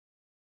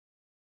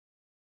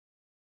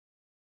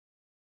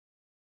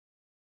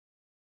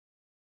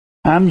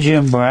I'm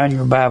Jim Brown,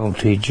 your Bible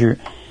teacher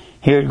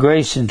here at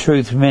Grace and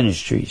Truth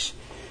Ministries.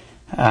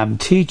 I'm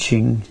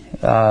teaching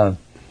on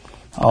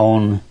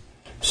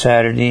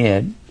Saturday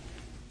at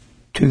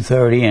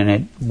 2:30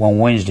 and on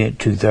Wednesday at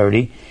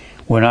 2:30.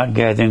 We're not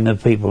gathering the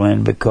people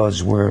in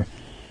because of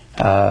the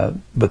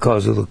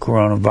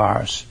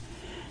coronavirus.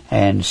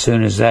 And as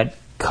soon as that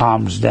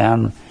calms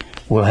down,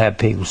 we'll have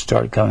people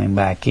start coming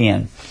back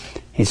in.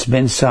 It's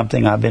been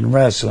something I've been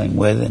wrestling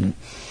with, and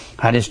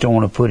I just don't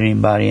want to put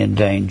anybody in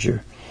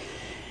danger.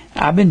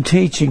 I've been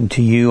teaching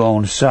to you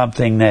on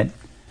something that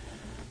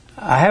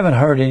I haven't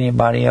heard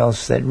anybody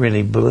else that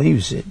really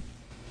believes it,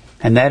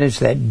 and that is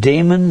that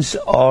demons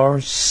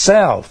are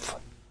self.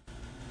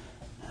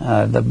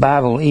 The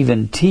Bible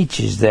even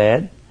teaches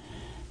that.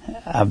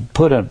 I've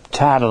put a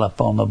title up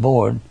on the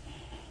board: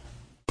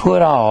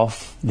 Put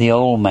off the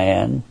old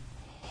man,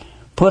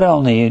 put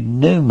on the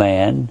new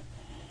man.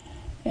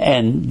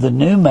 And the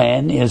new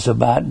man is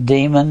about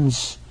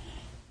demons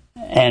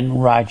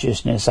and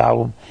righteousness.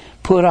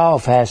 Put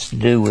off has to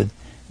do with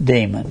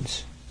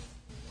demons.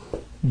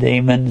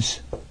 Demons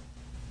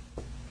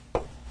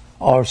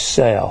are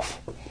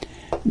self.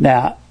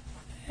 Now,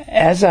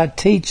 as I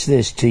teach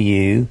this to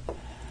you,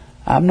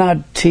 I'm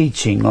not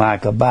teaching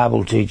like a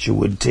Bible teacher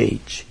would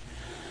teach.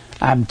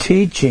 I'm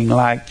teaching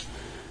like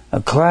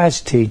a class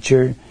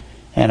teacher,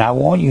 and I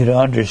want you to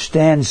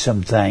understand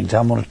some things.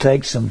 I'm going to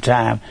take some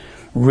time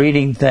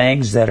reading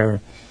things that are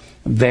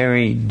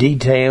very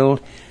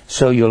detailed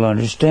so you'll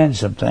understand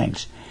some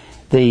things.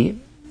 The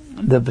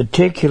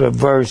particular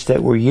verse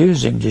that we're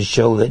using to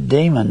show that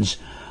demons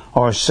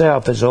are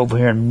self is over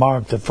here in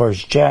Mark, the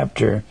 1st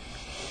chapter,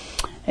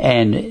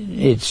 and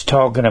it's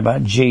talking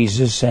about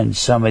Jesus and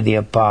some of the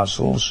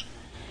apostles.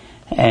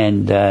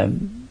 And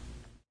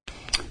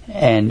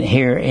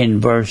here in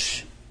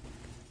verse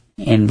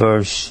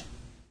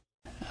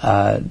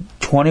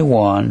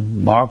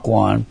 21, Mark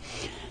 1,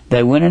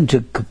 they went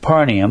into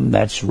Capernaum,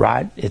 that's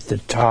right at the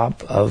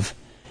top of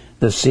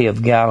the Sea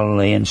of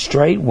Galilee, and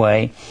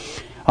straightway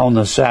on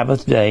the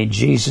Sabbath day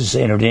Jesus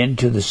entered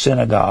into the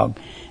synagogue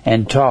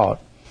and taught.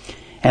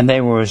 And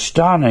they were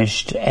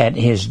astonished at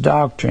his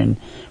doctrine,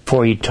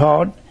 for he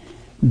taught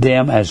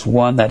them as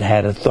one that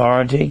had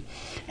authority,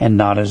 and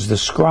not as the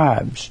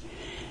scribes.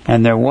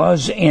 And there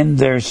was in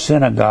their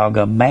synagogue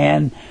a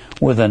man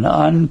with an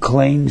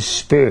unclean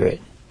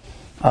spirit.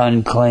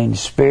 Unclean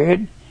spirit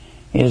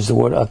is the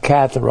word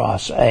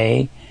akatharos,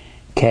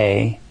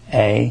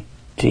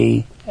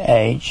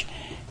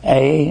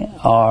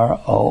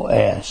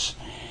 A-K-A-T-H-A-R-O-S.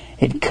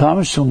 It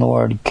comes from the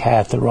word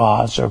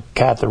katharos or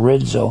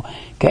katharizo,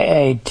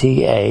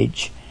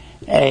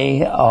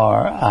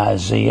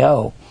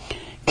 K-A-T-H-A-R-I-Z-O.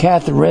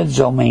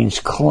 Katharizo means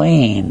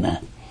clean.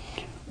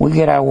 We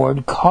get our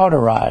word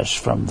cauterized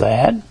from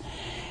that.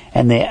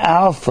 And the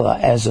alpha,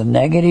 as a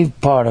negative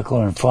particle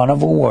in front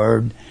of a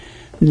word,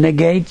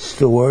 negates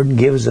the word and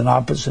gives an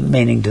opposite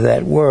meaning to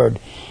that word.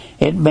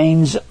 It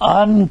means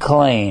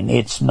unclean.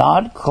 It's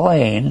not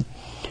clean.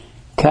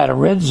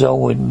 Katarizo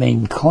would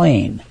mean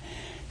clean.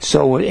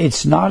 So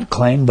it's not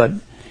clean, but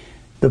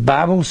the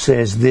Bible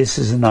says this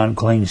is an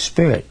unclean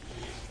spirit.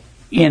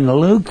 In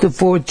Luke, the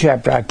 4th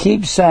chapter, I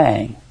keep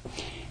saying,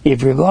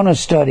 if you're going to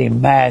study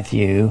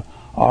Matthew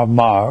or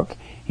Mark,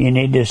 you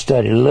need to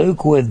study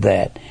Luke with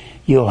that.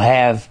 You'll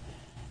have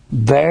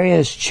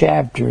various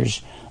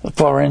chapters.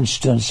 For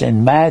instance,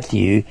 in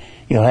Matthew,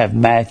 you'll have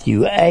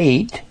Matthew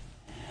 8,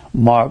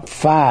 Mark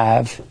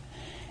 5,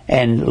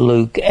 and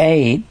Luke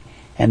 8,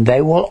 and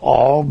they will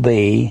all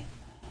be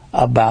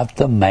about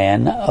the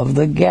man of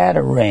the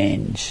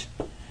Gadarenes.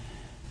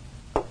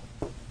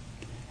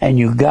 And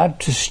you've got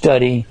to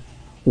study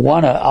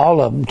all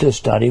of them to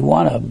study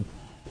one of them.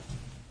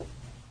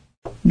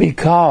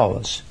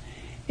 Because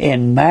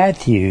in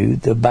Matthew,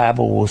 the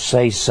Bible will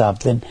say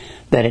something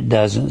that it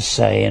doesn't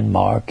say in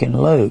Mark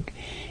and Luke.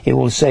 It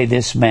will say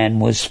this man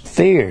was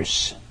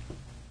fierce.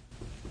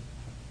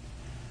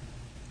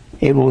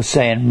 It will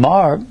say in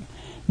Mark,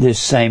 this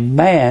same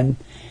man,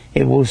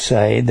 it will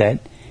say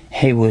that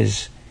he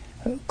was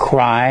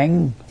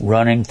crying,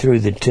 running through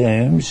the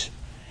tombs,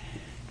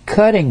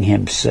 cutting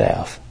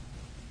himself.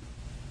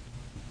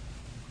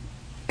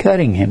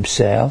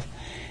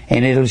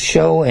 And it'll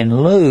show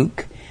in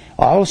Luke,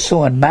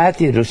 also in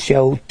Matthew, it'll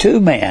show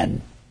two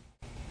men.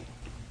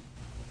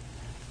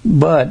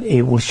 But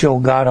it will show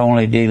God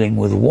only dealing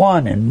with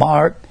one in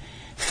Mark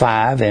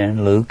 5 and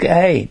in Luke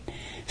 8.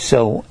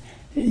 So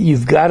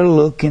you've got to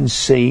look and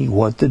see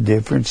what the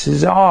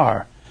differences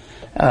are.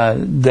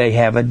 They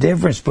have a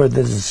difference, but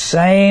they're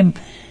the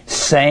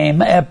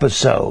same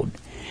episode.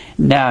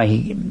 Now,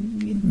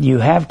 you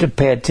have to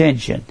pay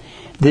attention.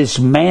 This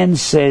man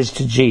says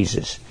to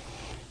Jesus,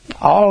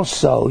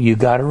 also, you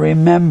got to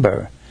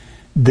remember,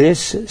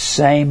 this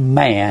same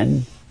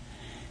man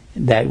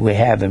that we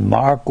have in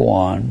Mark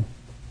 1,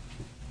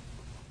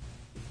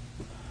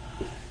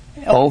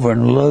 over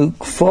in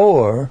Luke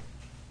 4,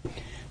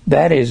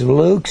 that is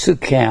Luke's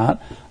account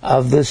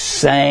of the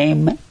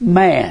same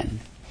man.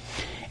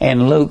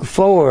 In Luke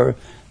 4,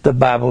 the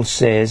Bible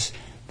says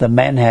the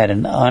man had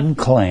an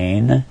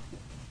unclean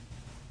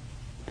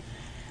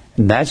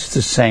And that's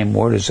the same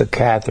word as a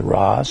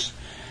katharos,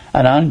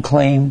 an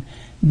unclean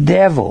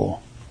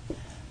devil.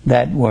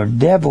 That word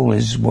devil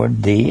is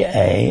word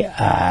D-A-I-M-O-N-I-O-N.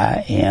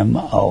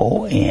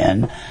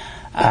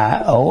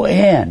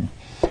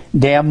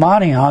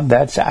 Daimonion,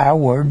 that's our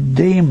word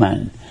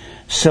demon.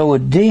 So a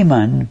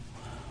demon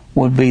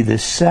would be the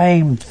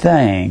same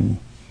thing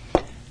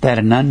that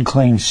an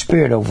unclean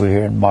spirit over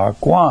here in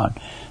Mark 1.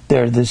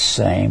 They're the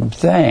same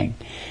thing.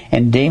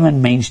 And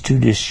demon means to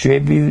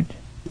distribute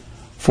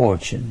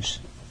fortunes.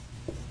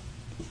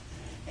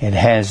 It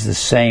has the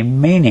same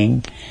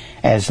meaning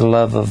as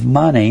love of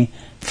money,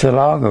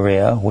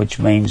 philogoria, which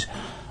means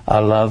a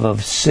love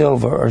of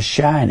silver or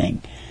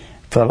shining.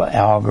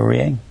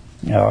 Philogoria,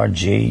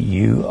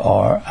 R-G-U-R-I-A.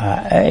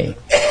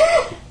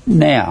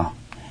 Now,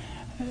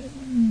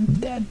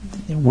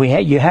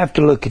 you have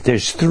to look at,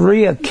 there's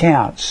 3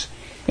 accounts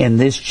in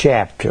this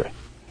chapter.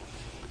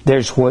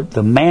 There's what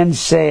the man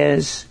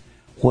says,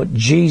 what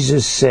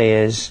Jesus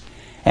says,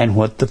 and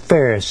what the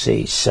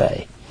Pharisees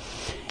say.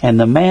 And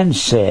the man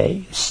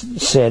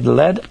said,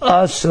 let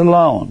us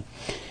alone.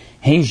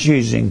 He's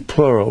using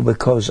plural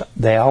because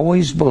they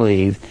always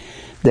believed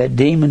that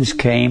demons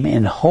came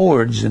in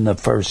hordes in the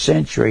first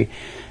century,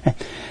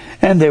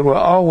 and they were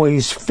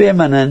always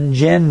feminine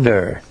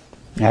gender.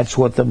 That's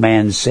what the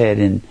man said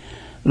in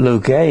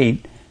Luke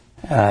 8.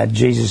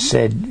 Jesus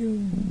said,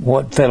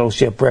 what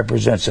fellowship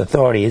represents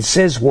authority? It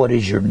says, what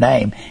is your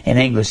name? In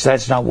English,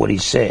 that's not what he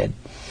said.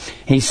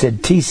 He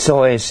said, ti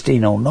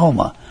soestino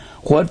noma.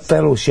 What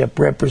fellowship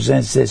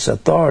represents this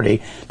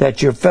authority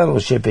that you're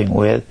fellowshipping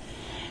with?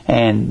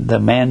 And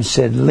the man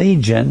said,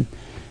 legion.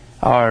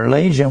 Our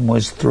legion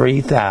was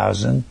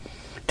 3,000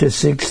 to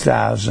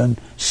 6,000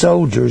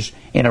 soldiers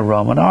in a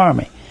Roman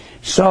army.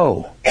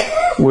 So,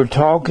 we're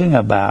talking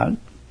about,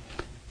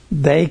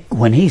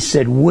 when he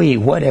said we,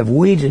 what have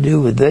we to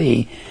do with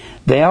thee?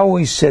 They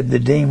always said the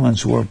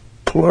demons were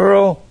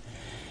plural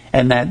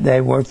and that they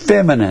were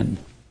feminine.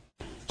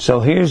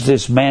 So here's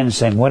this man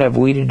saying, what have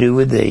we to do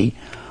with thee?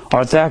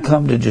 Art thou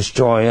come to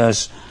destroy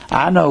us?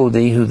 I know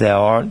thee who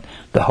thou art,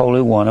 the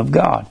Holy One of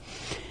God.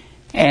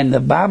 And the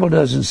Bible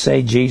doesn't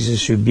say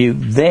Jesus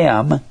rebuked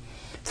them,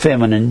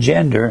 feminine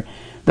gender.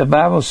 The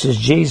Bible says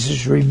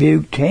Jesus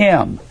rebuked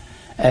him,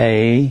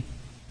 A-U-T-O,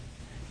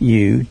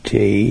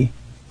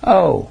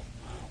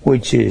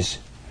 which is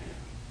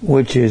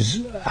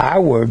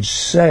our word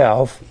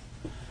self,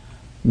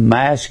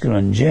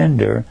 masculine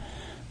gender.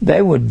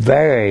 They would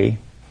vary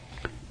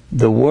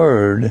the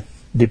word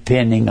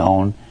depending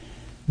on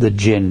the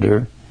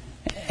gender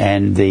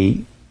and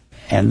the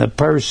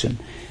person.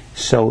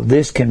 So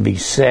this can be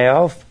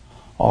self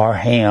or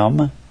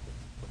him.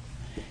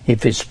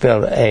 If it's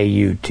spelled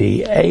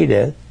A-U-T,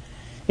 Ada,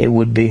 it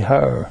would be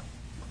her.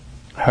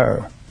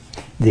 Her.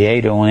 The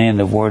Ada on the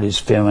end of the word is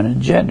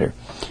feminine gender.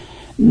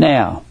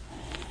 Now,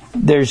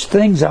 there's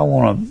things I've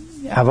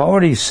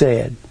already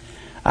said.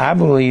 I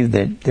believe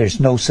that there's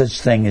no such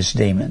thing as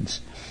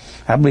demons.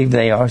 I believe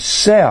they are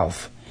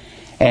self.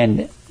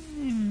 And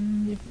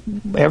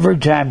every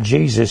time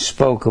Jesus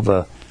spoke of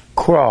a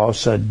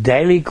cross, a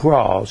daily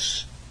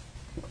cross,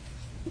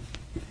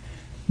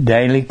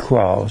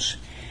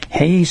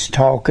 he's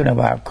talking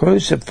about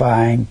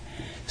crucifying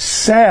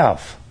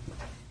self.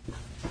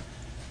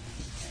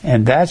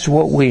 And that's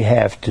what we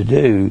have to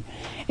do.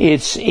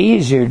 It's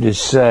easier to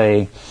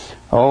say,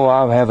 oh,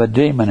 I have a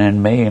demon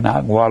in me and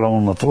I can wallow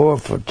on the floor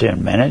for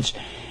 10 minutes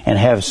and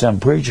have some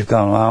preacher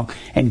come along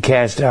and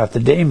cast out the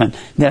demon.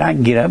 Then I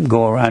can get up and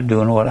go around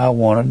doing what I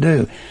want to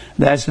do.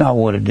 That's not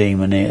what a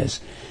demon is.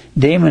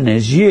 Demon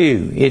is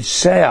you. It's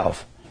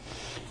self.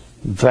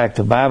 In fact,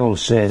 the Bible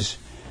says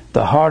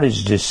the heart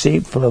is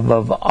deceitful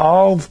above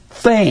all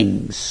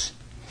things.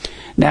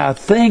 Now, a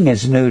thing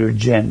is neuter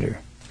gender.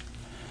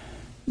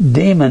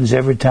 Demons,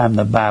 every time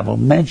the Bible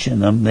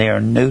mentions them, they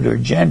are neuter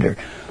gender.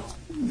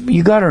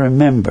 You got to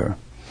remember,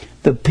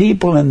 the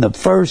people in the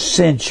first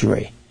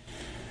century,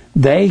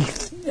 they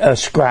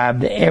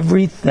ascribed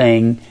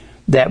everything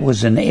that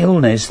was an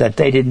illness that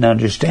they didn't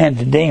understand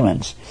to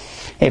demons.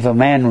 If a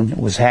man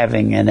was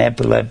having an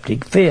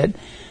epileptic fit,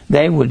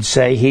 they would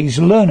say he's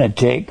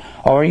lunatic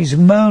or he's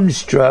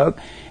moonstruck,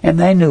 and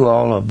they knew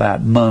all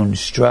about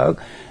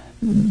moonstruck.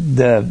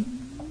 The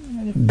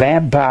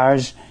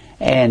vampires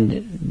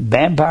and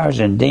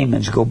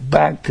demons go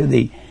back to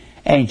the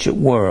ancient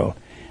world.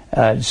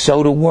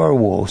 So do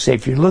werewolves.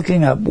 If you're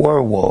looking up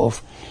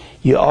werewolf,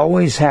 you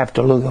always have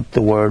to look up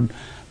the word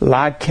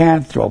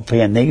lycanthropy,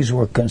 and these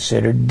were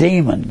considered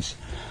demons.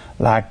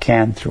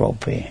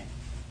 Lycanthropy.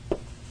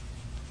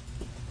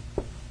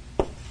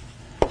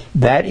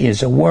 That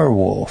is a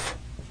werewolf.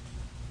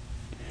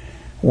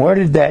 Where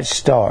did that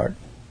start?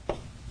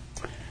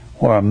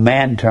 Where a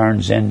man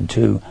turns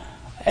into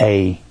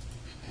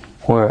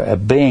where a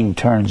being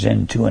turns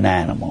into an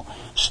animal.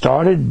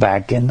 Started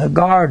back in the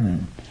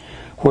garden,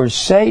 where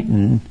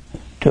Satan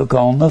took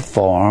on the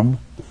form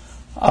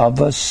of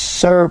a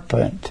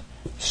serpent.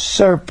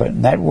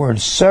 Serpent. That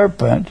word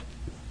serpent,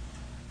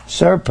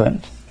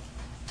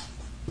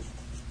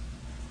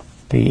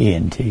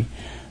 P-E-N-T.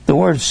 The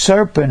word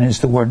serpent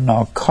is the word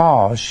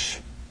nakash,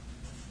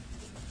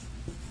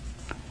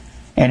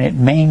 and it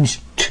means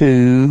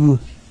to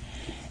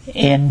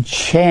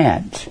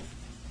enchant.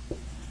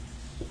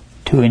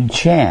 To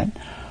enchant.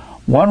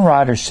 One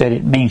writer said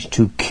it means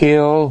to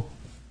kill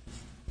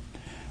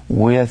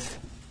with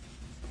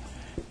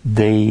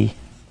the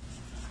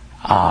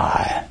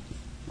eye.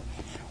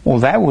 Well,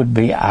 that would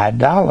be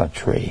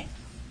idolatry.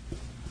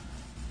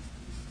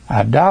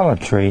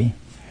 Idolatry,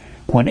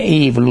 when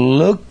Eve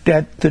looked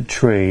at the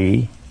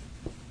tree,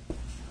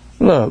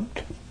 idolatry,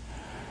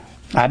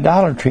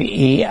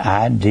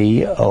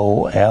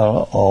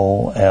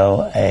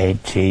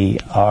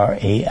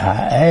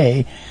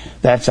 E-I-D-O-L-O-L-A-T-R-E-I-A,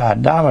 that's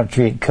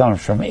idolatry. It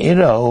comes from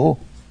ido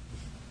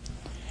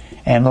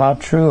and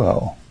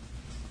latruo.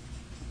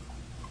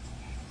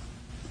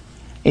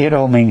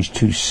 Ido means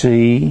to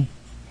see,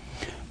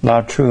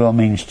 latruo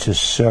means to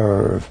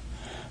serve.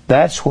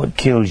 That's what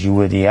kills you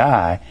with the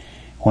eye,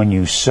 when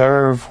you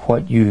serve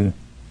what you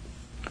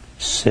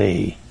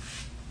see.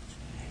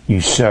 You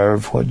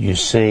serve what you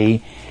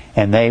see,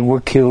 and they were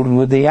killed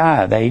with the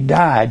eye. They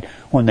died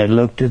when they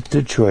looked at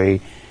the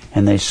tree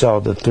and they saw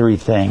the three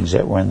things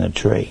that were in the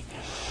tree.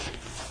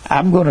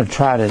 I'm going to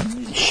try to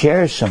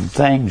share some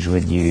things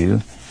with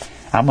you.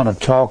 I'm going to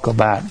talk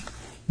about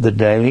the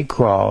daily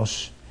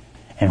cross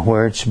and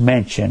where it's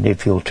mentioned.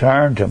 If you'll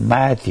turn to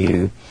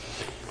Matthew,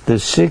 the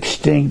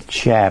 16th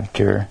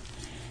chapter,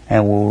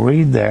 and we'll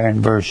read there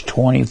in verse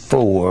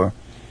 24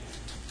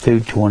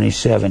 through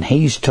 27.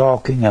 He's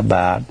talking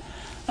about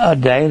a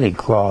daily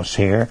cross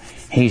here.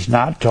 He's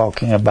not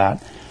talking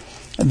about...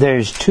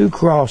 There's two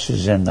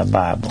crosses in the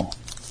Bible.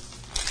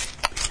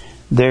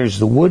 There's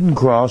the wooden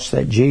cross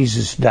that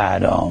Jesus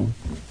died on,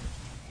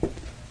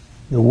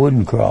 the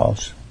wooden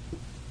cross,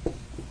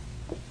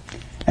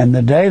 and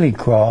the daily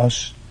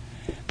cross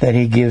that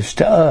He gives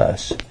to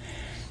us.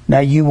 Now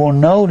you will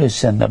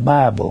notice in the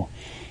Bible,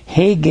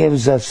 He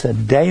gives us a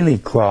daily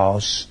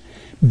cross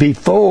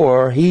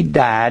before He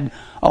died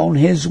on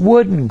His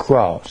wooden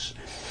cross.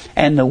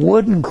 And the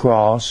wooden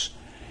cross,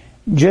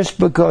 just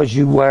because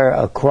you wear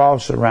a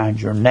cross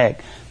around your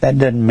neck, that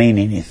doesn't mean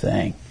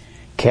anything.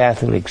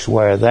 Catholics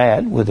wear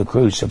that with a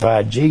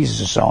crucified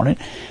Jesus on it.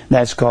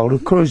 That's called a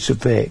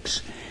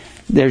crucifix.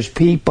 There's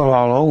people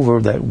all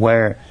over that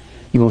wear,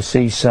 you'll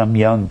see some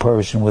young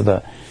person with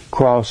a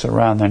cross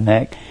around their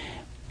neck.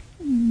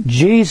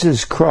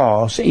 Jesus'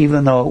 cross,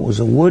 even though it was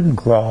a wooden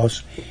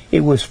cross,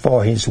 it was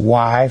for His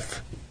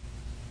wife,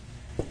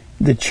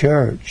 the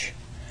church.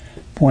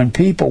 When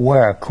people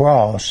wear a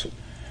cross,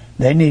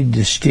 they need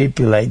to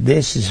stipulate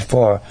this is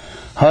for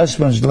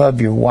husbands,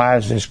 love your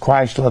wives as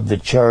Christ loved the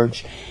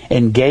church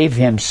and gave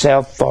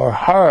Himself for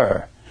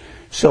her.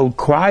 So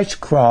Christ's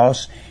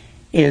cross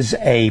is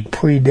a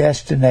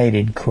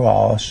predestinated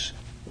cross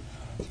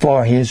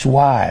for His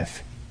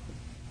wife.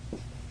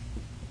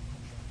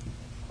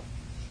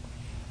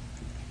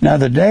 Now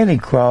the daily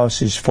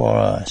cross is for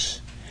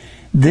us.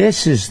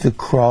 This is the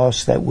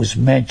cross that was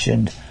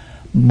mentioned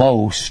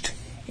most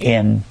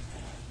in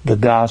the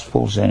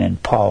Gospels and in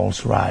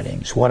Paul's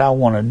writings. What I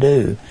want to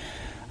do,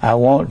 I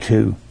want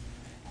to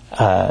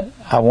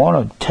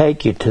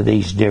take you to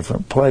these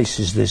different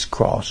places this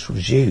cross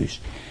was used.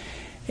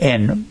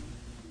 In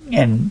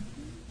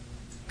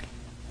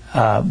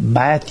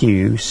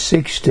Matthew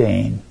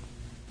 16,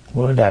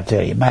 what did I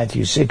tell you?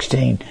 Matthew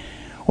 16.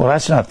 Well,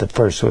 that's not the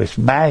first one. It's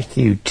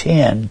Matthew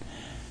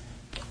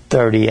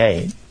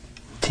 10:38.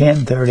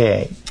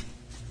 10:38.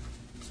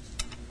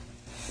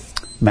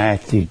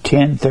 Matthew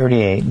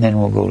 10:38, and then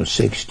we'll go to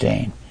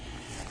 16.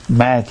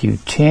 Matthew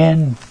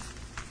 10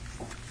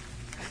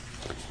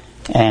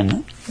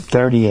 and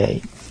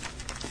 38.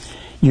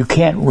 You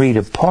can't read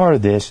a part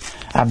of this.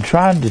 I'm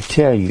trying to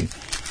tell you,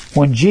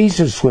 when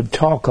Jesus would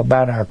talk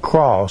about our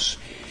cross,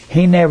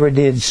 He never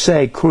did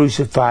say,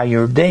 crucify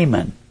your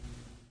demon.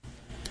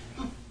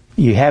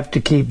 You have to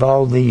keep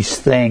all these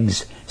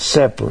things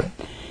separate.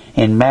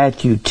 In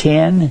Matthew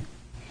 10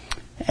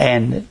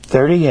 and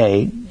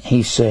 38,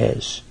 He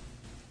says,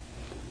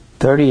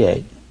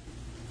 38,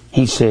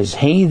 He says,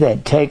 He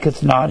that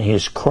taketh not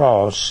his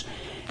cross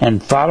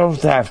and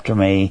followeth after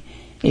me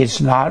is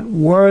not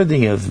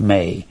worthy of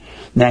me.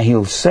 Now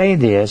He'll say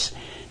this,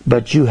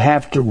 but you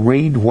have to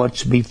read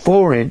what's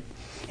before it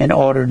in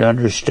order to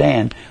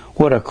understand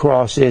what a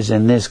cross is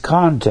in this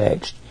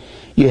context.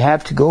 You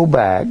have to go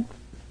back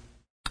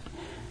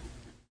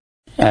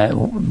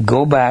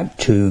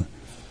to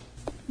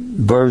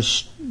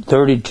verse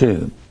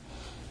 32.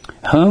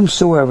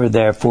 Whomsoever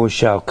therefore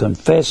shall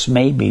confess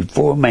me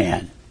before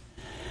men,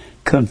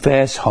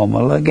 confess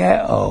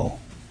homologeo.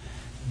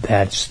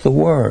 That's the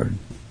word.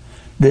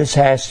 This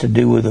has to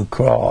do with the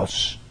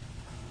cross.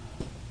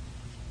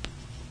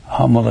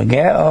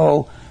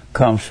 Homologeo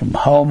comes from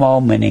homo,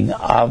 meaning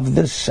of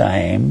the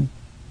same.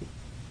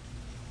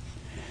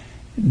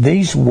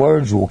 These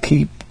words will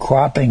keep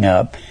cropping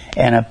up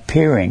and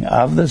appearing.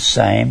 Of the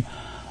same,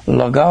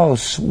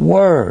 logos,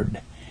 word.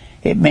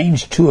 It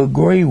means to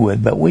agree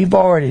with, but we've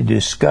already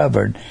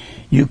discovered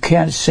you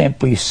can't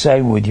simply say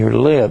with your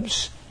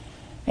lips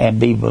and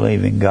be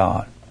believing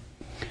God.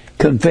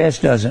 Confess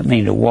doesn't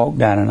mean to walk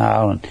down an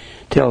aisle and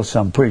tell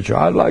some preacher,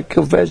 I'd like to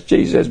confess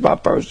Jesus as my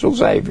personal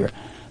Savior.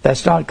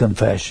 That's not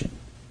confession.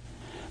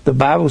 The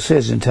Bible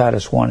says in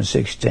Titus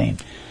 1:16,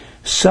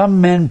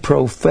 some men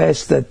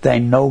profess that they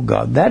know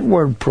God. That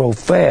word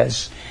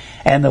profess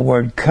and the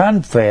word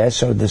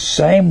confess are the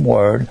same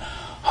word,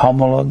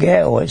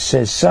 homologeo. It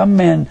says some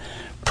men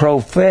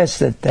profess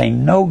that they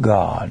know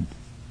God,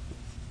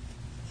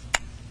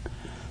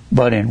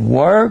 but in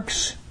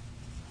works,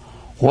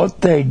 what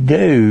they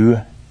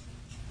do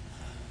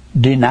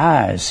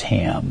denies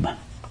Him.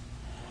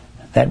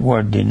 That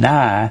word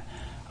deny,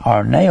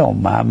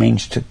 arneomai,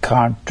 means to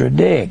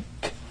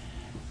contradict.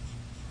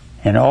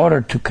 In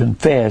order to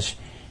confess,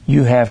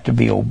 you have to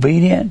be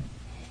obedient,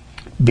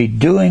 be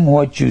doing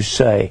what you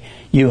say.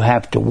 You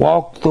have to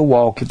walk the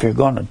walk if you're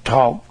going to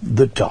talk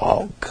the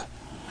talk.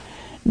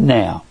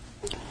 Now,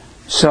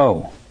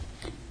 so,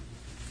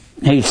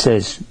 he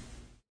says,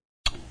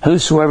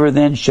 whosoever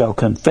then shall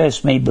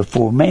confess me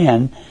before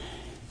men,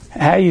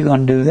 how are you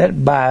going to do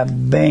that? By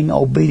being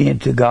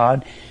obedient to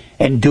God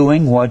and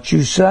doing what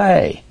you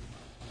say.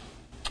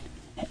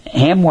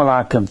 Him will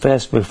I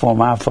confess before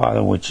my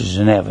Father which is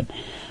in heaven.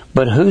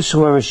 But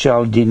whosoever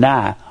shall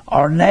deny,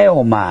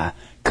 arneomai,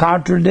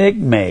 contradict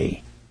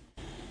me,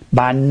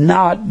 by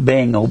not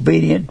being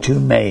obedient to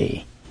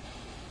me,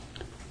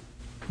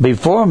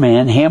 before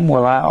men, him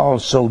will I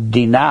also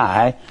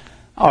deny,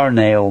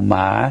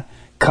 arneomai,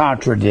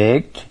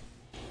 contradict,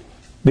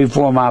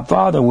 before my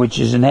Father which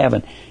is in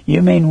heaven.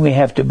 You mean we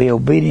have to be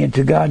obedient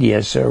to God?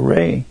 Yes, sir,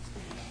 Ray.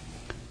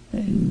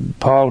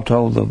 Paul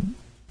told the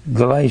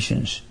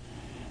Galatians,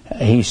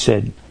 he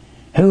said,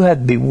 who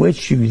hath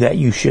bewitched you that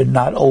you should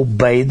not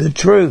obey the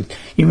truth?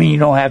 You mean you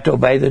don't have to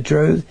obey the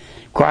truth?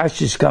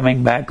 Christ is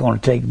coming back, going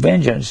to take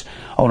vengeance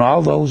on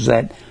all those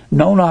that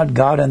know not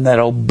God and that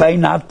obey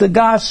not the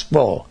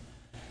gospel.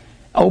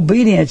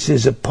 Obedience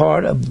is a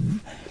part of,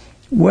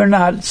 we're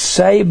not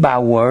saved by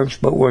works,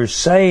 but we're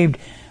saved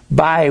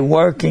by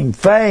working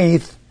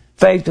faith.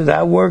 Faith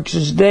without works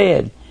is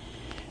dead.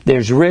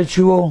 There's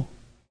ritual,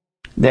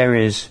 there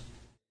is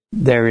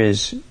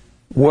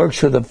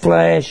works of the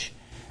flesh,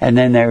 and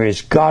then there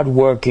is God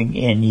working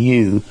in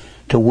you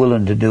to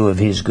willing to do of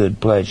His good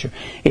pleasure.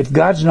 If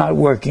God's not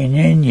working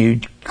in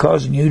you,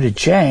 causing you to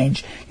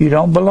change, you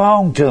don't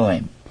belong to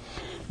Him.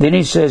 Then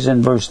he says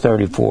in verse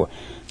 34,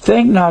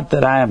 think not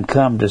that I am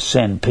come to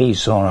send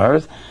peace on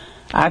earth.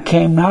 I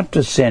came not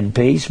to send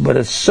peace, but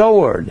a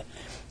sword.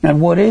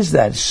 And what is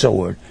that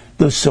sword?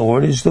 The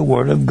sword is the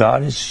word of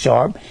God. It's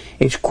sharp.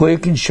 It's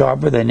quick and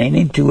sharper than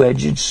any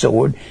two-edged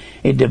sword.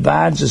 It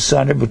divides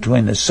asunder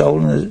between the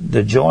soul and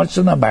the joints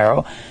and the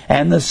marrow,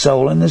 and the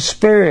soul and the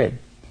spirit.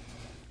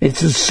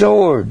 It's a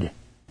sword.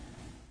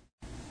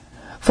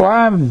 For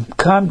I am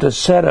come to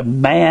set a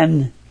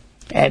man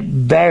at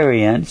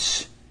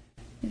variance,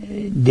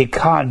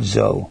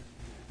 dikadzo,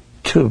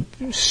 to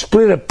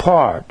split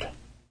apart,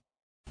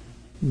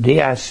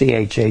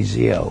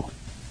 D-I-C-H-A-Z-O.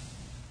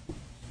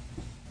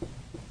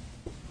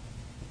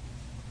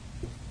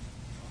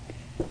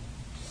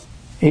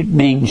 It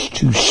means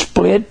to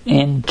split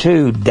in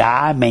two.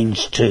 Die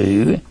means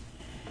two,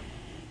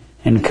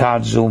 and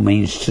kadzo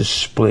means to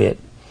split.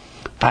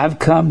 I've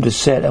come to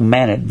set a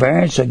man at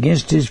variance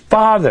against his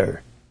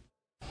father,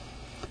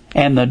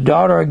 and the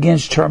daughter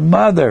against her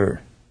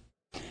mother,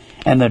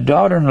 and the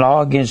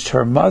daughter-in-law against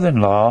her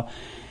mother-in-law,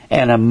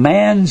 and a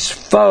man's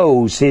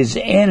foes, his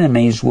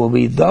enemies, will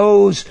be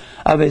those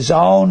of his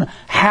own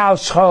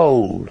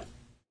household.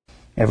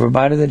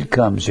 Everybody that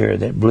comes here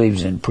that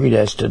believes in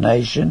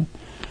predestination,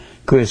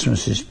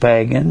 Christmas is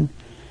pagan,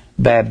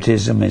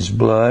 baptism is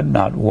blood,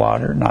 not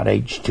water, not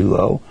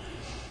H2O.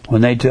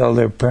 When they tell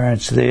their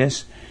parents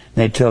this,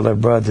 they tell their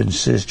brothers and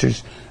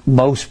sisters,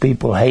 most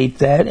people hate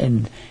that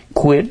and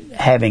quit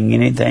having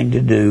anything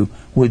to do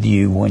with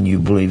you when you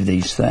believe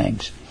these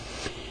things.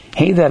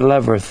 He that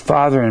loveth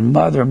father and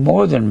mother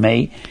more than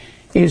me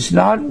is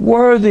not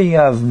worthy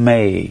of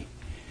me.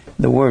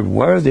 The word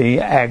worthy,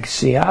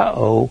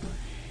 axiao,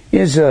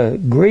 is a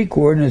Greek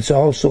word, and it's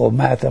also a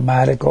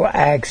mathematical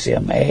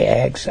axiom,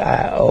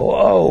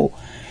 A-X-I-O-O.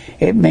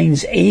 It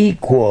means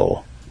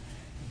equal.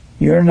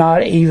 You're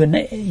not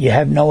even, you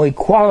have no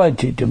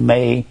equality to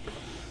me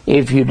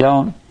if you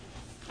don't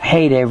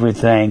hate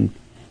everything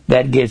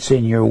that gets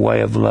in your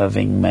way of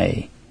loving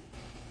me.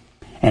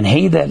 And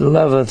he that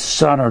loveth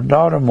son or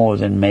daughter more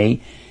than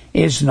me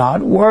is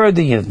not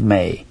worthy of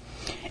me.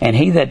 And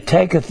he that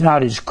taketh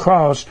not his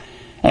cross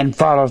and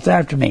followeth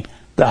after me.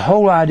 The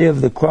whole idea of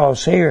the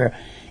cross here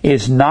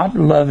is not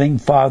loving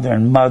father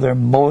and mother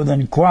more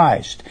than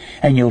Christ.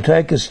 And you'll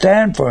take a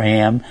stand for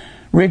Him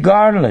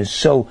regardless.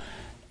 So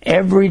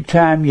every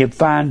time you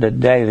find a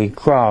daily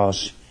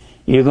cross,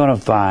 you're going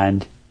to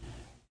find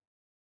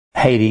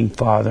hating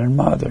father and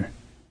mother.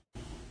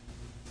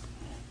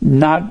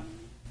 Not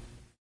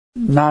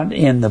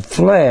in the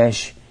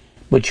flesh,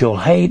 but you'll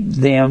hate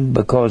them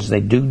because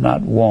they do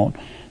not want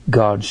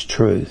God's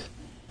truth.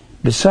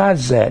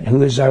 Besides that,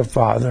 who is our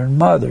father and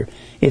mother?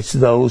 It's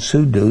those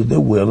who do the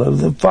will of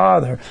the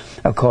Father,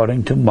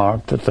 according to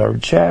Mark, the 3rd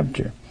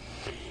chapter.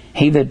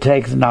 He that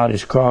taketh not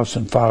his cross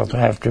and followeth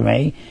after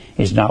me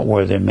is not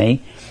worthy of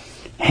me.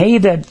 He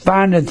that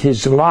findeth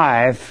his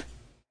life,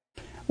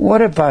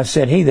 what if I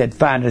said, he that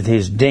findeth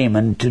his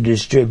demon to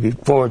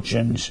distribute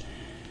fortunes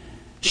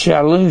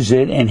shall lose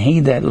it, and he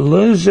that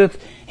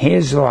loseth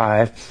his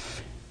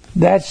life,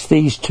 that's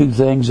these two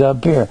things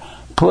up here.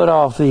 Put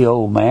off the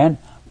old man,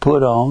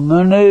 put on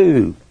the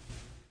new.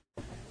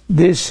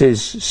 This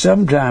is,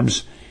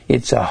 sometimes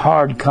it's a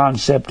hard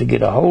concept to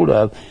get a hold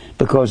of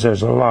because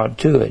there's a lot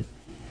to it.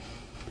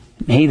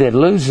 He that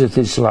loseth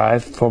his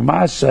life for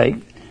my sake,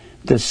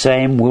 the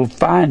same will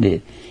find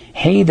it.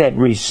 He that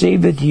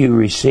receiveth you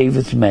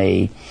receiveth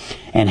me,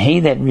 and he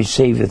that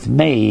receiveth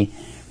me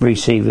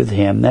receiveth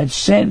him that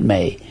sent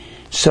me.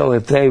 So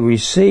if they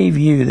receive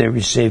you, they're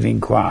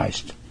receiving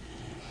Christ.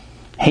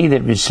 He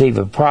that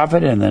receiveth a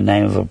prophet in the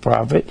name of a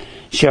prophet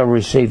shall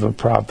receive a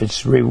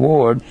prophet's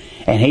reward,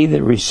 and he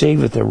that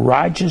receiveth a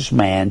righteous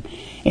man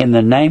in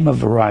the name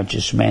of a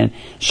righteous man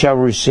shall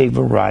receive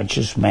a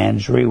righteous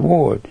man's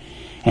reward.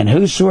 And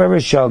whosoever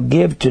shall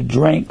give to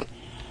drink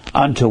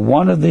unto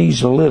one of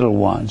these little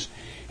ones,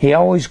 he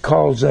always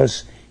calls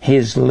us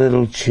his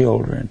little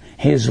children,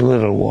 his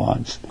little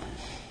ones,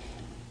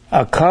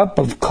 a cup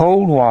of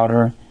cold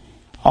water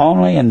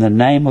only in the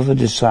name of a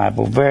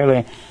disciple,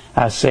 verily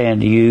I say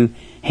unto you,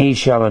 he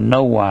shall in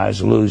no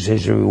wise lose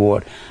his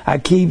reward. I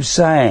keep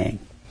saying,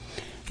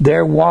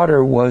 their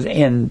water was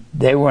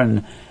they were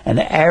in an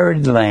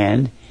arid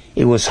land,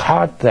 it was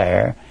hot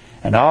there,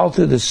 and all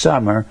through the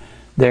summer,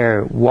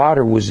 their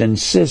water was in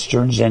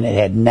cisterns and it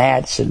had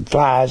gnats and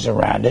flies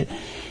around it.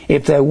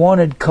 If they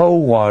wanted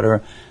cold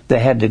water, they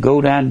had to go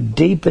down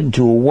deep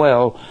into a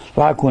well,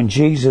 like when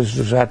Jesus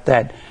was at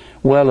that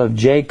well of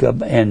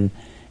Jacob in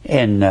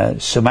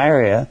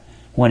Samaria,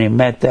 when he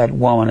met that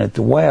woman at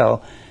the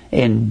well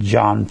in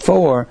John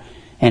 4,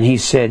 and he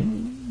said,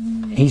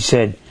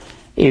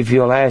 if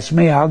you'll ask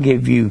me, I'll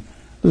give you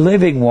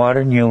living water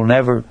and you'll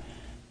never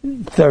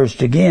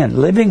thirst again.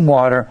 Living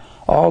water,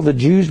 all the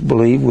Jews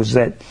believed, was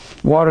that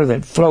water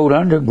that flowed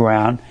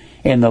underground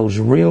in those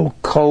real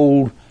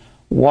cold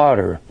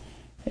water.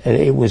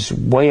 It was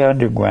way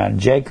underground.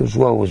 Jacob's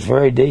well was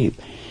very deep.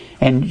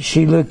 And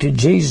she looked at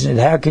Jesus and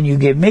said, how can you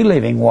give me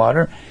living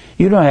water?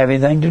 You don't have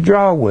anything to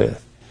draw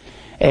with.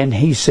 And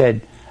he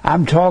said,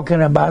 I'm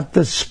talking about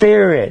the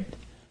Spirit.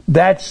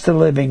 That's the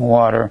living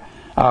water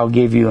I'll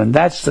give you. And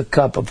that's the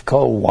cup of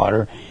cold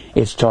water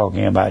it's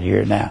talking about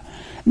here now.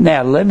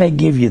 Now, let me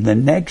give you the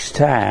next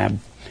time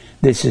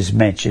this is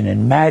mentioned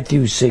in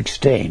Matthew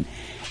 16.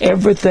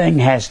 Everything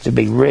has to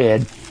be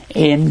read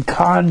in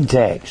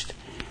context.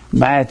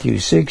 Matthew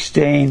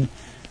 16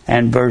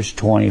 and verse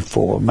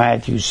 24.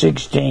 Matthew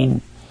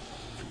 16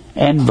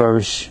 and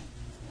verse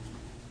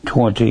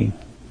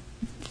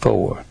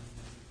 24.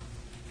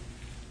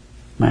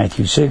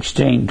 Matthew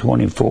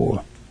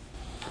 16:24.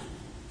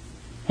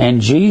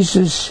 And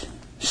Jesus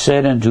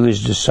said unto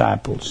his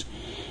disciples,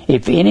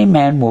 if any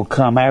man will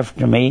come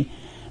after me,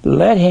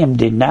 let him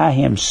deny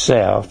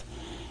himself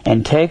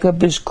and take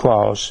up his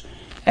cross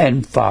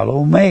and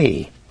follow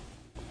me.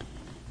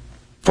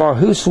 For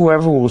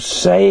whosoever will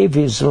save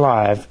his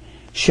life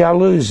shall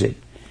lose it.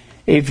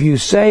 If you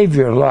save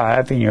your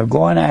life and you're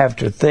going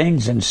after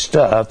things and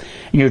stuff,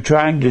 and you're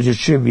trying to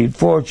distribute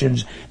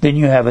fortunes, then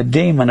you have a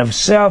demon of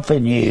self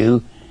in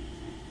you.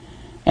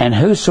 And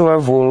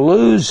whosoever will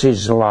lose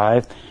his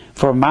life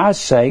for my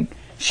sake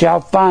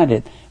shall find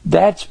it.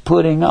 That's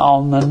putting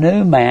on the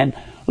new man,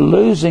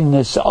 losing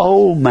this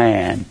old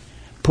man,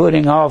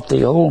 putting off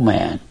the old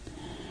man.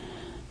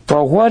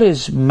 For what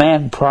is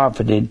man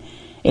profited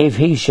if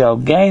he shall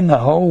gain the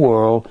whole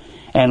world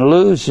and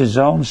lose his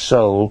own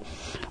soul?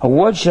 Or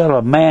what shall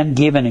a man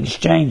give in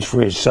exchange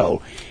for his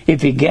soul?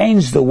 If he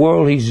gains the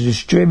world, he's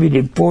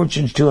distributed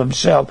fortunes to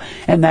himself,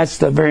 and that's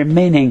the very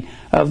meaning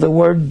of the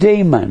word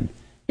demon.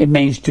 It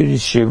means to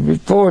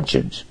distribute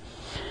fortunes.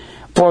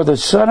 For the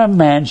Son of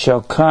Man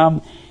shall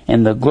come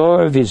in the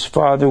glory of his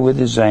Father with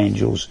his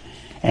angels,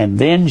 and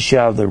then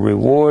shall the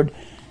reward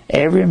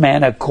every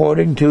man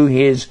according to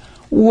his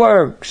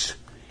works.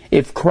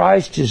 If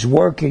Christ is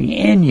working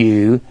in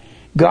you,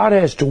 God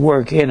has to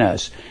work in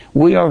us.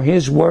 We are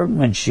his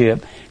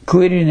workmanship,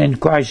 created in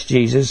Christ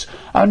Jesus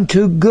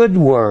unto good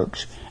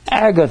works.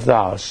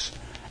 Agathos.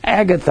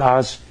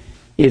 Agathos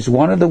is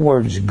one of the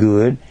words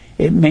good.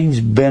 It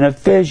means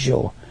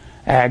beneficial.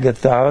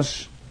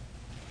 Agathos.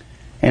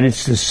 And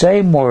it's the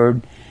same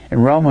word in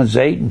Romans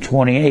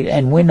 8:28.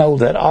 And we know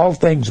that all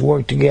things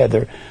work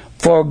together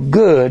for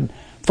good,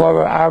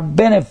 for our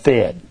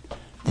benefit,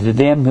 to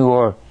them who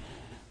are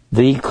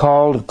the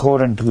called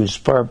according to his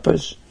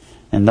purpose,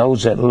 and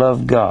those that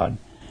love God.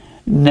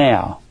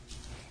 Now,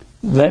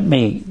 let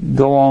me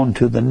go on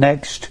to the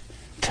next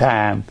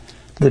time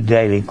the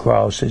daily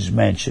cross is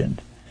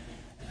mentioned.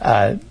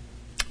 The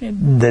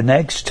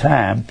next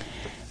time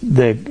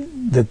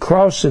the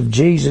cross of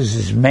Jesus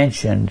is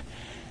mentioned,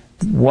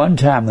 one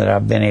time that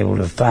I've been able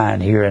to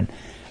find here in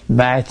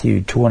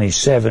Matthew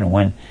 27,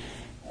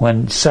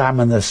 when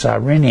Simon the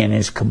Cyrenian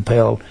is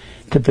compelled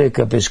to pick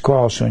up his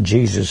cross when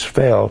Jesus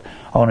fell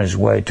on his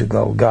way to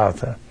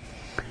Golgotha.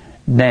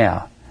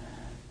 Now,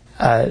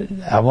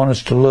 I want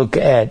us to look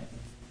at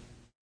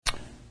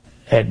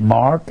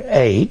Mark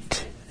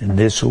 8, and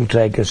this will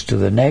take us to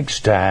the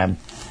next time.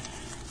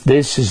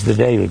 This is the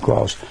daily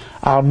cross.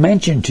 I'll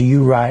mention to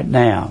you right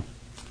now,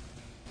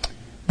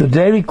 the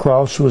daily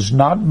cross was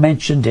not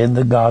mentioned in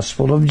the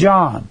Gospel of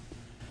John.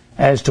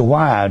 As to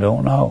why, I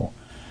don't know.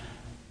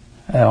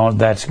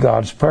 That's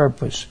God's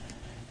purpose.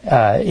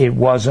 It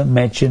wasn't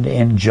mentioned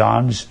in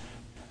John's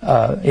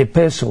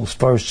epistles,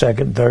 1st,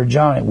 2nd, 3rd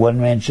John. It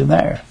wasn't mentioned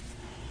there.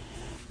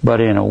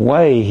 But in a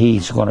way,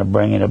 he's going to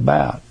bring it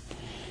about.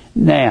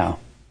 Now,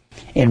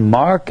 in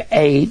Mark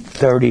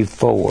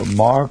 8:34,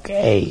 Mark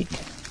 8,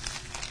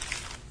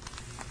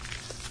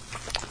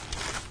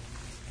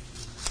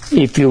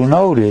 if you'll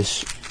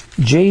notice,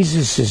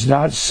 Jesus is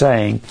not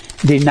saying,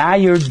 deny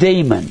your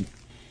demon.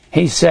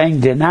 He's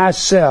saying, deny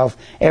self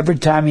every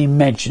time he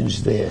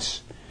mentions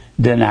this.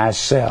 Deny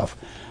self.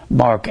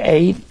 Mark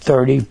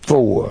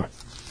 8:34.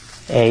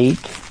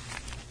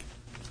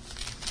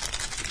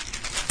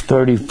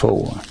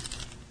 8:34.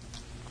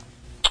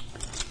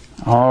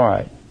 All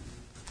right.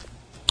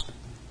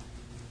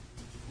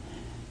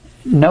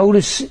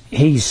 Notice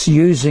he's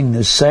using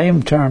the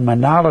same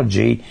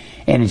terminology,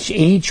 and it's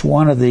each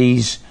one of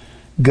these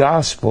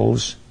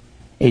Gospels.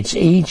 It's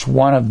each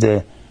one of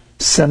the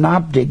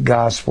synoptic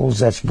Gospels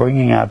that's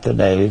bringing out the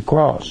daily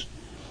cross.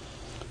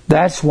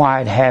 That's why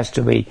it has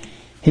to be.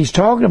 He's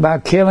talking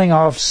about killing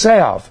off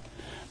self,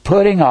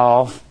 putting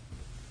off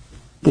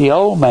the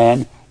old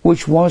man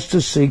which wants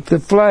to seek the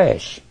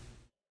flesh.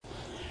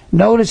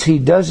 Notice he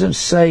doesn't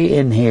say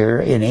in here,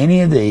 in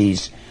any of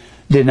these,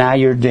 deny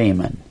your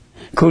demon,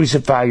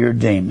 crucify your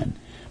demon,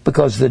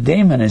 because the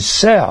demon is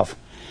self.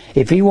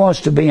 If he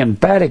wants to be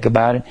emphatic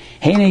about it,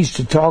 he needs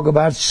to talk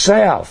about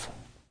self.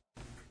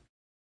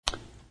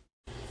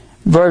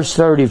 Verse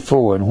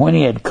 34, and when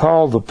he had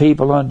called the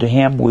people unto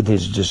him with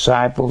his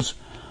disciples,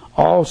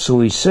 also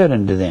he said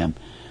unto them,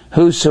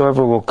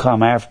 whosoever will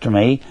come after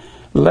me,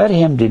 let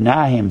him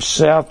deny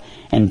himself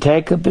and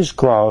take up his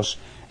cross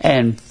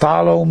and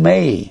follow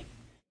me.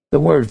 The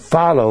word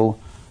follow,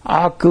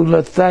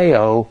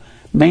 akoulotheo,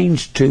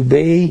 means to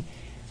be,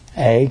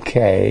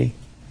 akoulotheo.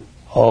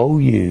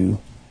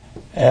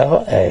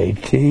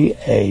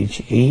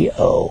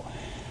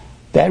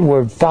 That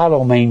word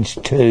follow means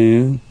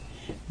to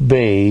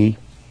be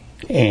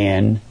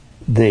in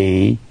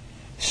the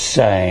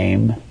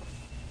same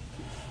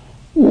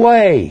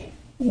way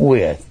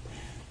with.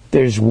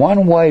 There's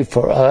one way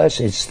for us.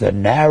 It's the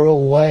narrow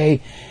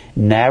way.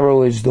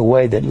 Narrow is the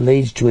way that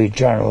leads to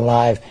eternal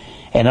life,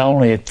 and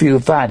only a few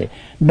find it.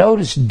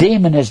 Notice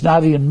demon is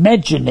not even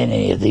mentioned in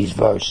any of these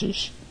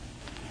verses.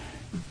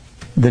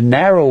 The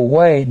narrow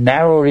way,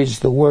 narrow is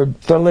the word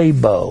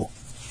thalibo.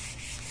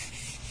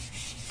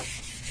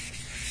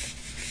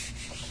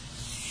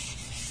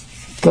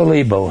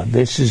 Thalibo,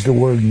 this is the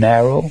word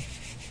narrow.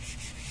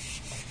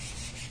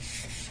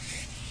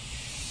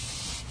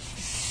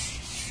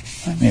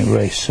 Let me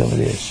erase some of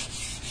this.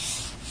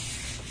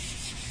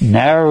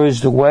 Narrow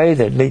is the way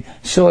that leads.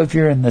 So if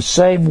you're in the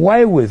same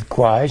way with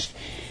Christ,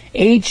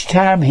 each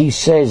time he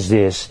says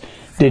this,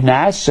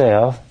 deny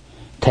self,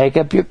 take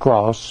up your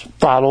cross,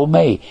 follow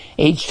me.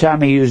 Each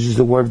time he uses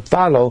the word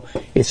follow,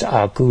 it's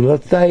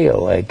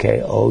akoulotheo,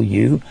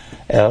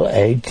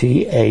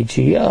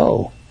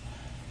 akoulotheo.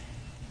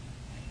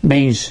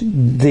 Means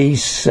the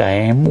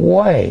same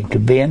way, to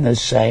be in the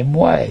same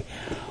way.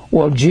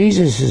 Well,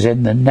 Jesus is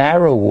in the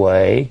narrow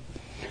way.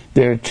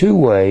 There are two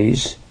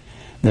ways,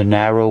 the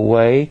narrow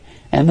way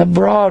and the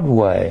broad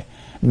way.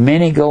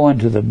 Many go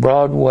into the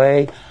broad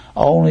way,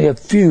 only a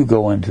few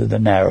go into the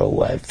narrow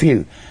way.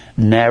 Few.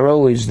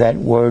 Narrow is that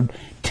word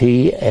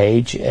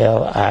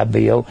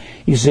Thlibo.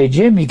 You say,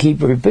 Jim, you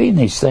keep repeating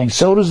these things.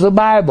 So does the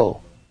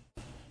Bible.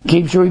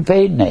 Keeps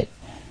repeating it.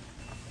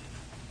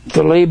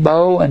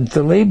 Thalibo, and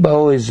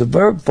thalibo is the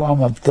verb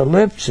form of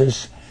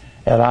thalipsis,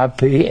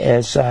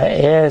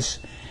 Lipsis,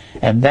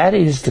 and that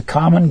is the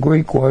common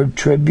Greek word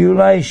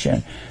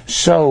tribulation.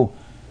 So,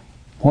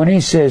 when he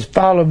says,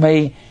 follow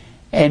me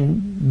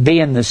and be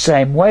in the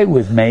same way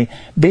with me,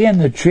 be in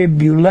the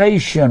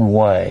tribulation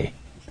way.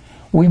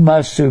 We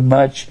must, through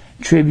much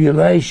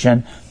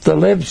tribulation,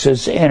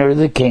 thalipsis, enter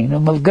the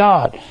kingdom of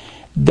God.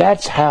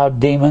 That's how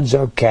demons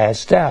are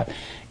cast out.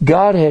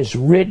 God has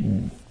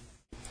written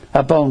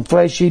upon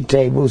fleshy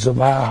tables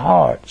of our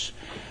hearts.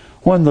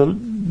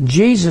 When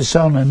Jesus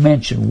only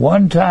mentioned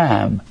one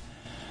time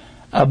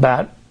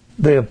about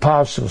the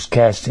apostles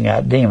casting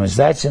out demons,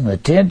 that's in the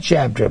 10th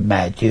chapter of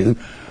Matthew,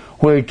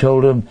 where he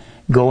told them,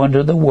 go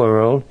into the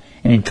world,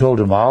 and he told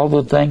them all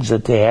the things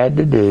that they had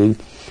to do,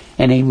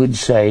 and he would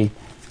say,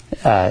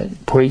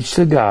 preach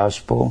the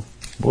gospel.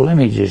 Well, let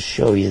me just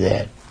show you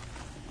that.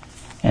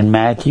 In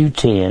Matthew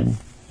 10,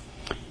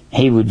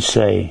 he would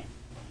say,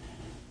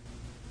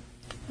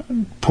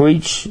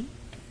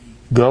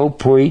 go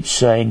preach,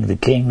 saying the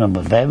kingdom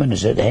of heaven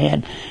is at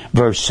hand.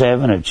 Verse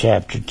 7 of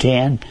chapter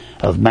 10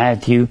 of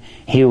Matthew,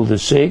 heal the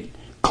sick,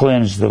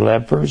 cleanse the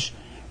lepers,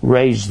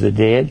 raise the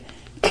dead,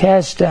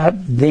 cast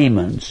out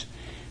demons.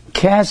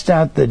 cast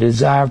out the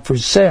desire for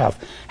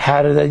self.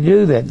 How do they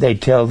do that? They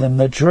tell them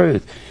the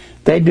truth.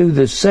 They do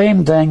the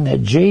same thing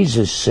that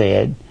Jesus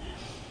said.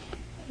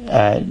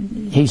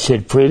 He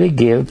said, freely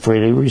give,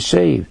 freely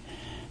receive.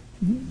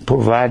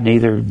 Provide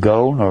neither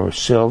gold nor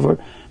silver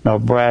nor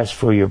brass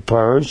for your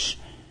purse,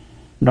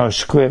 nor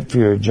scrip for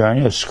your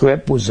journey. A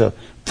scrip was a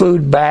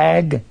food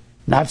bag,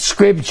 not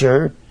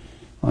scripture.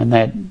 When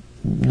that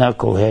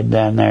knucklehead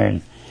down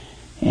there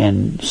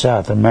in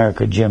South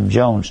America, Jim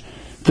Jones,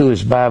 threw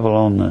his Bible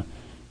on the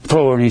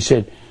floor and he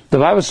said, the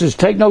Bible says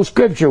take no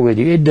scripture with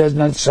you. It does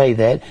not say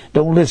that.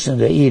 Don't listen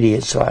to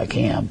idiots like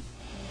him.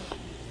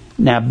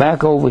 Now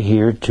back over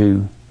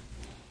to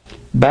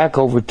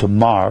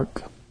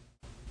Mark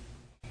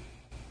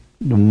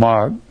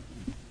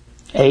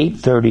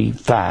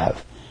 8:35.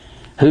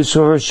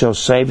 Whosoever shall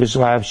save his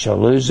life shall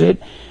lose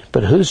it,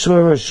 but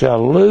whosoever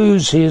shall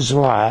lose his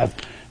life,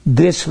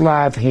 this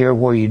life here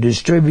where you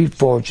distribute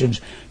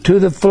fortunes to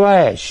the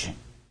flesh,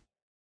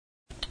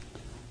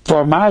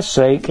 for my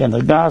sake and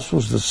the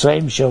gospel's the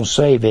same shall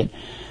save it.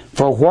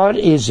 For what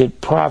is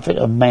it profit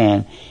a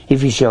man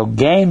if he shall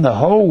gain the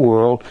whole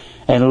world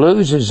and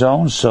lose his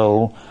own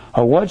soul?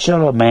 Or what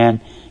shall a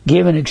man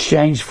give in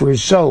exchange for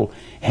his soul?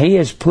 He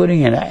is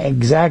putting an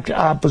exact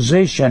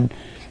opposition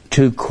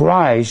to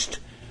Christ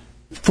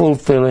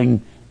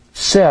fulfilling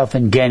self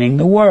and gaining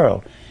the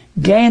world.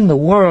 Gain the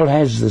world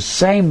has the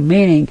same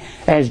meaning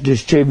as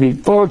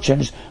distribute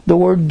fortunes. The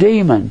word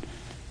demon,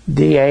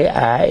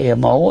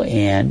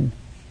 D-A-I-M-O-N,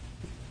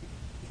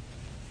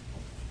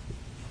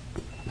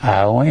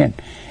 I-O-N.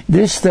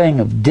 This thing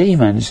of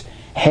demons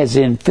has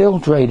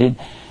infiltrated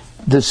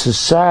the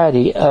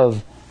society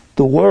of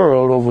the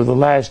world over the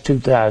last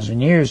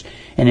 2,000 years,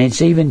 and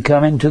it's even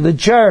come into the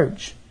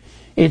church.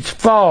 It's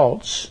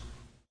false.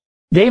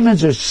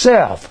 Demons are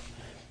self.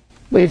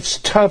 It's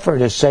tougher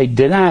to say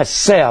deny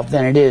self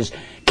than it is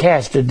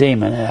cast a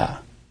demon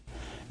out.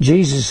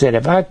 Jesus said,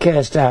 if I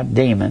cast out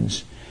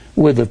demons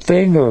with the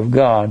finger of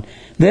God,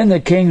 then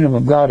the kingdom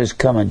of God is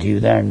coming to you,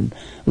 there in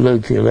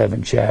Luke the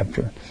 11th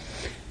chapter.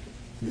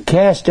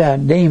 Cast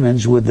out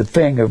demons with the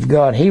finger of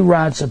God. He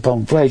writes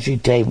upon fleshy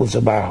tables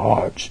of our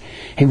hearts.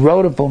 He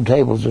wrote upon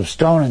tables of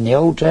stone in the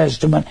Old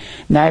Testament.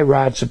 Now he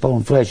writes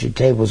upon fleshy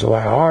tables of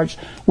our hearts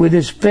with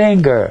his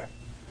finger.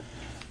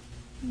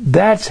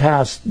 That's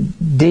how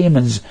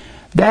demons,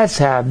 that's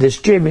how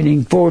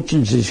distributing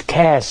fortunes is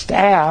cast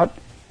out.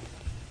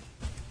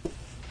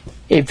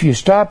 If you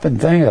stop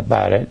and think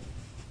about it,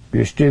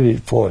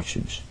 distribute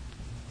fortunes.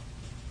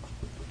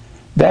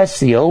 That's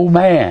the old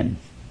man.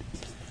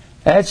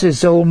 That's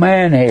this old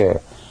man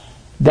here.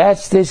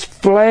 That's this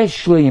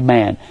fleshly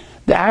man.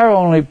 Our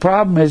only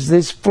problem is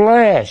this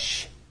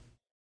flesh.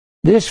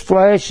 This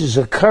flesh is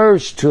a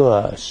curse to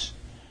us.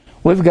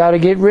 We've got to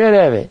get rid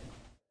of it.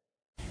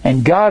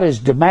 And God is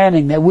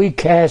demanding that we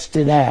cast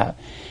it out.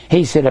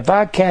 He said, if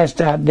I cast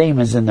out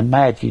demons in the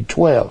Matthew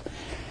 12,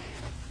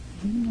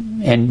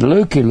 in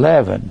Luke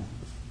 11,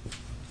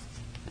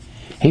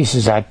 he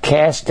says, I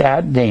cast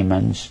out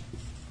demons,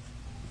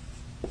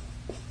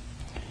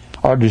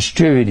 or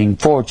distributing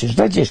fortunes.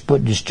 Let's just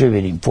put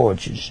distributing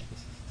fortunes.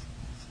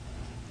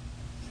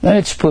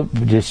 Let's put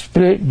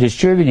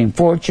distributing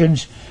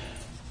fortunes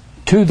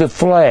to the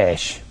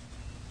flesh.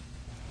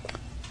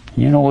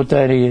 You know what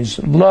that is?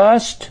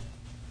 Lust,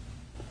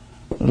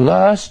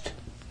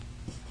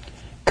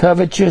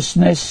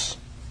 covetousness.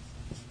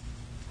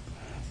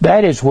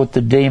 That is what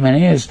the demon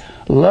is.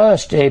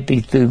 Lust,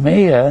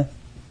 epithumia.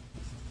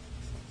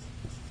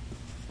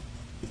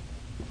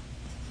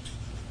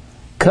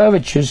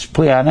 Covetous,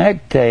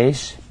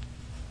 pleonectes,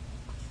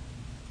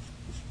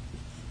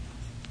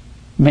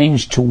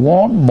 means to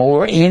want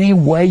more any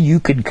way you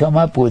can come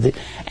up with it.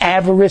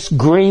 Avarice,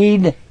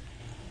 greed,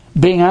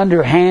 being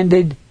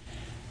underhanded.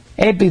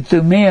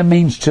 Epithumia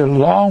means to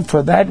long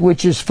for that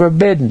which is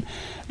forbidden.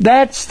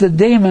 That's the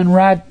demon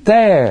right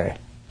there.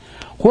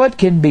 What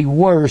can be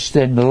worse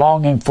than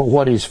longing for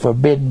what is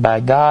forbidden by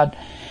God?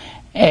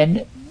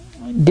 And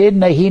did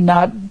he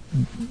not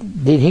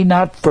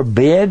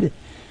forbid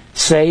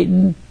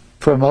Satan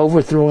from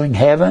overthrowing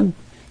heaven,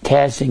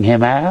 casting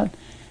him out?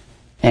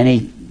 And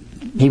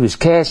he was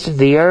cast to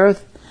the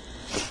earth,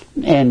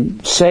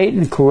 and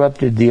Satan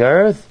corrupted the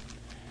earth.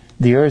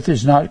 The earth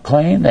is not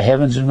clean, the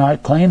heavens are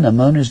not clean, the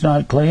moon is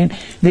not clean.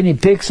 Then he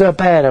picks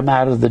up Adam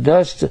out of the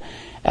dust.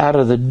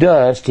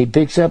 He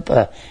picks up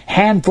a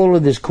handful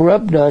of this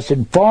corrupt dust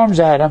and forms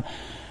Adam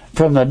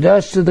from the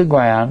dust of the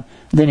ground.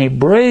 Then he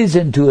breathes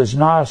into his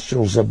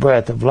nostrils the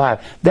breath of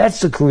life. That's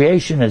the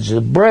creation, it's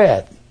the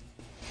breath.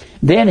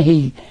 Then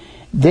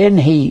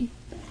he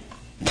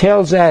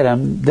tells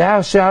Adam,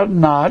 thou shalt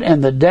not,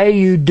 and the day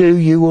you do,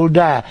 you will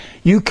die.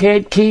 You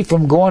can't keep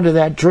from going to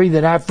that tree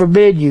that I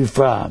forbid you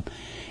from.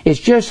 It's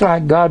just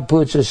like God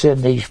puts us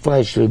in these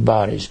fleshly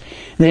bodies.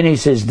 Then he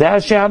says, thou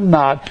shalt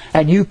not,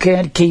 and you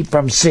can't keep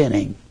from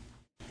sinning.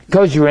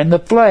 Because you're in the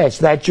flesh.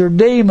 That's your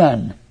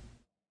demon.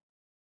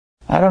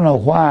 I don't know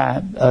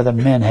why other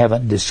men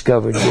haven't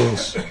discovered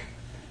this.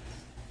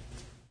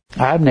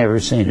 I've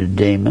never seen a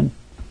demon.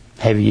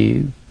 Have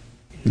you?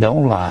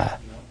 Don't lie.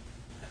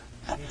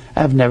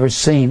 I've never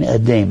seen a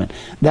demon.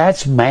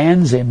 That's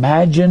man's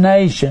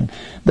imagination.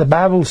 The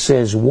Bible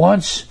says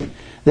once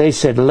they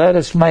said, let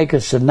us make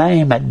us a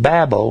name at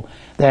Babel,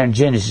 there in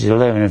Genesis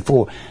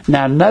 11:4.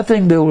 Now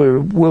nothing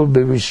will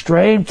be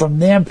restrained from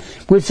them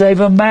which they've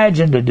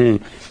imagined to do.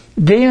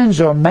 Demons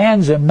are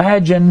man's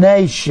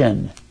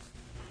imagination.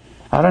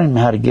 I don't even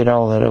know how to get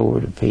all that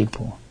over to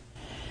people.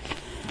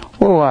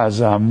 What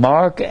was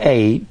Mark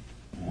 8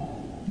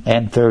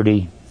 and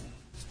 37.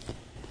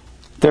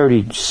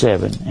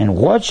 And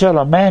what shall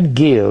a man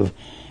give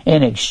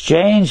in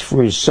exchange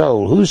for his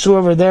soul?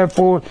 Whosoever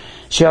therefore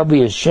shall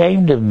be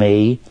ashamed of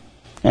me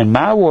and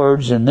my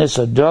words in this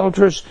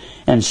adulterous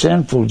and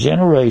sinful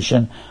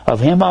generation, of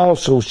him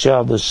also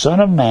shall the Son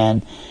of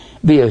Man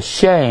be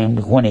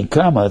ashamed when he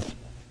cometh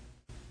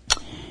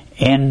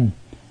in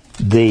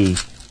the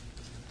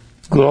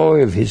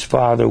glory of his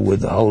Father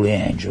with the holy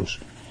angels.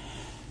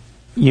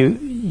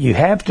 You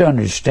have to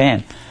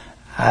understand,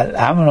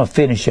 I'm going to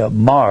finish up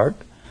Mark.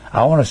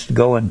 I want us to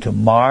go into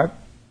Mark,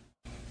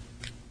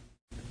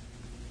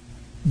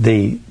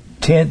 the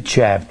 10th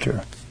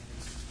chapter.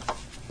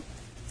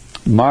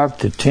 Mark,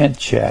 the 10th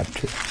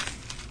chapter.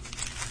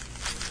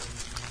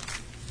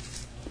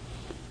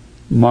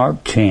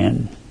 Mark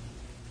 10.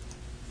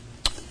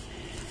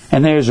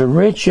 And there's a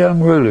rich young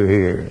ruler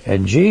here.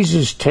 And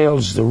Jesus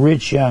tells the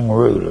rich young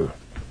ruler,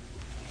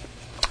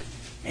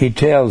 he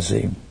tells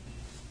him,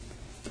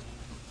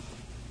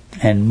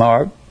 and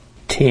Mark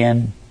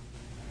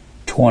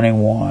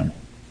 10:21.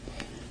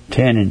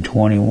 10 and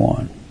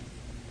 21.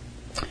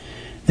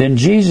 Then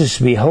Jesus,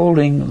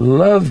 beholding him,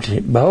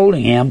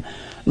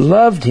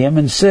 loved him,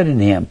 and said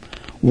unto him,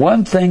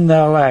 one thing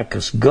thou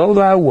lackest, go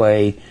thy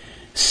way,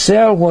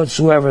 sell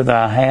whatsoever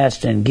thou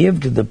hast, and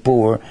give to the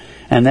poor,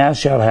 and thou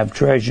shalt have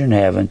treasure in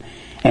heaven.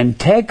 And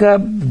take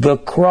up the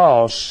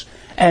cross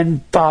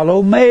and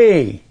follow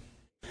me.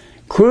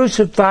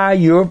 Crucify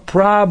your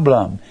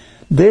problem.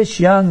 This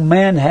young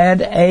man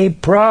had a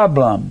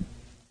problem.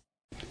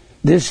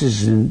 This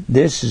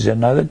is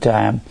another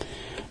time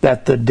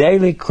that the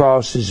daily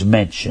cross is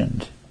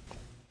mentioned.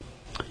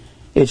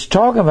 It's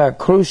talking about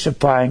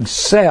crucifying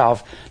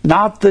self,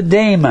 not the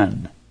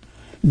demon.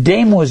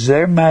 Demon was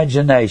their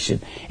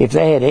imagination. If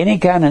they had any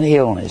kind of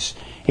illness,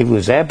 if it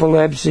was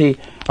epilepsy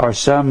or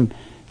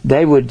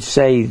they would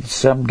say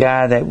some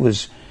guy that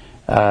was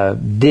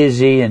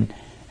dizzy and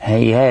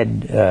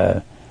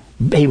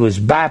he was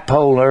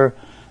bipolar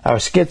or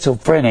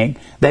schizophrenic,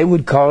 they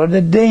would call it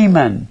a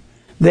demon.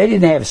 They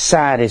didn't have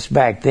scientists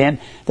back then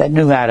that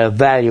knew how to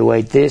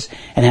evaluate this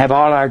and have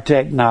all our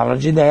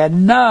technology. They had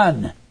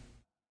none.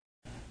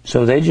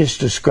 So they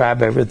just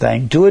describe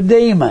everything to a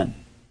demon.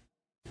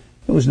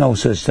 There was no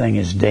such thing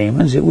as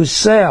demons. It was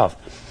self.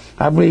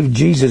 I believe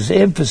Jesus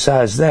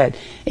emphasized that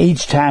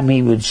each time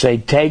he would say,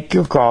 take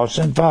your cross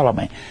and follow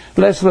me.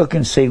 Let's look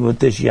and see what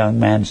this young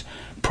man's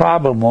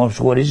problem was,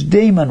 what his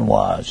demon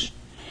was.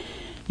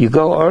 You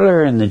go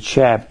earlier in the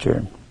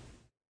chapter,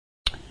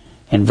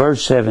 in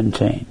verse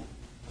 17.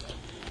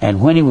 And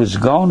when he was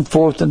gone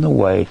forth in the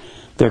way,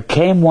 there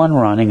came one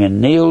running and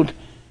kneeled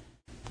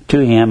to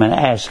him and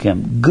asked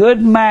him,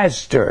 Good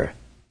Master,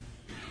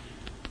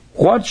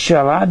 what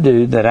shall I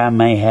do that I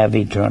may have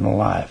eternal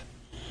life?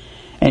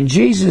 And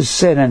Jesus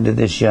said unto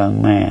this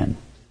young man,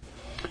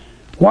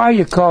 Why are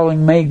you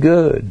calling me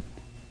good?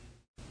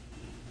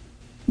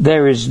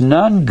 There is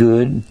none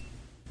good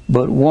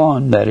but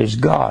one, that is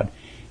God.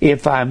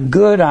 If I'm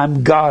good,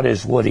 I'm God,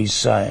 is what he's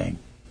saying.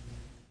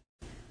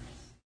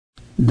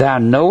 Thou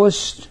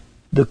knowest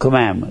the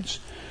commandments.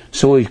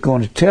 So he's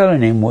going to tell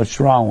him what's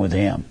wrong with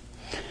him.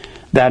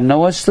 Thou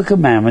knowest the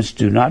commandments,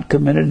 do not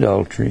commit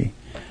adultery,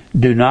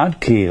 do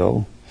not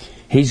kill.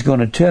 He's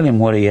going to tell him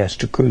what he has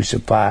to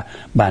crucify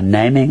by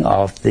naming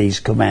off these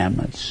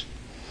commandments.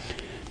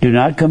 Do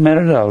not commit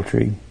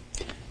adultery,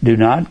 do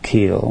not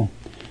kill,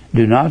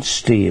 do not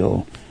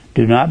steal,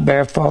 do not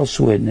bear false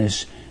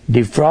witness,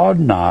 defraud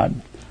not,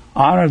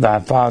 honor thy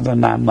father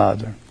and thy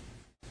mother.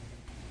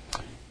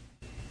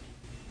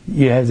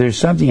 There's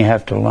something you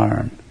have to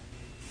learn.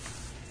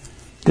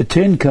 The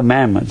 10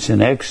 Commandments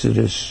in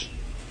Exodus,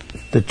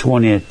 the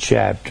 20th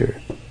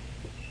chapter.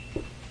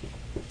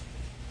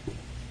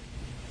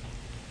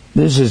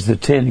 This is the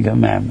 10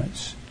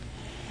 Commandments.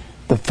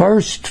 The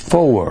first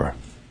 4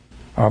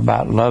 are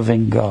about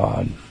loving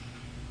God.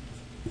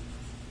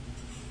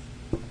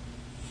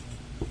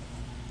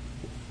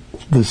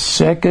 The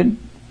second,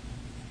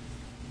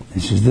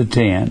 this is the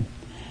 10.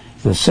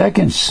 The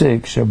second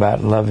 6 are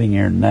about loving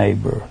your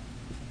neighbor.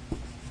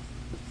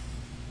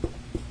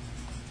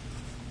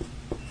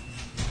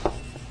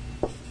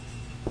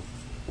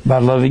 By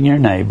loving your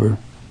neighbor.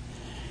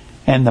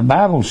 And the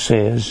Bible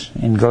says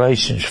in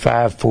Galatians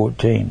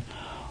 5:14,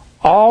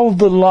 all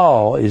the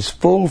law is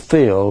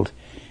fulfilled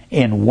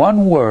in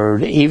one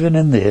word, even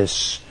in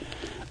this,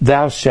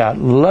 thou shalt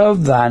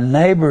love thy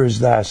neighbor as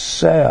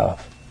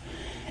thyself.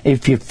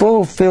 If you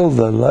fulfill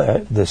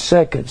the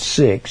second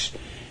 6,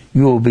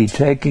 you will be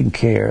taking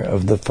care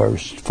of the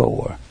first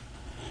 4.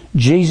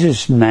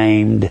 Jesus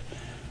named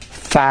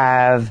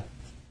 5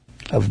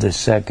 of the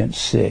second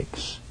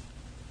 6.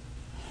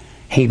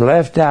 He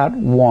left out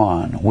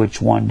one.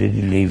 Which one did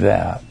he leave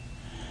out?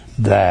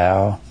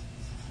 Thou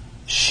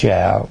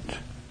shalt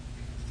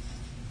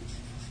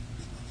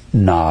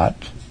not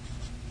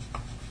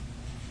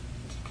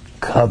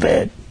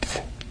covet.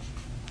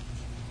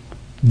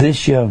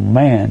 This young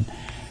man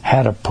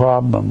had a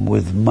problem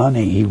with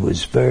money. He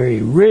was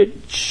very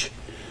rich.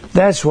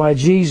 That's why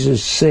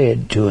Jesus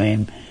said to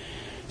him,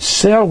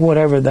 sell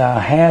whatever thou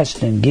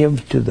hast and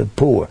give to the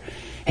poor.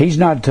 He's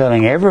not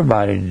telling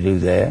everybody to do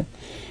that.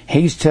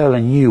 He's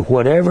telling you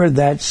whatever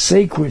that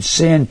secret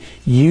sin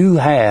you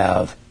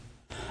have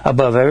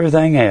above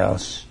everything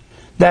else,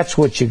 that's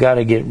what you got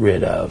to get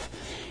rid of.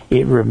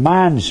 It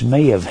reminds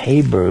me of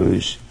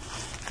Hebrews,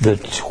 the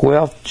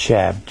 12th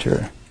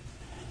chapter.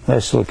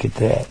 Let's look at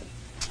that.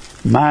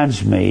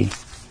 Reminds me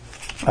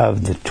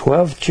of the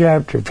 12th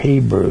chapter of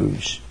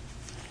Hebrews,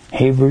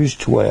 Hebrews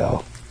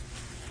 12.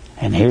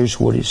 And here's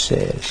what it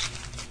says.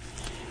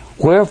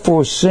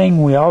 Wherefore,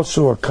 seeing we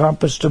also are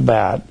compassed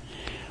about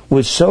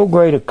with so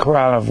great a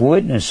crowd of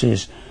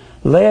witnesses,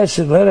 let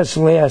us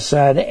lay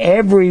aside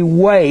every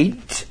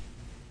weight,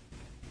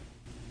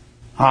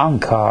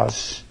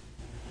 onkos,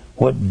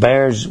 what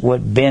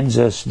bends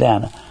us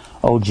down,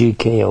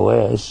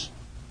 OGKOS,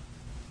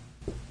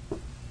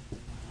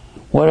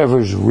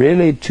 whatever's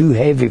really too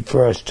heavy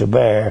for us to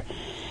bear,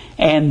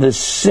 and the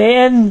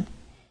sin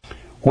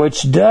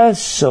which does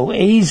so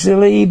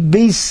easily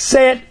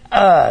beset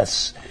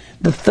us,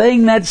 the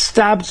thing that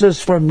stops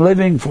us from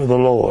living for the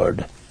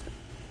Lord.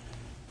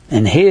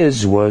 And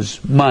his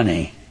was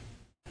money.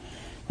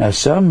 Now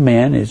some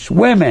men, it's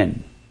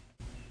women.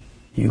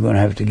 You're going to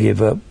have to give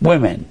up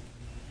women.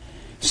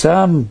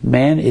 Some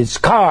men, it's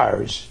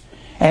cars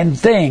and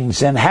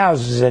things and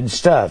houses and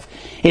stuff.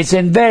 It's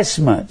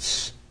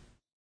investments.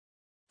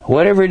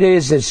 Whatever it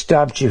is that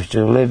stops you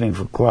from living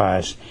for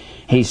Christ,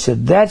 he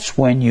said that's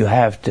when you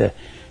have to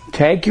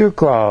take your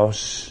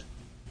cross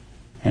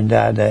and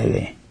die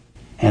daily.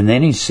 And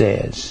then he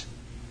says,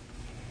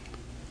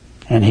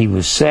 and he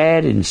was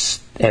sad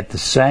at the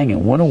saying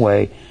and went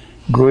away,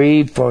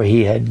 grieved, for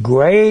he had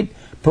great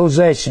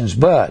possessions.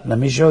 But let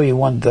me show you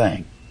one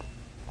thing.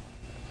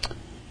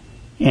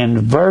 In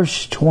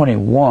verse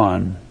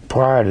 21,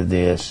 prior to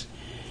this,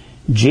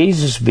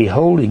 Jesus,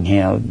 beholding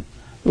him,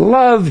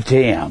 loved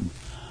him.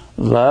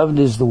 Loved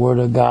is the word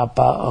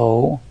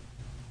agapao.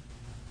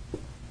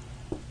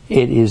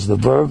 It is the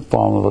verb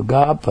form of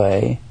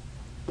agape.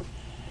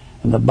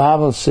 And the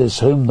Bible says,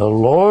 whom the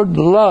Lord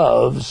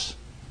loves,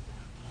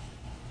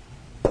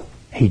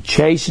 he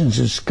chastens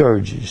and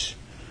scourges,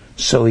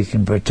 so he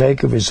can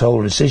partake of his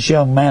holiness. This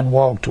young man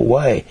walked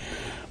away.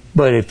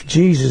 But if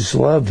Jesus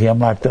loved him,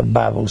 like the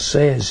Bible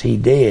says he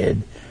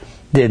did,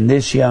 then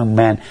this young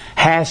man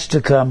has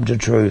to come to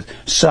truth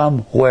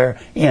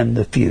somewhere in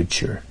the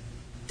future.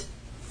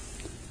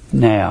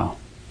 Now,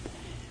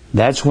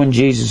 that's when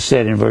Jesus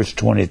said in verse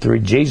 23,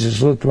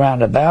 Jesus looked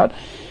round about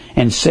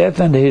and saith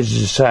unto his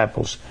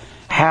disciples,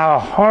 how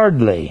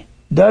hardly,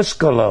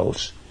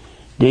 duskolos,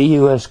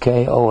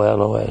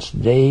 D-U-S-K-O-L-O-S,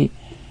 D-U-S-K-O-L-O-S,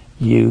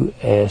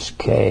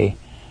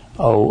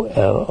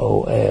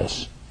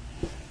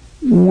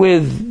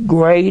 with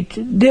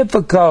great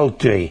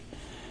difficulty,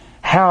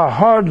 how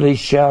hardly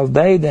shall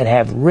they that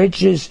have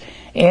riches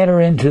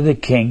enter into the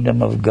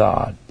kingdom of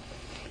God.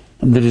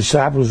 And the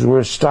disciples were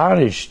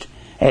astonished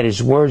at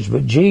his words,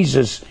 but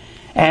Jesus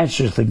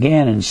answereth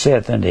again and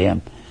saith unto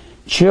him,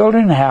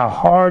 children, how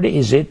hard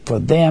is it for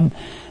them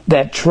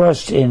that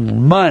trust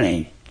in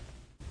money.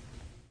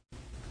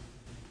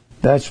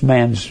 That's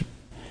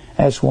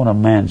one of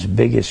man's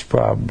biggest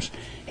problems.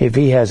 If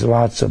he has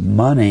lots of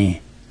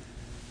money,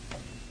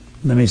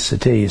 let me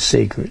tell you a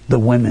secret, the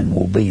women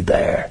will be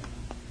there.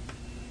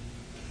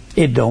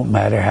 It don't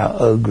matter how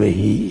ugly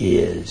he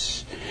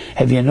is.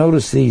 Have you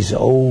noticed these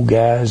old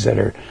guys that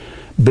are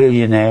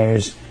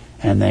billionaires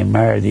and they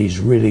marry these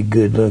really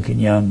good-looking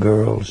young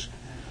girls?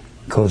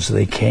 Because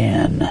they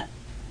can.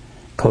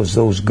 Because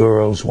those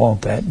girls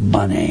want that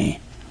money.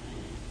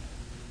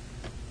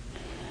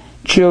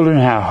 Children,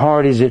 how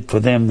hard is it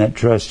for them that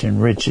trust in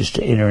riches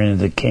to enter into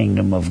the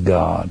kingdom of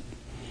God?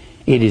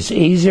 It is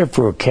easier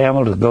for a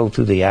camel to go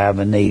through the eye of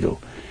a needle.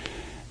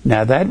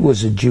 Now that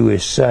was a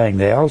Jewish saying.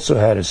 They also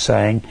had a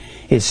saying,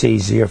 it's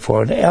easier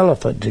for an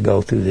elephant to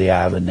go through the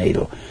eye of a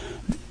needle.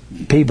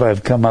 People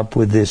have come up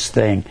with this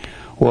thing.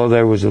 Well,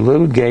 there was a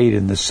little gate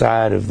in the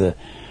side of the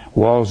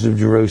walls of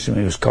Jerusalem.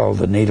 It was called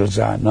the Needle's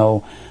Eye.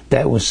 No,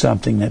 that was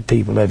something that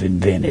people have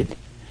invented.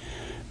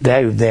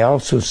 They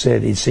also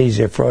said it's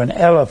easier for an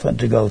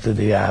elephant to go through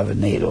the eye of a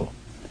needle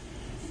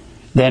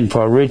than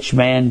for a rich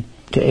man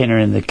to enter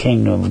in the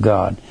kingdom of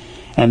God.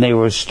 And they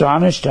were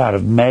astonished out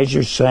of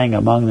measure, saying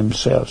among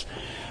themselves,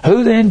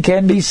 who then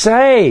can be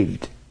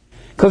saved?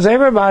 Because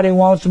everybody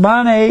wants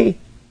money.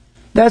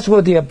 That's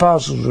what the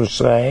apostles were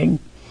saying.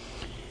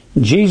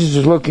 Jesus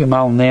was looking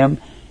on them,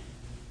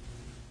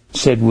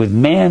 said, with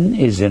men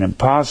is it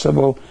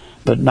impossible,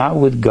 but not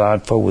with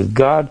God. For with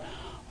God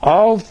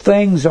all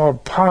things are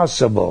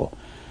possible.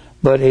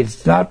 But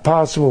it's not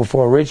possible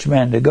for a rich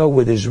man to go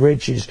with his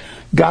riches.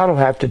 God will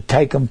have to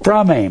take them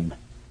from him.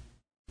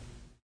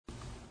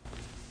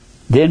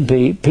 Then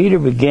Peter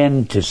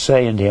began to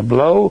say unto him,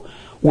 Lo,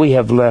 we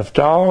have left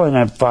all and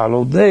have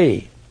followed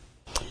thee.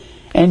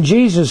 And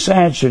Jesus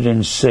answered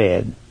and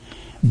said,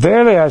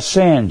 Verily I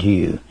say unto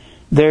you,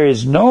 there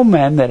is no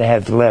man that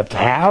hath left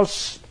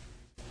house,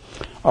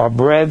 or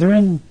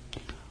brethren,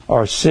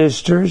 or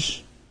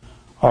sisters,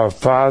 or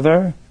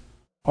father,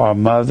 or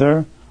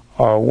mother,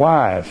 or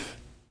wife,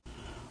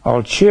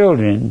 or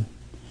children,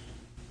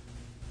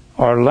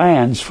 or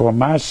lands for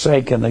my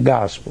sake and the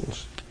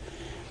gospel's.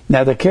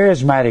 Now the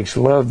charismatics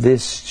love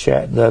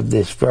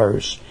this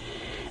verse.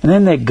 And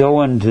then they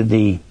go into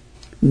the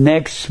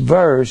next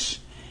verse,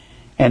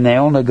 and they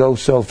only go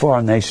so far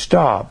and they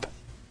stop.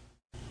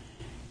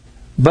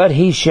 But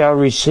he shall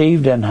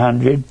receive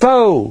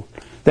 100-fold.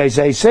 They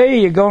say,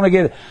 see, you're going to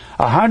get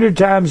 100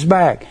 times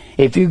back.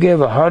 If you give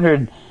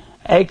 100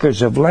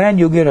 acres of land,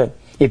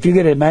 if you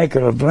get an acre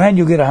of land,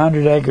 you'll get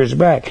 100 acres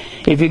back.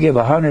 If you give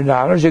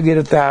 $100, you'll get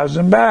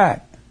 1,000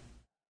 back.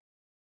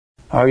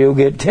 Or you'll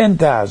get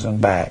 10,000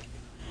 back.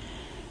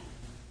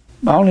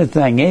 The only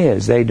thing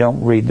is, they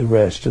don't read the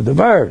rest of the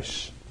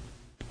verse.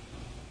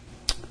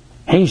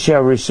 He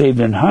shall receive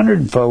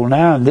 100-fold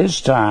now, and this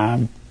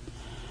time,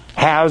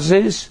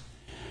 houses.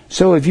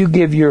 So if you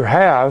give your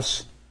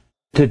house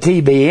to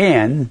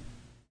TBN,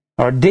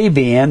 or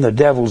DBN, the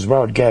Devil's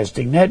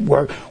Broadcasting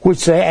Network,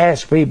 which they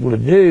ask people to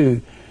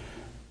do,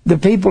 the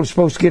people are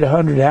supposed to get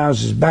 100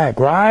 houses back,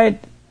 right?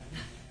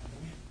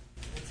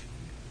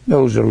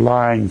 Those are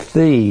lying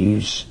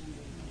thieves.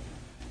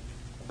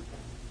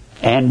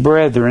 And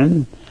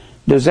brethren,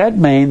 does that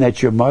mean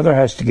that your mother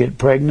has to get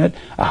pregnant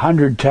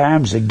 100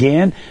 times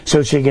again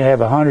so she can have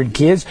 100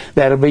 kids?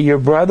 That'll be your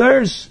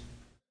brothers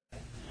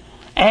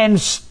and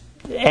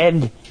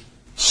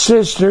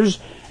sisters,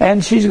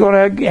 and she's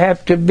going to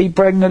have to be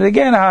pregnant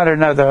again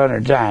another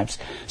 100 times.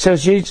 So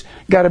she's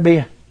got to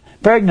be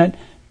pregnant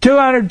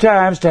 200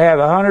 times to have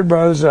 100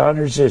 brothers and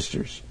 100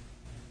 sisters.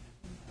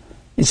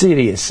 It's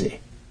idiocy.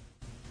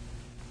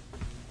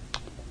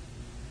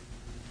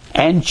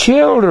 And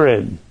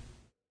children.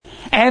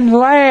 And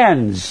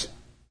lands.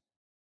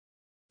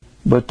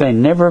 But they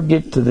never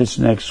get to this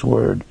next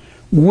word.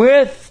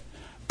 With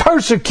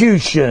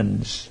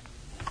persecutions.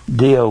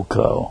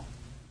 Dioko.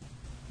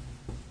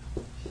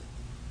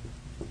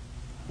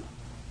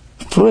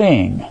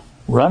 Fleeing.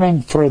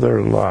 Running for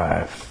their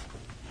life.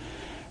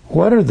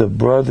 What are the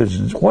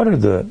brothers? What are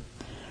the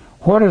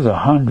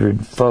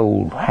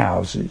 100-fold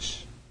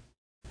houses?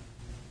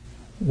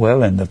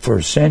 Well, in the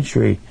first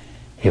century,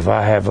 if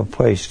I have a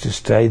place to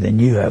stay, then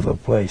you have a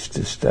place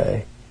to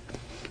stay.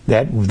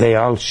 That they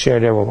all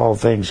shared all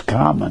things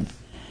common.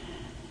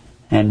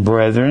 And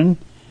brethren,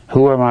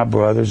 who are my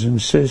brothers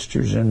and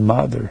sisters and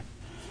mother?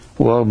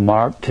 Well,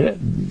 Mark tells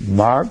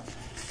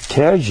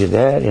you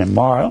that in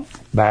Mark,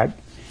 back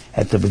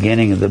at the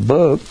beginning of the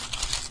book.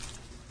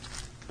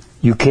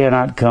 You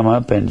cannot come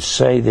up and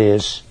say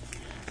this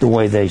the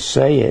way they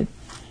say it.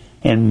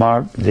 In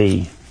Mark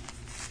the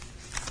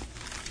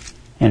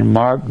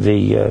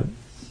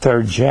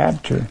 3rd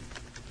chapter,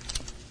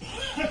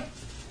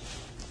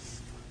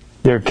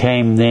 there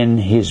came then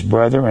his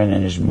brother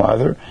and his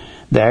mother,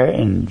 there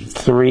in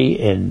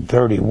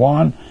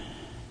 3:31,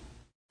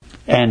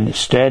 and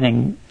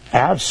standing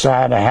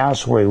outside a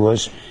house where he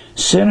was,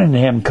 sent unto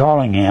him,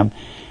 calling him,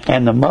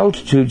 and the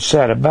multitude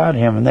sat about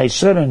him, and they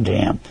said unto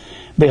him,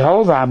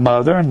 Behold, thy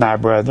mother and thy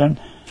brethren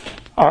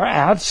are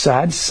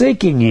outside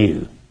seeking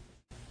you.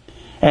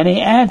 And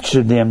he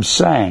answered them,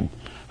 saying,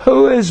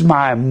 Who is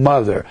my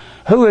mother?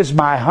 Who is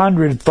my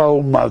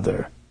 100-fold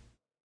mother?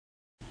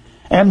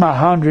 And my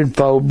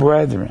 100-fold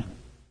brethren?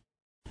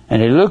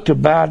 And he looked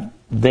about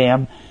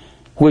them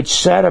which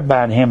sat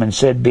about him, and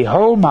said,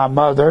 Behold my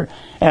mother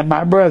and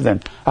my brethren.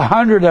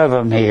 100 of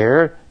them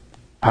here,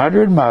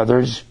 100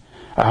 mothers,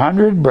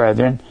 100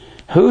 brethren.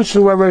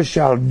 Whosoever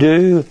shall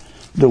do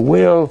the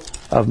will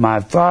of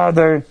my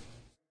Father,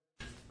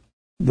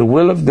 the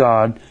will of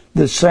God,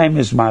 the same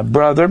as my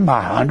brother,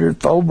 my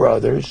 100-fold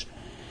brothers,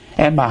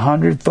 and my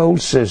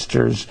 100-fold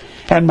sisters,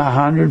 and my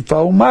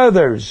 100-fold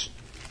mothers.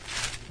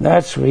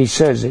 That's what he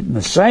says it in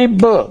the same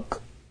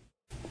book.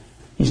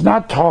 He's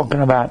not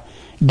talking about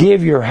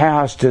give your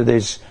house to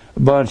this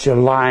bunch of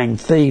lying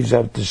thieves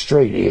up the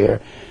street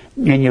here,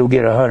 and you'll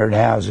get 100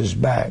 houses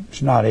back.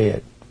 It's not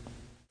it.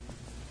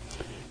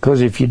 Because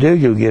if you do,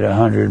 you'll get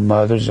 100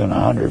 mothers and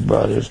 100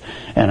 brothers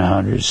and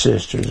 100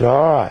 sisters. All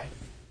right.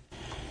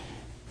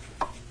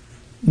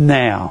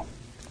 Now,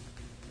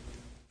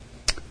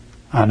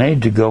 I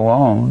need to go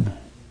on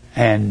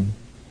and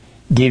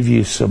give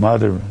you some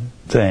other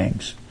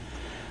things.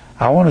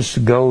 I want us to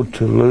go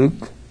to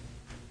Luke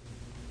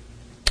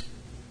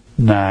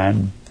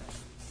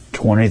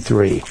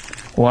 9:23.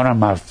 One of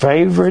my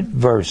favorite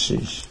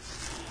verses.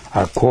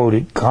 I quote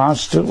it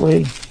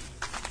constantly.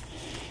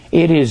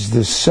 It is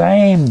the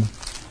same.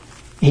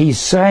 He's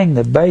saying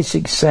the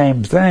basic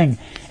same thing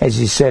as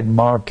he said in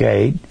Mark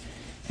 8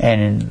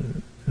 and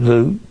in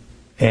Luke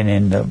and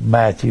in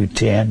Matthew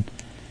 10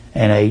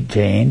 and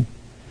 18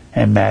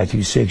 and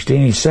Matthew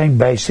 16. He's saying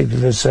basically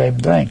the same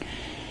thing.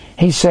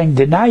 He's saying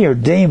deny your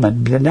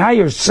demon, deny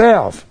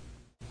yourself.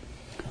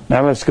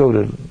 Now let's go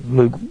to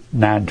Luke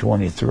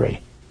 9:23.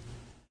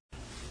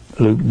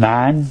 Luke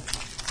 9.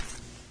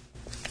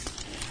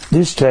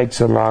 This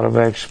takes a lot of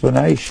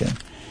explanation.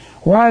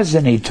 Why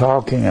isn't he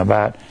talking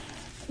about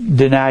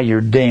deny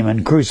your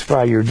demon,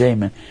 crucify your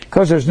demon?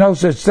 Because there's no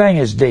such thing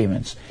as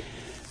demons.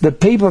 The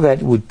people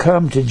that would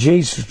come to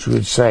Jesus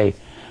would say,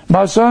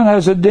 my son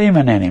has a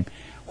demon in him.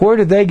 Where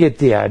did they get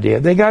the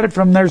idea? They got it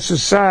from their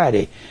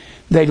society.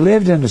 They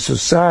lived in a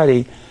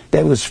society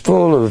that was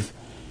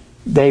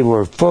they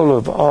were full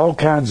of all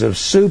kinds of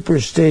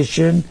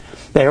superstition.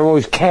 They were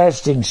always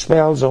casting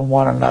spells on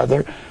one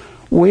another.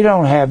 We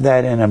don't have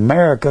that in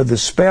America. The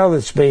spell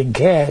that's being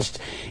cast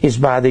is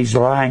by these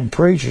lying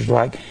preachers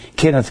like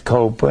Kenneth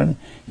Copeland,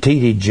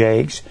 T.D.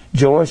 Jakes,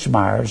 Joyce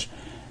Myers,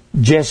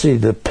 Jesse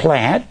the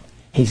Plant.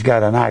 He's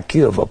got an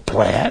IQ of a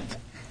plant.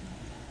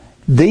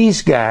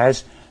 These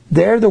guys,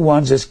 they're the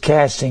ones that's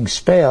casting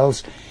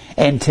spells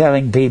and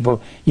telling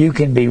people you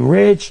can be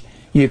rich,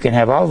 you can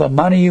have all the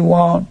money you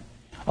want.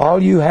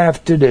 All you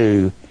have to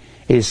do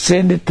is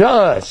send it to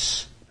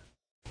us.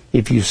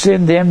 If you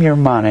send them your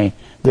money,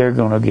 they're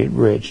going to get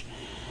rich.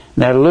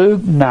 Now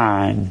Luke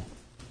 9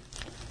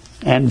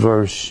 and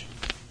verse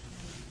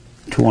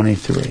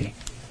 23.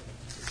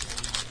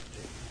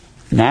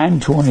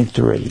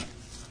 9:23.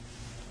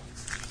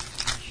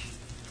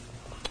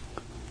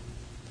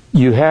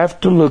 You have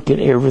to look at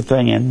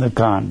everything in the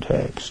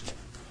context.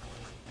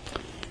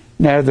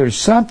 Now there's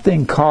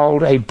something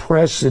called a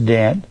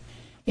precedent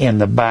in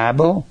the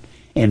Bible,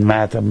 in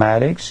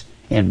mathematics,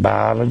 in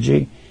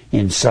biology,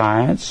 in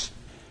science.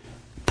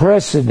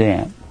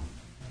 Precedent.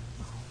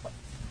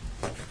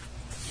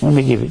 Let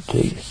me give it to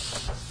you.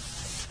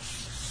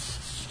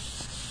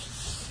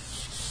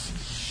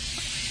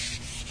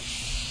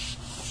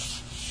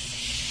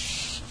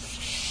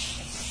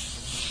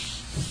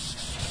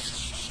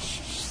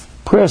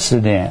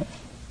 Precedent.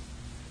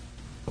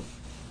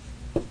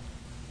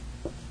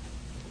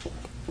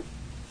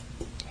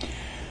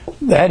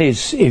 That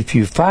is, if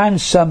you find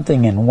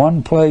something in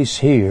one place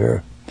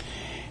here,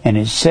 and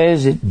it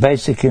says it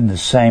basically in the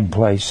same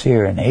place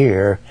here, and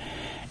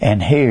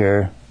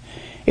here,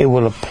 it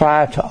will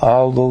apply to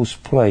all those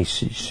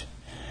places.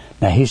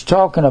 Now he's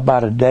talking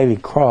about a daily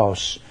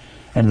cross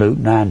in Luke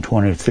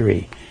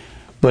 9:23.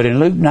 But in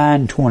Luke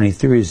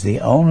 9:23 is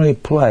the only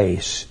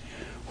place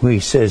where he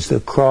says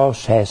the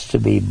cross has to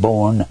be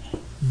borne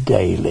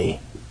daily.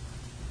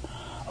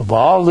 Of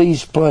all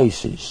these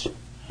places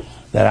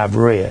that I've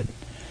read,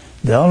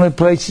 the only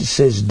place it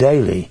says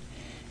daily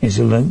is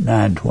in Luke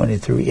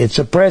 9:23. It's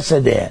a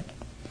precedent.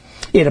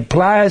 It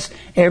applies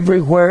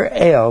everywhere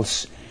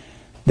else.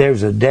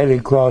 There's a daily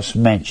cross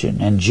mentioned.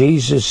 And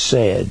Jesus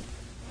said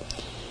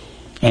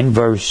in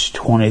verse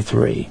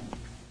 23,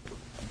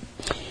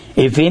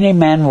 if any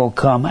man will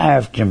come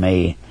after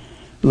me,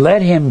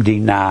 let him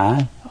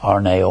deny,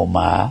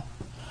 arneomai,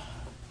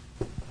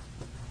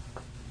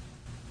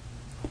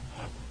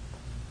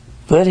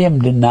 let him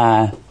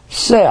deny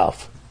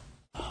self.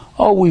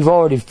 Oh, we've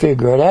already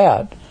figured it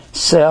out.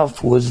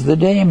 Self was the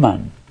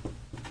demon.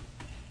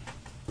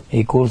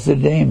 Equals the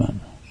demon.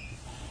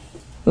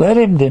 Let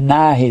him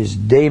deny his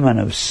demon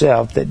of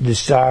self that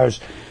desires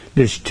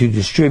to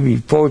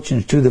distribute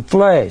fortunes to the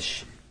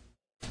flesh.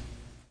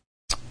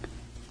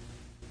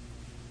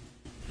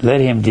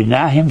 Let him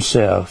deny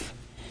himself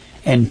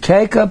and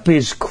take up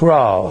his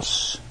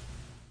cross.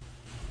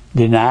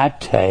 Deny,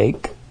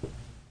 take,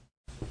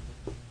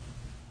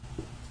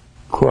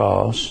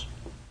 cross,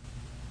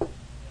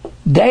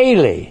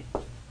 daily.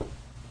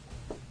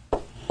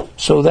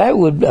 So that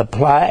would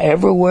apply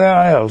everywhere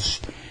else.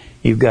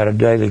 You've got a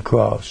daily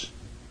cross.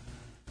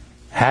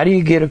 How do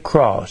you get a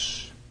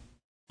cross?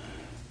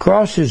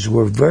 Crosses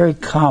were very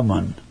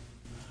common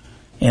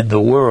in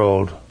the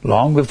world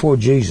long before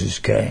Jesus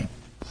came.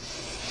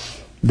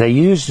 They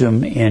used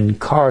them in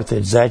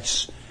Carthage.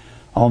 That's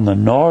on the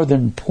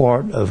northern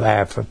part of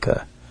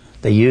Africa.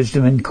 They used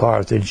them in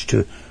Carthage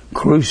to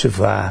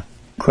crucify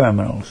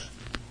criminals.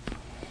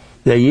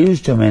 They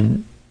used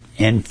them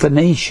in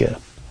Phoenicia.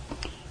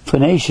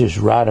 Phoenicia is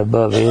right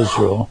above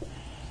Israel.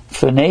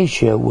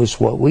 Phoenicia was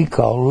what we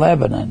call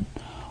Lebanon,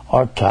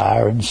 or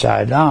Tyre and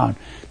Sidon.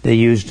 They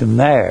used them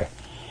there.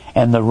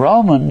 And the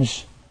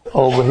Romans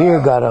over here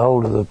got a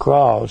hold of the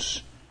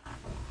cross.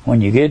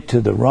 When you get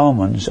to the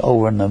Romans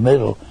over in the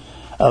middle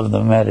of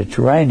the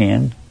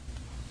Mediterranean,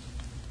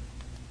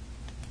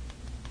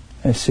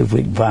 let's see if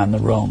we can find the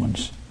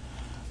Romans.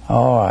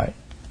 All right.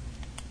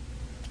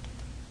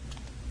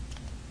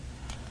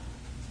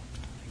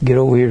 Get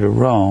over here to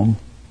Rome.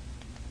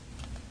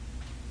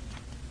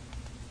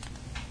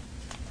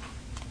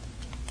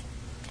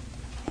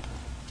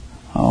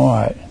 All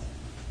right.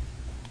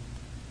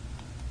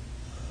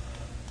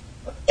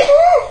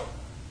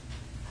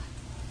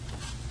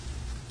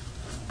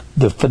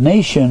 The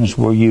Phoenicians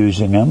were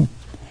using them.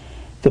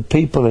 The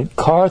people at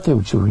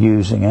Carthage were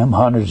using them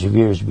hundreds of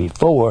years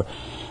before.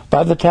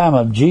 By the time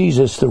of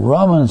Jesus, the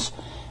Romans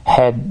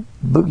had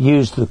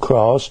used the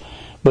cross,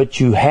 but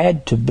you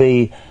had to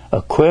be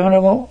a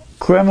criminal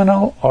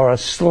or a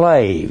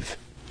slave.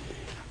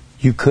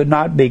 You could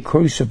not be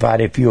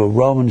crucified if you were a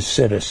Roman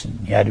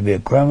citizen. You had to be a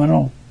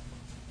criminal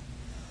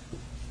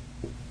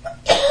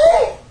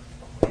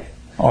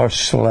or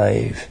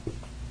slave.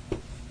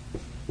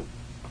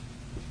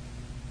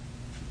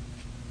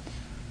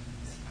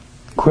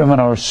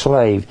 Criminal or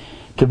slave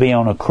to be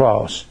on a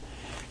cross.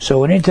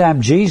 So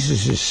anytime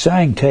Jesus is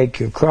saying take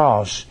your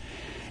cross,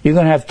 you're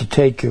going to have to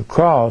take your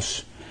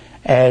cross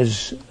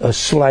as a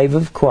slave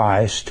of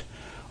Christ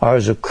or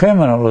as a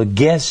criminal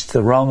against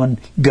the Roman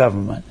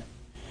government.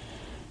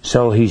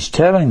 So he's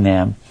telling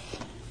them,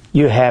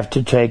 you have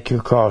to take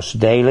your cross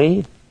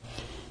daily,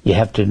 you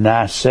have to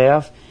deny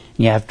self,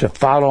 you have to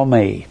follow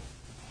me.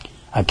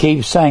 I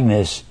keep saying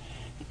this,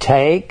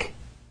 take,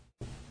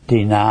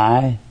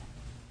 deny,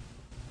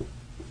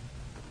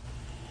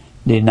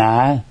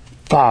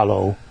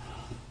 follow.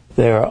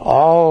 They're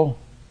all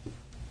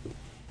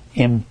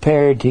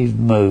imperative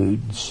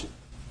moods.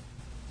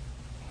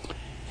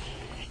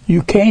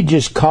 You can't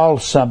just call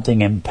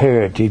something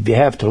imperative. You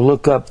have to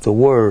look up the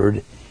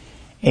word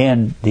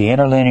in the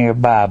Interlinear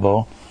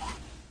Bible,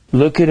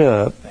 look it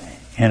up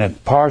in a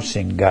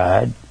parsing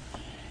guide,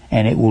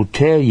 and it will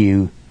tell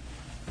you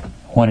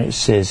when it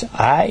says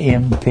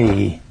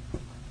IMP.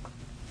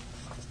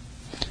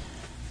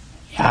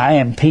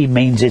 IMP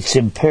means it's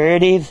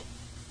imperative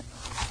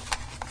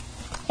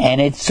and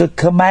it's a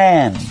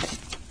command.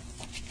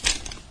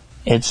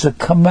 It's a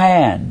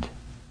command.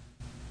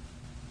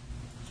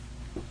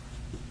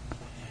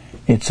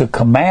 It's a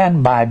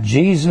command by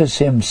Jesus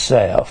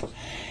himself.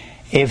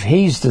 If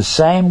he's the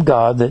same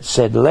God that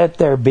said, let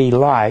there be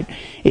light,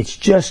 it's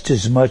just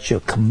as much a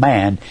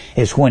command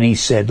as when he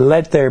said,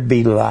 let there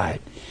be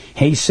light.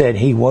 He said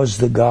he was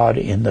the God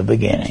in the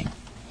beginning.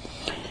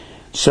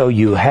 So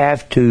you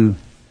have to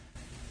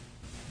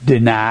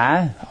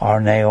deny,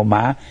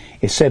 arneomai,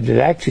 except it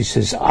actually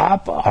says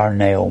ap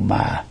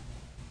arneomai.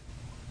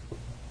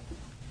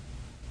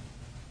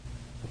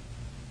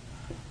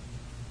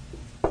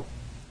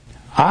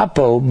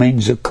 Apo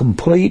means a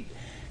complete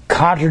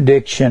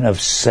contradiction of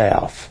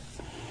self.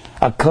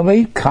 A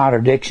complete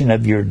contradiction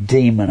of your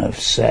demon of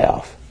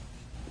self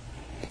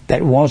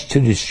that wants to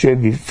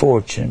distribute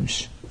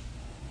fortunes.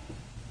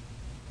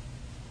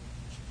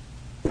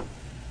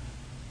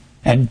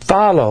 And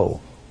follow.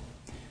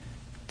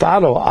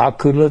 Follow,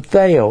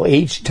 akulatheo.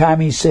 Each time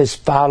he says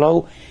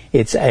follow,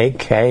 it's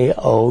A-K-O-U-L-A-T-H-E-O.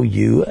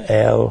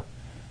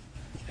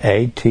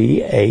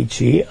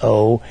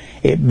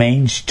 It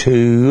means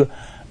to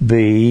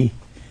be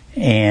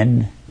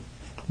in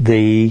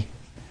the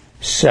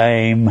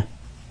same,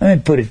 let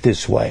me put it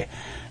this way,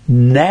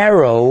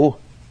 narrow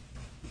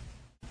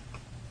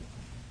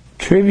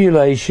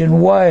tribulation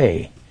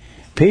way.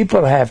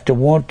 People have to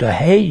want to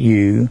hate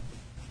you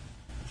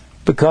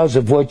because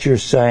of what you're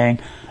saying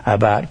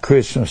about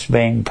Christmas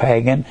being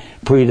pagan,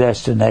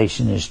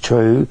 predestination is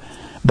true,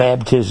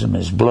 baptism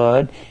is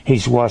blood,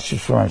 he's washed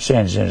us from our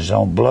sins in his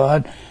own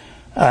blood,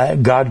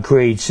 God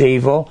creates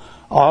evil.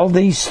 All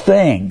these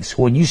things,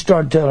 when you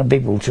start telling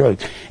people the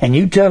truth, and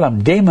you tell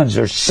them demons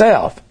are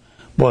self,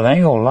 boy, they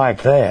ain't gonna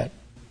like that.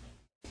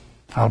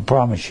 I'll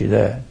promise you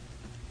that.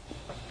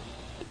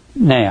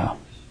 Now,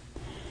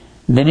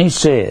 then he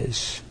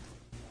says,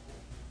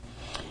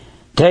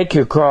 take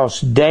your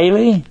cross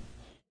daily.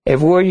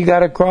 Everywhere you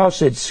got a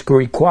cross, it's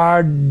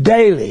required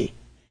daily,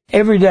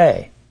 every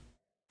day.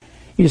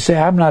 You say,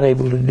 I'm not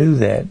able to do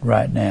that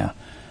right now.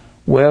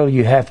 Well,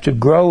 you have to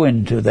grow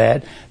into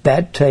that.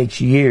 That takes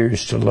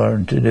years to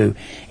learn to do.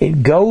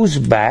 It goes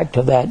back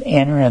to that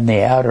inner and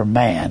the outer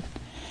man.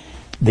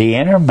 The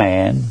inner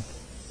man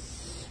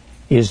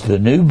is the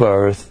new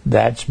birth,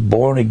 that's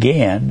born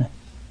again.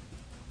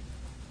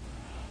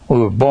 We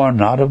were born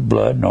not of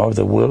blood, nor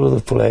the will of the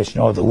flesh,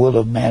 nor the will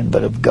of man,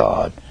 but of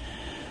God.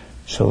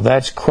 So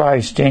that's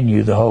Christ in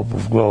you, the hope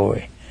of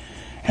glory.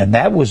 And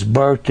that was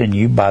birthed in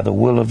you by the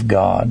will of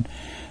God.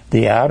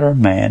 The outer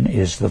man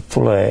is the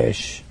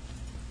flesh.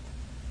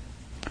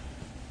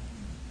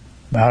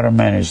 The outer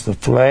man is the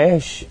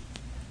flesh,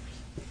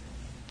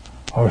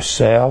 or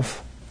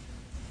self,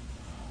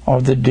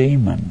 or the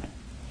demon.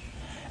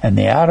 And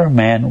the outer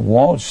man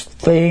wants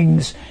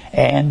things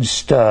and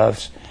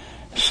stuff,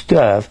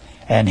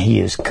 and he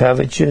is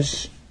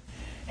covetous.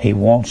 He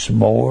wants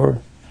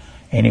more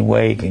any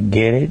way he can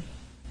get it.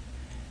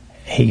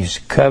 He's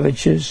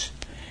covetous,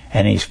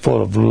 and he's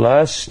full of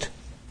lust,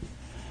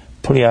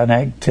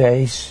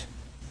 pleonectes.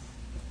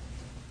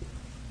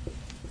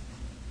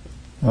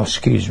 Oh,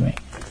 excuse me.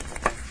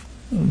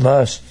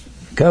 Lust,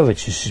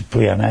 covetous is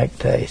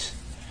pleonectes.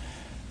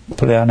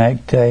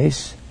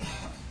 Pleonectes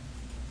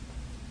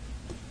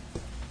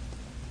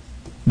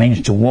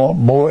means to want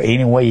more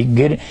any way you can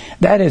get it.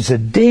 That is a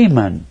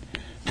demon,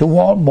 to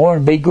want more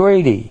and be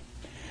greedy.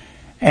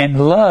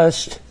 And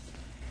lust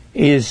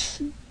is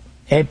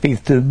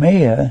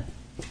epithumia,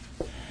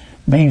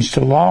 means to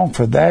long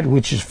for that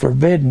which is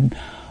forbidden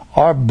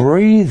or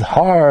breathe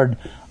hard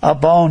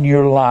upon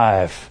your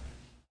life.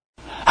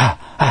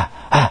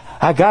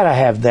 I gotta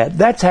have that.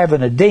 That's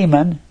having a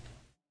demon.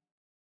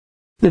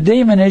 The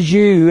demon is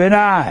you and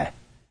I.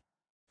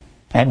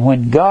 And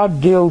when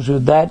God deals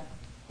with that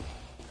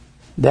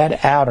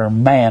that outer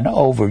man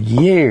over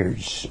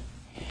years.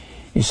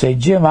 You say,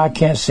 Jim, I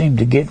can't seem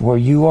to get where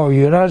you are.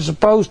 You're not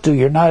supposed to.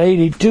 You're not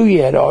 82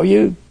 yet, are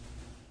you?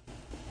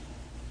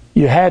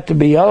 You have to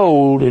be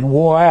old and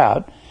wore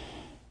out.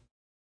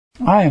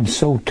 I am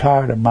so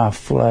tired of my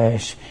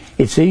flesh.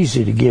 It's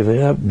easy to give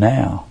it up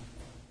now.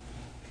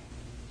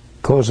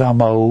 Because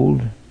I'm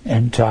old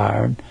and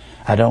tired.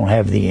 I don't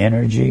have the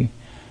energy.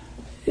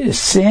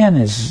 Sin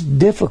is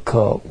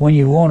difficult when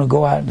you want to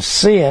go out and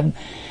sin.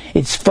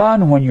 It's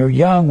fun when you're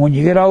young. When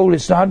you get old,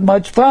 it's not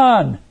much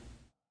fun.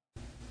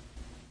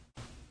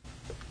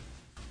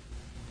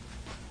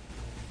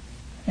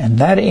 And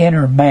that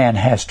inner man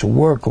has to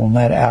work on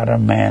that outer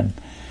man.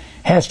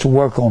 Has to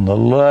work on the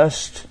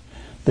lust,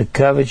 the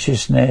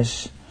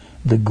covetousness,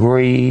 the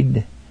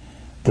greed,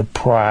 the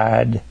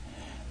pride,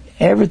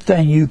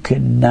 everything you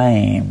can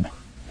name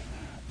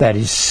that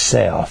is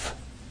self.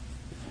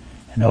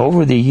 And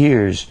over the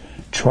years,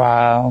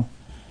 trial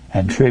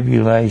and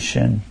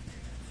tribulation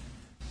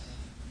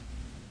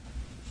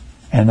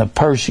and the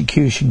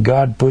persecution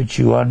God put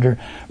you under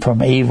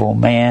from evil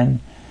men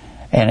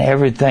and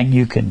everything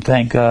you can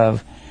think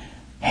of,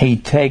 He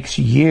takes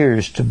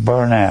years to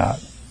burn out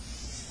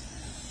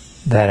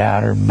that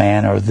outer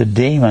man or the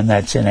demon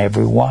that's in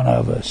every one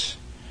of us.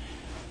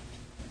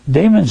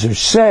 Demons are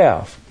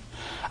self.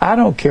 I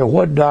don't care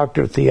what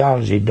doctor of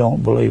theology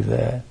don't believe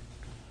that.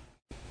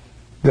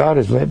 God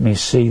has let me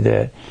see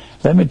that.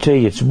 Let me tell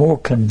you, it's more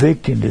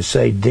convicting to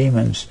say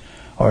demons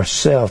are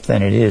self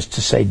than it is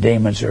to say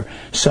demons are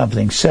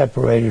something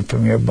separated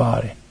from your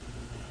body.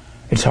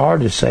 It's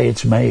hard to say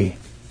it's me.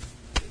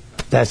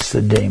 That's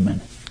the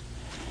demon.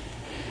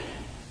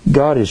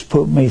 God has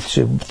put me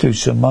through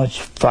so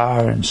much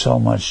fire and so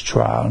much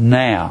trial.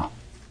 Now,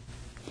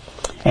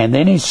 and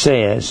then He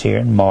says here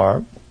in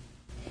Mark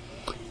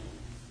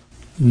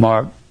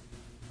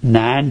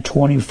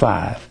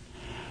 9:25,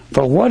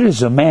 for what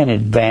is a man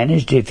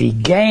advantaged if he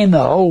gain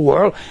the whole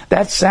world?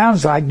 That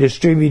sounds like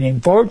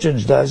distributing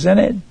fortunes, doesn't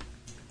it?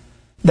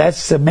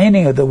 That's the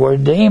meaning of the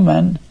word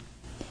demon.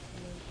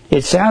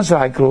 It sounds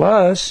like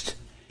lust.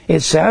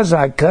 It sounds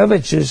like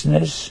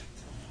covetousness.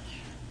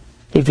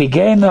 If he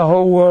gain the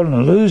whole world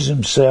and lose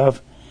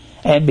himself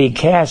and be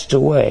cast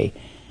away.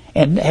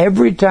 And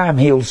every time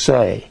He'll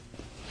say,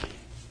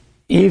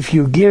 if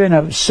you're giving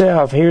up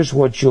self, here's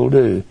what you'll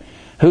do.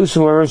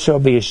 Whosoever shall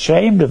be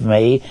ashamed of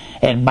me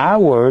and my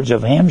words,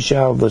 of him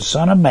shall the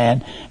Son of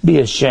Man be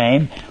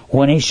ashamed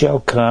when He shall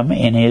come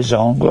in His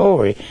own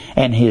glory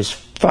and His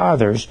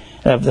Father's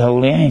of the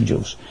holy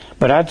angels.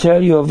 But I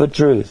tell you of the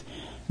truth,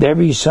 there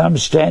be some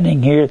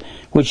standing here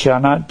which shall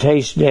not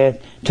taste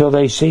death till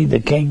they see the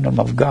kingdom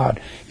of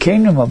God.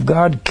 Kingdom of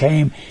God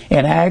came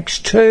in Acts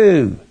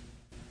 2.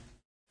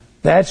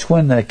 That's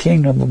when the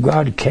kingdom of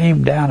God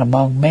came down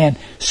among men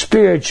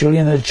spiritually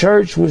and the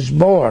church was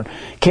born.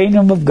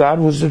 Kingdom of God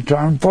was the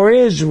term for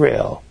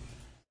Israel.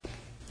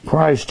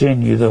 Christ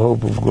in you, the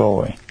hope of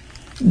glory.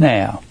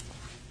 Now,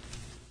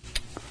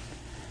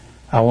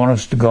 I want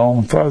us to go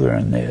on further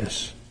in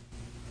this.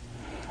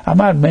 I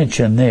might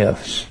mention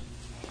this.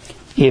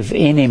 If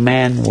any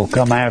man will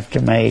come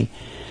after me,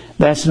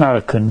 that's not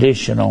a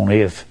condition on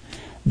if.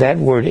 That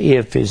word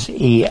if is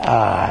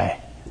E-I.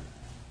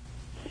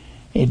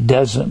 It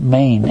doesn't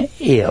mean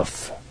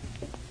if.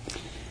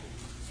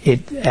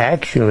 It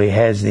actually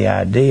has the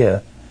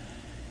idea.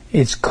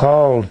 It's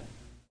called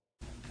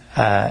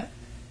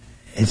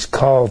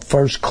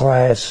first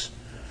class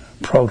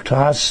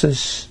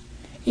protasis.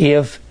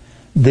 If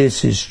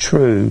this is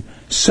true,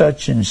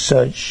 such and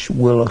such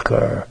will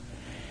occur.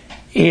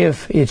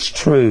 If it's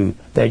true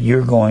that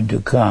you're going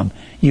to come,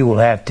 you will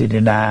have to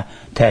deny,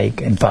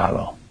 take, and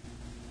follow.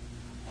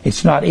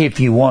 It's not if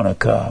you want to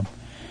come.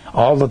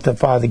 All that the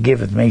Father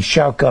giveth me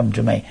shall come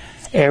to me.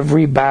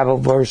 Every Bible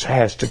verse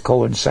has to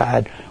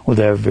coincide with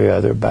every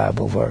other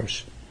Bible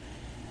verse.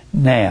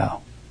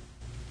 Now,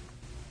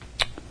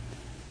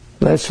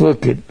 let's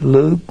look at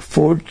Luke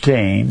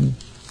 14.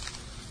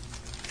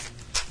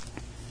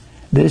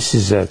 This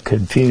is a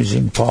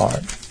confusing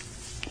part.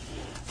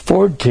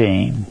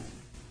 14.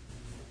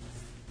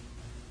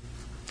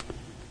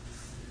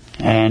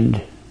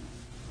 And,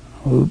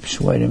 oops,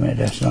 wait a minute,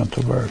 that's not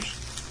the verse.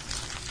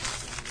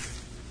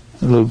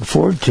 Luke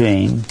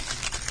 14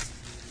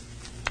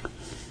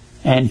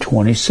 and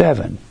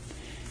 27.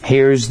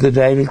 Here's the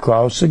daily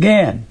cross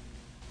again.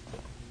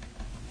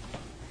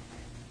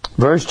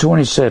 Verse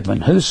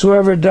 27.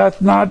 Whosoever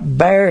doth not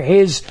bear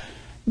his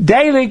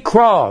daily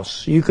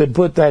cross. You could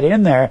put that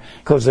in there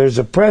because there's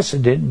a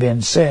precedent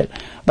being set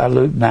by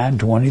Luke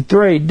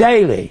 9:23.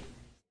 Daily.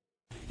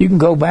 You can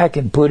go back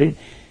and put it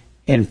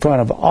in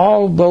front of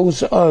all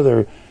those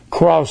other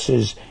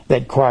crosses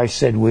that Christ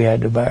said we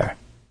had to bear.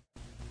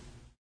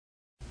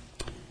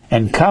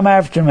 And come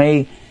after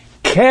me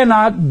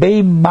cannot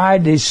be my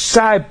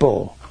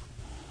disciple.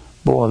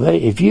 Boy,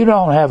 if you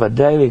don't have a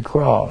daily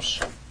cross,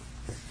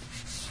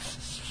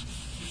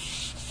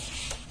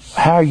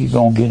 how are you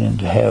going to get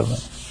into heaven?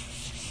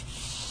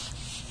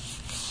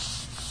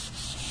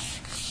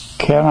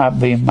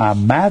 Cannot be my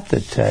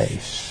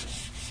mathetes.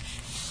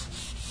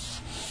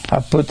 I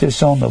put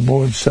this on the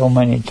board so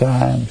many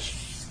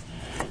times.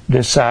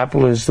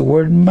 Disciple is the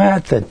word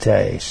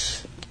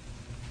mathetes.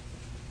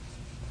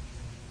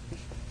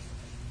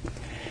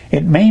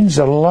 It means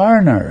a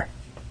learner.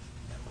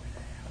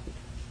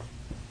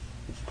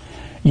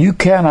 You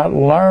cannot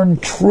learn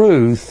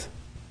truth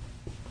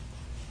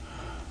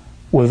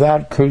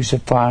without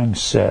crucifying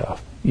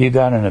self. You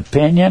got an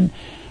opinion,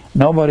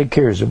 nobody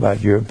cares about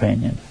your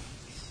opinion.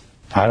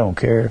 I don't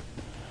care.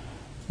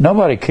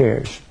 Nobody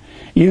cares.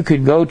 You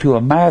could go to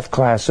a math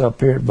class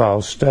up here at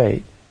Ball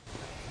State,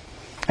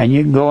 and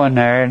you can go in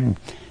there and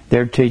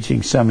they're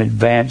teaching some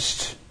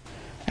advanced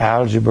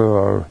algebra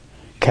or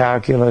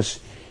calculus.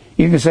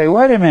 You can say,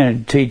 "Wait a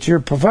minute, teacher,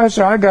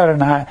 professor, I got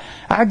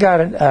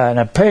an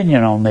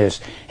opinion on this."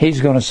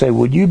 He's going to say,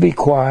 "Would you be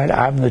quiet?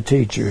 I'm the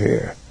teacher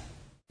here."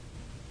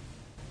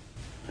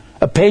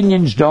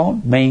 Opinions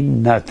don't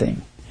mean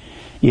nothing.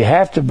 You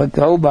have to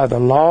go by the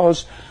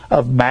laws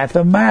of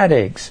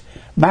mathematics.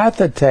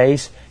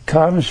 Mathetes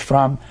comes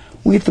from,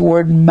 with the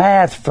word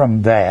math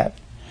from that.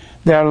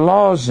 There are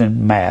laws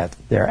in math.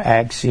 There are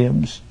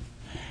axioms.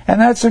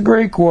 And that's a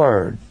Greek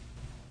word.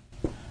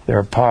 There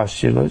are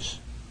postulates.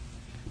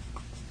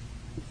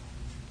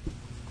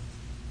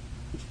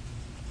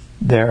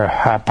 There are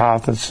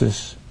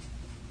hypotheses.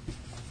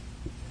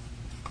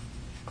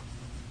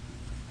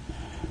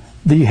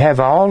 You have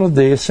all of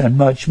this and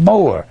much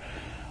more.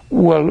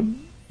 Well,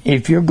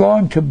 if you're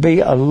going to be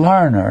a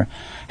learner,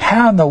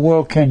 how in the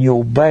world can you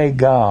obey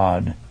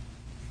God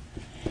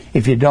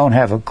if you don't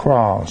have a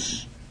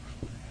cross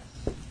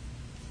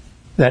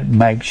that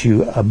makes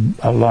you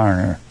a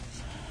learner?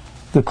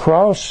 The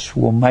cross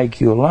will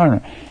make you a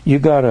learner. You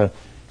got to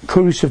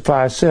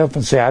crucify self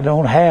and say, "I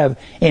don't have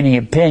any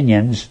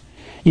opinions."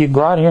 You can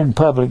go out here in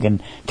public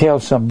and tell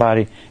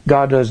somebody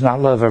God does not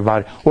love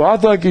everybody. "Well, I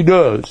think He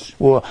does."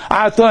 "Well,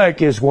 I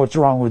think" is what's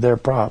wrong with their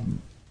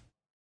problem.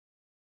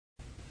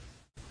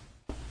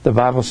 The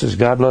Bible says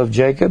God loved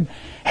Jacob,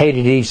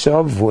 hated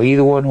Esau before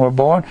either one were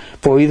born,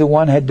 for either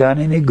one had done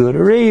any good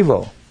or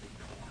evil.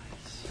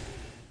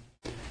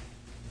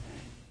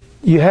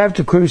 You have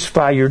to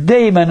crucify your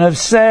demon of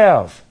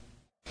self.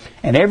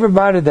 And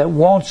everybody that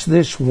wants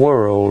this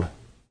world,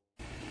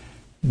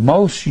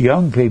 most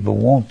young people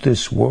want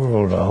this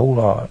world a whole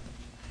lot.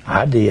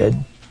 I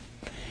did.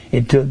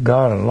 It took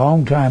God a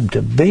long time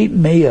to beat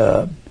me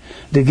up,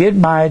 to get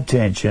my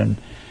attention,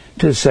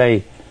 to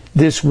say,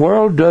 this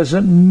world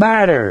doesn't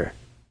matter.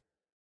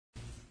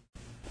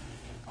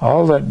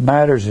 All that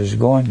matters is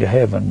going to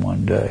heaven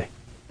one day.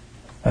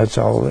 That's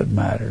all that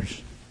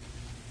matters.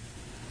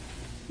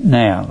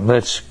 Now,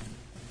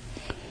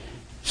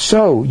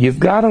 so you've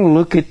got to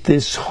look at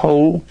this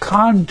whole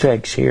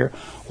context here.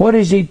 What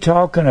is he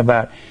talking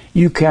about?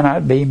 You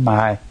cannot be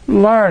my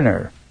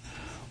learner.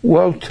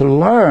 Well, to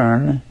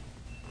learn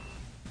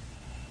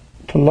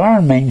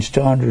means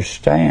to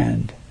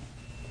understand.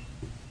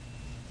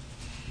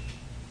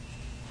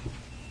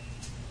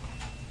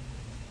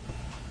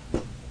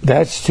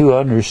 That's to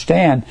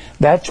understand.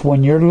 That's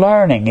when you're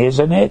learning,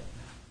 isn't it?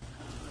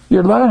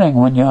 You're learning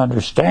when you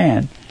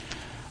understand.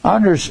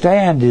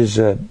 Understand is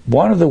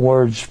one of the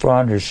words for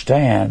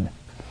understand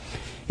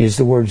is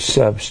the word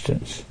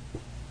substance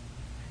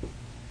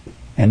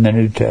in the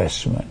New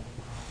Testament.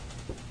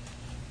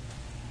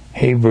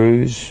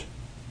 Hebrews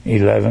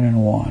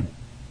 11:1.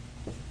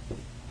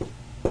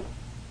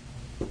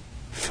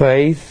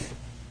 Faith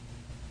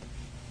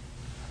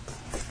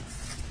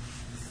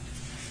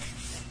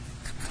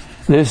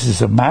this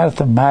is a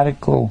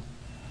mathematical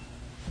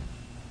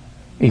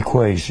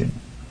equation.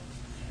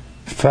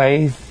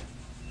 Faith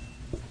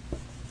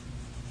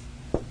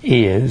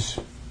is,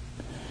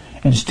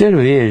 instead of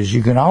is,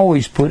 you can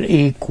always put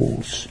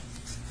equals,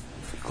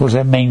 because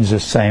that means the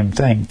same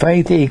thing.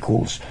 Faith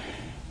equals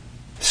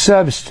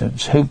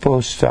substance,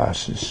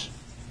 hypostasis.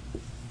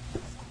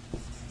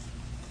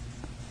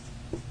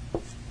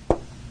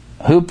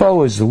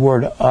 Hupo is the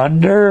word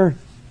under.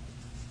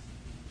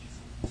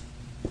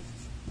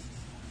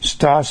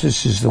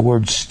 Stasis is the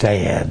word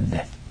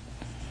stand.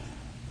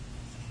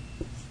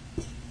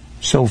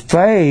 So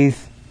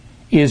faith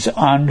is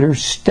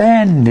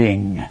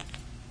understanding.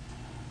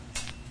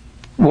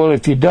 Well,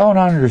 if you don't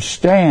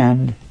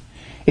understand,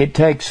 it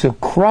takes a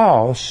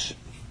cross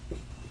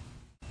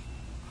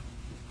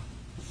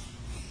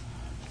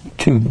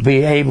to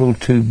be able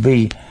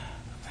to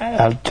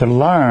to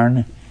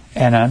learn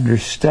and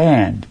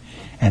understand.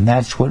 And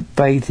that's what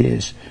faith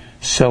is.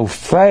 So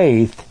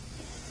faith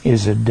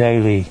is a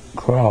daily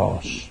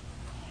cross.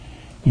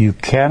 You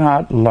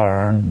cannot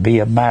learn, be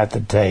a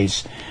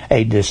mathetes,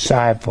 a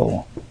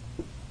disciple,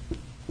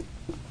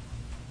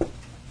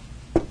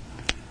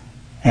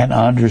 and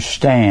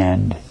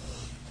understand,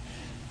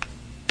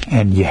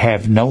 and you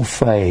have no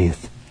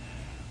faith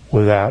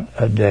without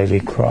a daily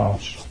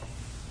cross.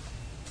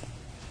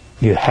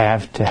 You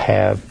have to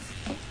have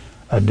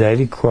a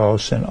daily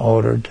cross in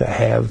order to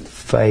have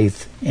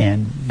faith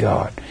in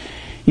God.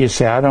 You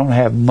say, I don't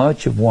have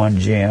much of one,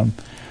 Jim.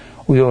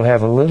 We'll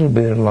have a little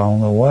bit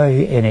along the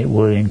way, and it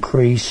will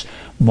increase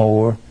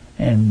more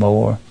and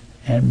more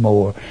and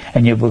more.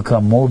 And you'll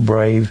become more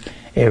brave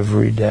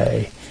every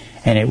day.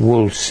 And it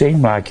will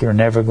seem like you're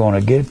never going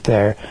to get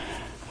there.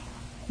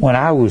 When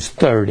I was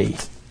 30,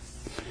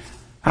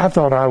 I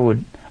thought I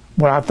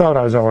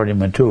was already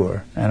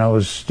mature, and I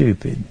was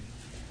stupid.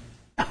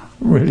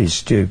 Really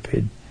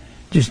stupid.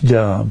 Just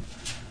dumb.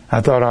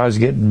 I thought I was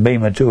getting to be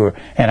mature,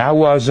 and I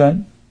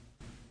wasn't.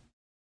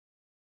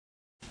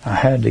 I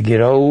had to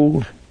get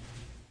old.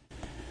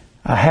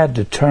 I had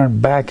to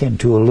turn back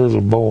into a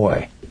little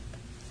boy.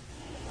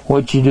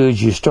 What you do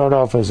is you start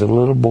off as a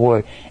little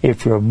boy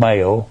if you're a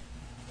male,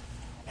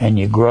 and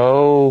you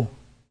grow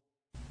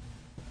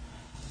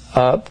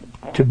up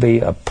to be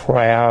a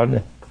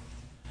proud,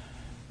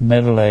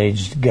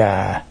 middle-aged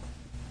guy.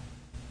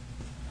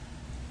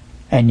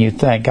 And you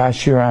think,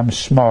 I'm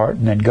smart,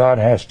 and then God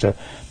has to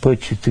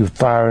put you through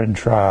fire and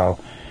trial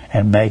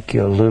and make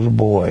you a little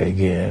boy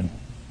again.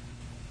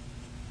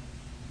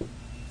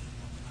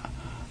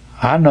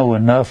 I know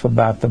enough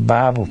about the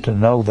Bible to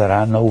know that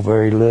I know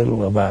very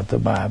little about the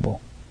Bible.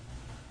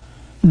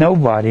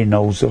 Nobody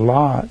knows a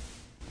lot.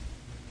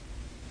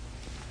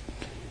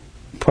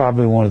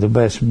 Probably one of the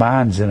best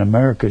minds in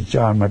America is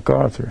John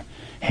MacArthur.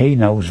 He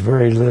knows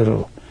very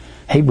little.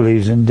 He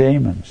believes in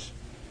demons.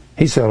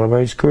 He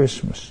celebrates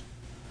Christmas.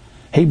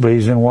 He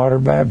believes in water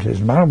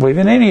baptism. I don't believe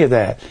in any of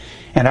that.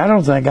 And I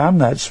don't think I'm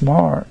that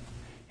smart.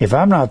 If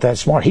I'm not that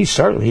smart, he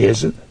certainly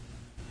isn't.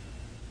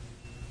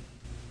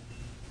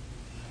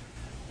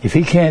 If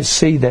he can't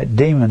see that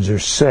demons are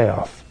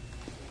self.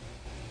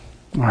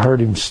 I heard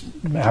him,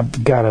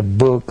 I've got a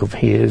book of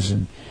his,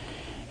 and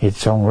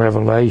it's on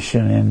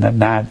Revelation. In the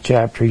 9th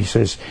chapter, he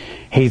says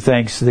he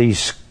thinks these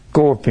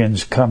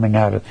scorpions coming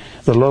out of,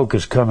 the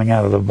locusts coming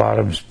out of the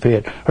bottomless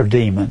pit are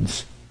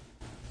demons.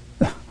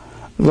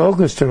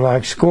 Locusts are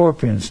like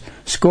scorpions.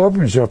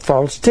 Scorpions are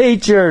false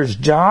teachers,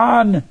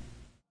 John.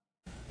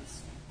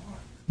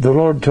 The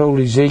Lord told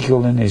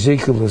Ezekiel in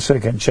Ezekiel the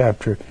 2nd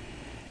chapter,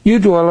 you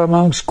dwell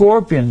among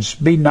scorpions,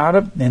 be not,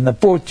 in the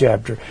 4th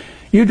chapter,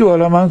 you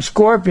dwell among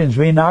scorpions,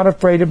 be not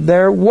afraid of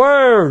their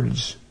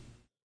words.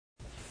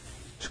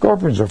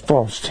 Scorpions are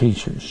false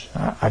teachers.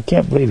 I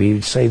can't believe he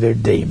would say they're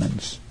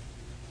demons.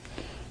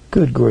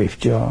 Good grief,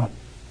 John.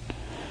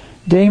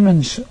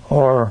 Demons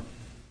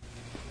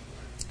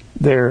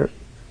they're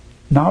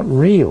not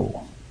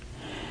real.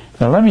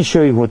 Now let me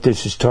show you what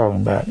this is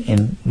talking about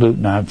in Luke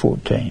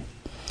 9:14.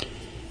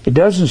 It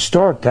doesn't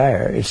start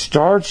there. It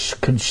starts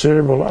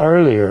considerable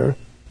earlier,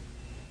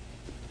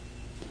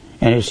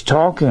 and it's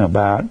talking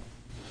about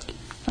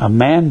a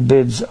man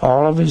bids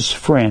all of his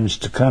friends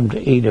to come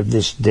to eat of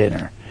this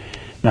dinner.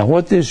 Now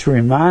what this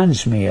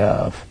reminds me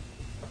of,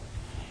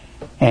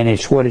 and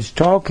it's what it's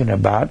talking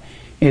about,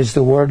 is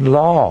the word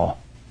law.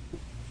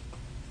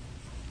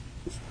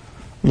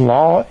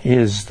 Law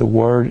is the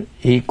word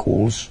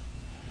equals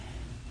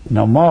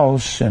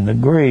nomos in the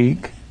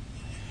Greek,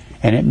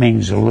 and it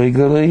means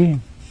legally,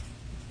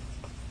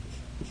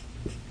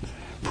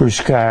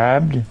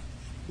 prescribed,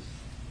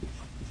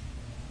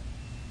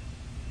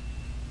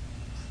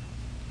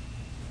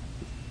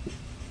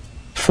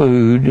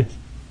 food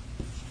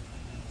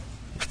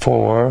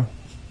for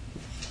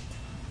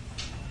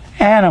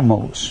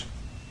animals.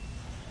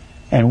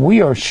 And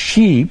we are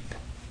sheep.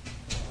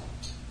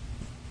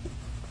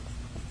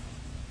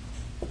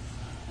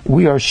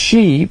 We are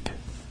sheep.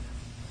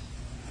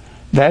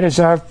 That is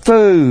our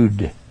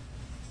food.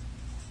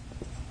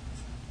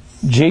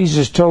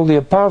 Jesus told the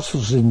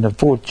apostles in the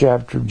 4th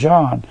chapter of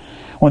John,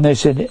 when they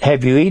said,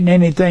 have you eaten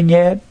anything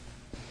yet?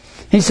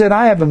 He said,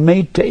 I have a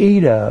meat to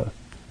eat of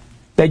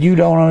that you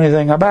don't know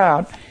anything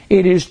about.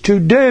 It is to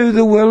do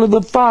the will of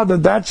the Father.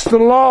 That's the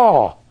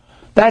law.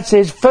 That's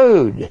his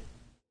food.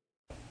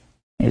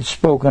 It's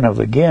spoken of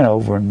again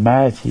over in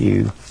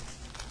Matthew.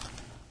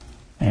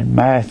 In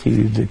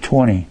Matthew, the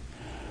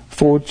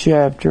 24th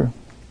chapter,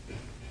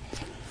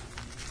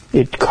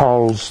 it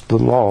calls the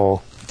law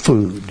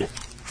food.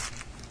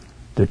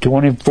 The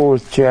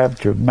 24th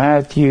chapter of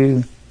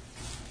Matthew,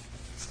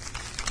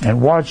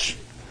 and watch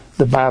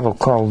the Bible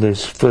call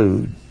this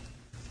food.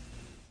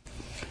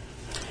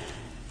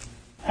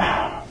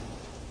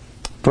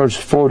 Verse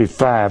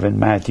 45 in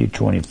Matthew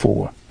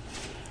 24.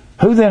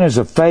 Who then is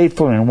a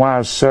faithful and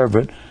wise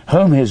servant,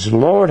 whom his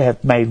Lord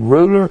hath made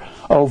ruler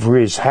over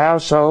his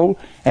household,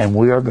 and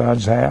we are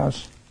God's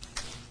house,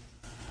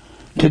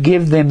 to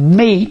give them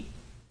meat,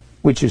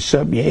 which is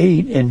something you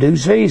eat, in due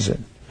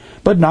season.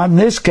 But not in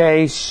this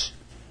case.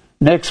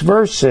 Next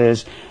verse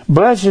says,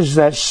 blessed is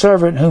that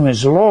servant whom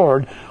his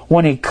Lord,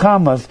 when he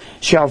cometh,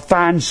 shall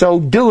find so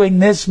doing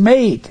this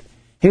meat.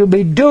 He'll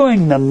be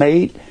doing the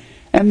meat,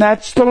 and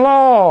that's the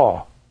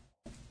law.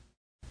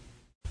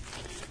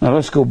 Now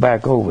let's go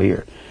back over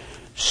here.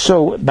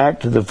 So, back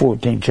to the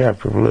 14th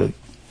chapter of Luke.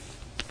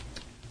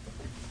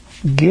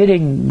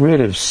 Getting rid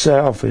of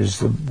self is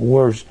the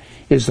worst,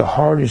 is the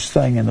hardest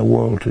thing in the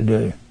world to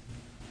do.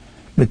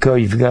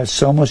 Because you've got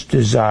so much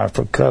desire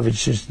for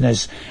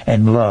covetousness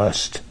and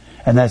lust.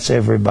 And that's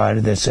everybody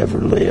that's ever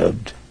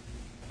lived.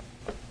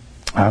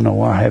 I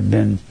know I have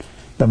been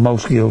the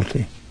most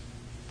guilty.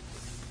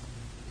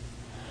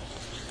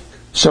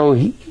 So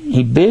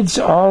he bids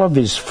all of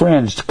his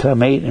friends to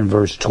come eat in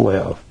verse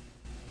 12.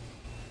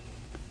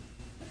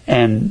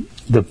 And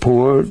the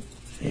poor,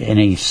 and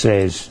he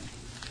says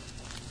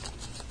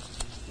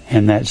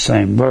in that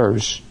same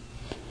verse,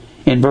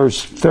 in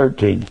verse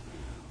 13,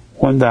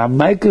 when thou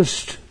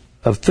makest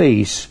a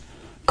feast,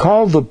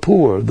 call the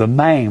poor, the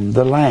maimed,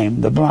 the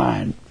lame, the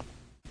blind,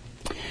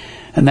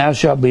 and thou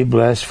shalt be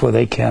blessed, for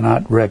they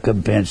cannot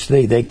recompense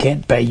thee. They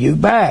can't pay you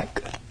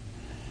back.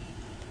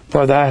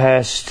 For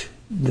thou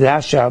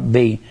shalt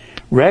be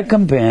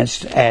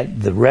recompensed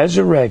at the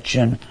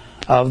resurrection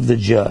of the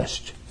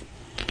just.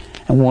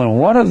 And when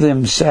one of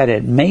them sat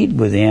at meat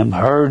with him,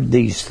 heard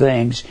these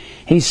things,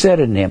 he said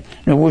unto him,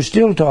 now we're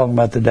still talking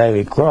about the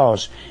daily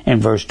cross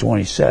in verse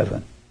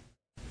 27.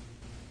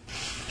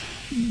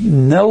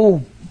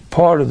 No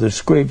part of the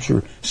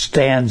scripture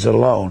stands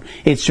alone.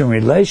 It's in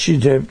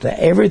relationship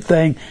to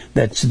everything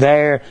that's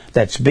there,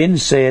 that's been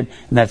said,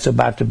 and that's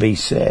about to be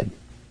said.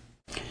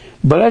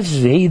 Blessed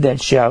is he that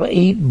shall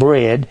eat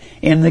bread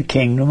in the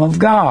kingdom of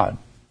God.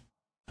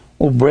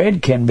 Well,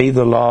 bread can be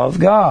the law of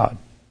God.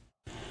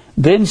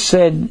 Then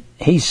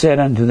he said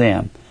unto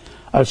them,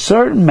 a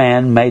certain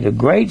man made a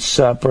great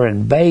supper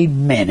and bade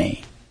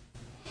many,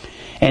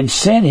 and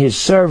sent his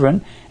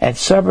servant at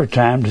supper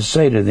time to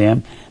say to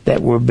them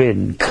that were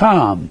bidden,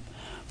 come,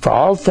 for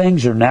all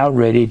things are now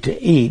ready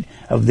to eat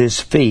of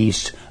this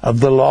feast of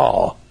the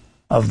law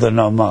of the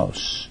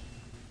Nomos.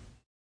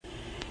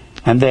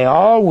 And they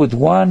all with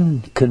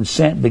one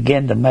consent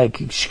began to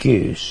make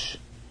excuse.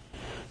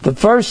 The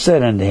first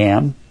said unto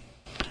him,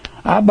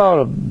 I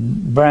bought a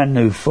brand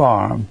new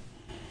farm,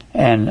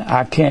 and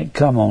I can't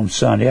come on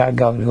Sunday. I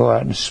got to go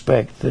out and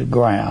inspect the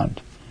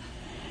ground,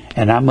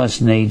 and I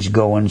must needs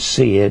go and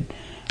see it.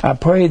 I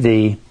pray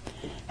thee,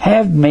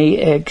 have me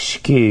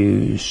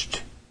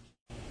excused.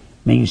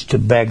 Means to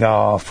beg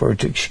off or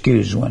to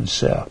excuse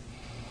oneself.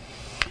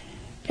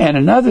 And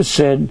another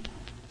said,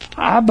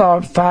 I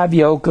bought 5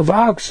 yoke of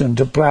oxen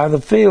to plow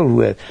the field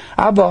with.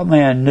 I bought me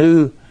a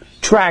new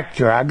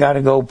tractor I got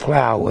to go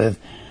plow with.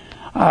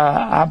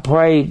 I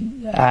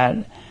prayed,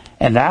 and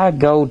I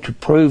go to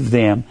prove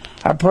them.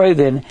 I pray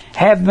then,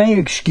 have me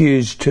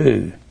excused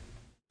too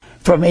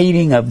from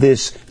eating of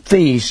this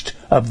feast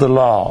of the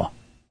law.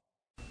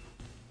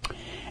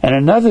 And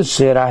another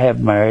said, I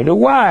have married a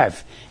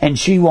wife, and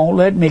she won't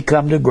let me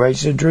come to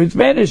Grace and Truth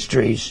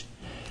Ministries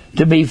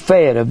to be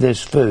fed of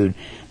this food.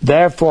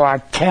 Therefore I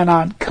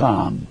cannot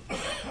come.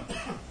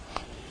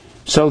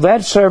 So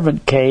that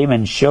servant came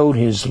and showed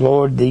his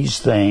Lord these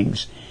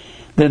things.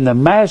 Then the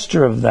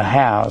master of the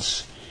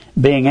house,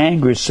 being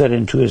angry, said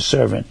unto his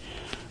servant,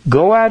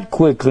 go out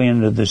quickly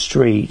into the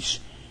streets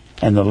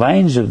and the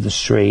lanes of the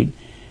street,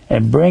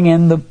 and bring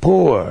in the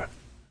poor.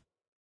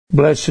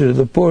 Blessed are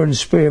the poor in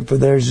spirit, for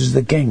theirs is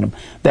the kingdom.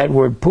 That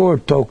word poor,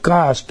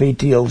 tokos,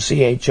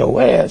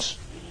 P-T-O-C-H-O-S,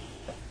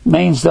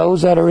 means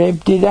those that are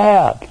emptied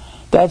out.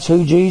 That's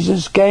who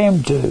Jesus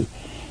came to.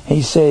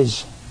 He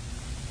says,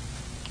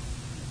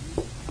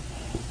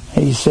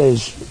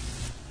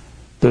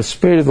 the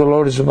Spirit of the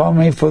Lord is upon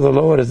me, for the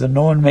Lord hath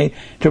anointed me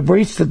to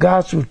preach the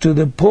gospel to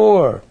the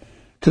poor,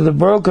 to the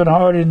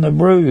brokenhearted and the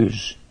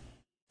bruised,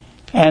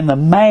 and the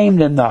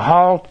maimed and the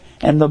halt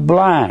and the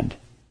blind.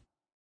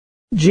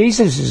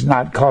 Jesus is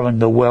not calling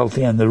the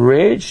wealthy and the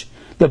rich,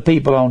 the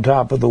people on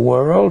top of the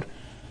world.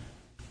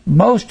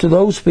 Most of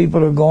those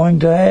people are going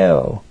to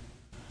hell.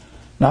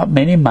 Not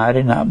many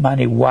mighty, not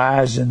many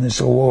wise in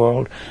this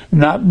world,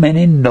 not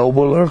many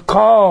noble are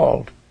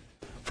called.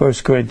 1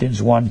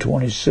 Corinthians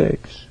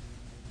 1:26.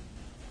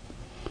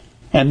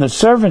 And the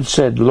servant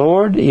said,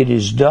 Lord, it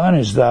is done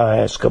as thou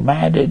hast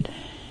commanded,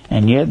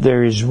 and yet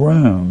there is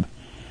room.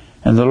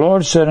 And the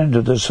Lord said unto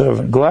the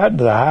servant, go out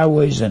into the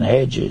highways and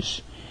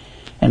hedges,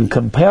 and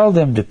compel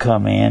them to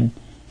come in,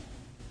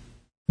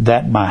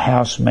 that my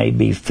house may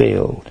be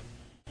filled.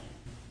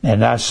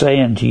 And I say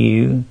unto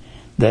you,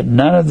 that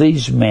none of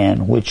these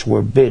men which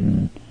were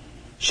bidden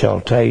shall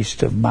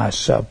taste of my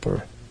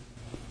supper.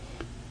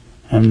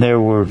 And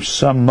there were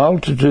some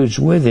multitudes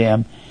with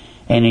him,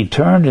 and he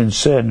turned and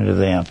said unto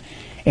them,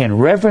 in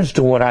reference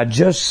to what I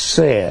just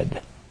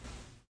said,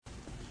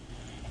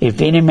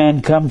 if any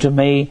man come to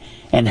me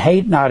and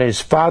hate not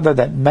his father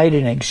that made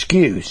an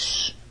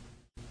excuse,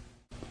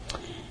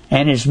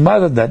 and his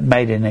mother that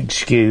made an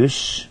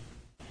excuse,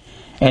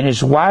 and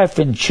his wife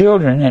and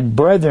children and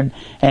brethren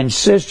and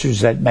sisters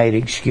that made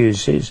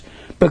excuses,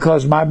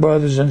 because my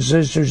brothers and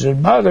sisters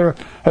and mother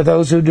are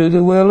those who do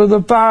the will of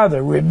the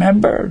Father,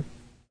 remember?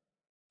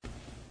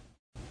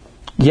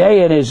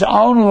 Yea, in his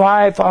own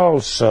life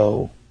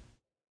also.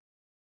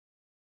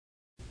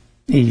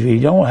 If you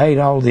don't hate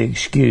all the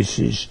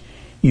excuses,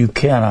 you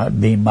cannot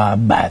be my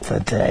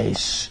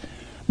mathetes,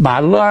 my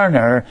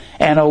learner,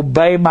 and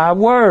obey my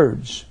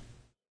words.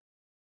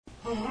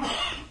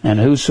 And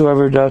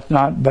whosoever doth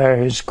not bear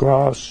his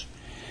cross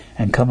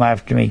and come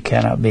after me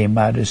cannot be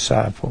my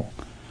disciple.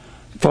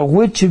 For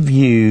which of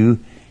you,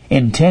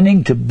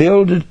 intending to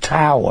build a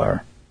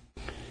tower,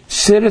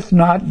 sitteth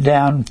not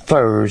down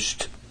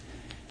first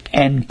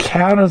and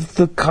counteth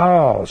the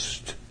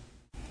cost,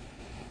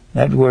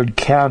 That word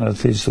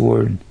counteth is the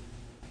word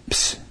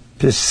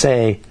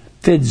psephzo,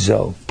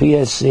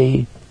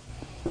 P-S-E-P-H-I-Z-O.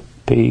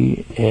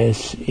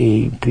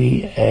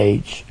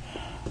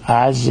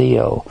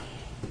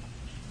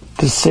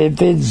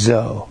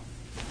 Psephzo.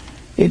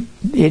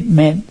 It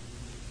meant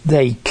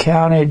they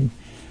counted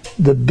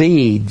the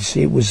beads.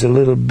 It was a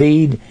little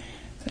bead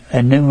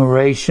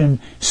enumeration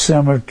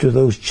similar to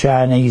those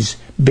Chinese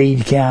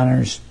bead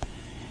counters.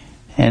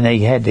 And they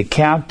had to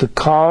count the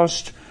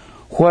cost,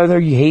 whether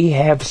he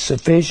have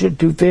sufficient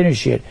to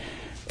finish it.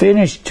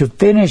 To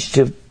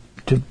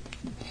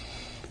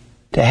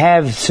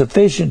have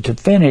sufficient to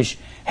finish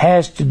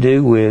has to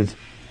do with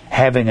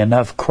having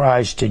enough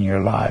Christ in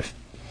your life.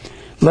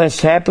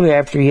 Lest happily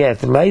after he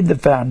hath laid the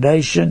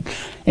foundation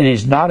and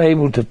is not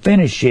able to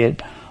finish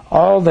it,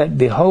 all that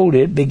behold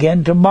it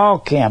begin to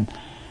mock him.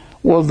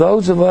 Well,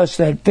 those of us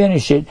that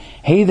finish it,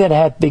 he that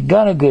hath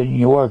begun a good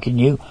work in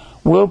you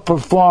will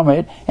perform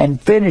it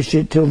and finish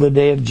it till the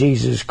day of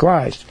Jesus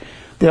Christ.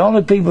 The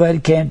only people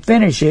that can't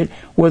finish it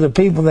were the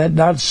people that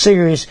not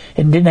serious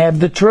and didn't have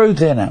the truth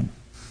in them.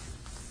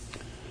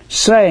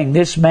 Saying,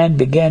 this man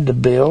began to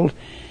build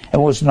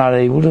and was not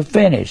able to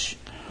finish.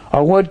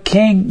 Or what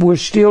king? We're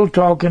still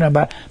talking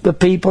about the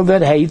people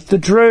that hate the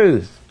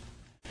truth.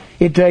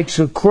 It takes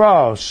a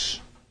cross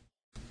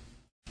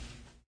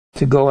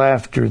to go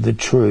after the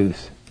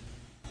truth.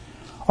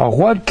 Or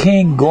what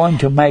king going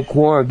to make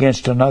war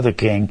against another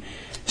king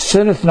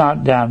sitteth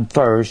not down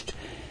first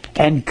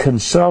and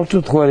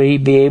consulteth whether he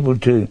be able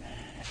to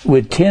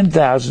with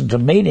 10,000 to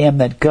meet him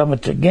that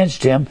cometh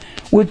against him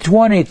with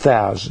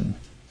 20,000?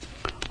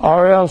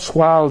 Or else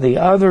while the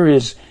other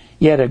is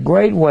yet a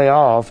great way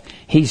off,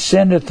 he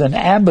sendeth an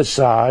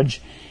ambassage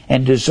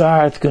and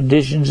desireth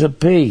conditions of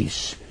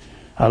peace.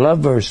 I love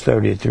verse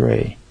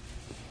 33.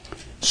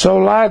 So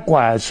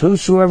likewise,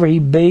 whosoever he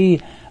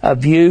be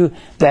of you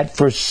that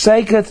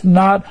forsaketh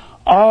not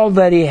all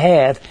that he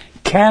hath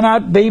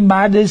cannot be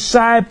my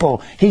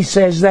disciple. He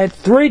says that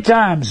 3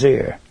 times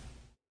here.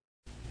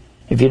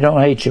 If you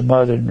don't hate your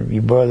mother and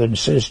your brother and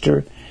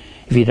sister,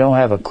 if you don't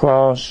have a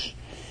cross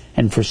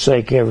and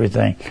forsake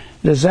everything,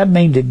 does that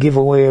mean to give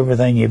away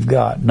everything you've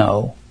got?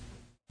 No.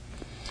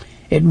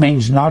 It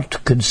means not to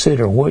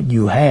consider what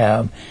you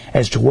have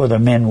as to whether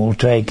men will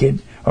take it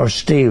or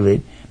steal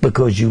it,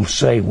 because you'll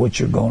say what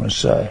you're going to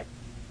say.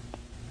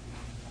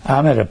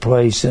 I'm at a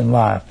place in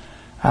life,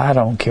 I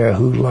don't care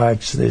who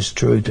likes this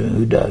truth and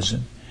who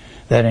doesn't.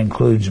 That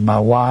includes my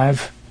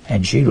wife,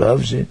 and she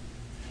loves it.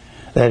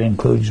 That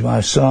includes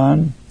my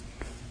son,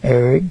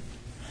 Eric.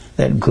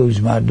 That includes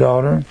my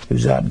daughter,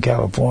 who's out in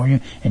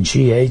California, and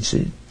she hates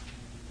it.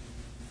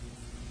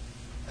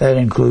 That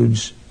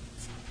includes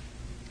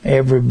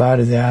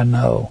everybody that I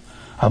know.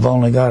 I've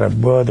only got a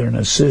brother and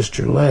a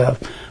sister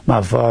left.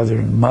 My father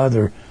and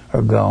mother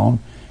are gone,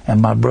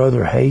 and my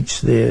brother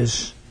hates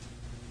this.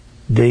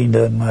 Dean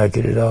doesn't like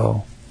it at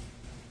all.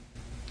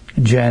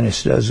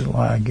 Janice doesn't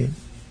like it.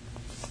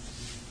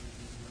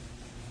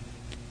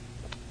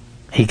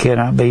 He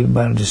cannot be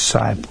my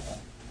disciple.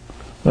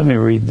 Let me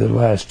read the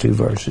last 2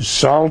 verses.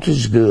 Salt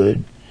is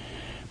good,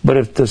 but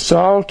if the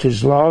salt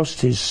has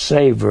lost his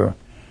savor,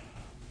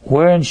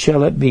 wherein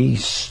shall it be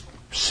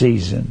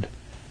seasoned?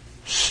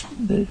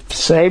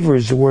 Savor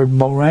is the word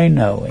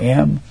moreno,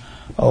 M-O-R-A-I-N-O,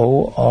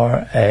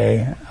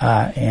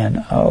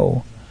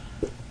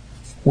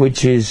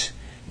 which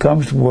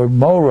comes from the word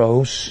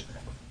moros,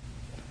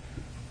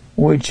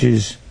 which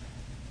is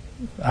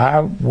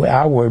our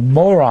word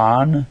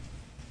moron,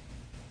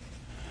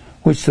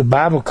 which the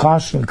Bible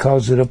constantly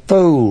calls it a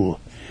fool.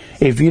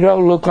 If you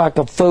don't look like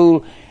a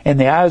fool in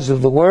the eyes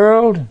of the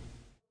world,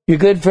 you're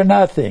good for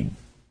nothing.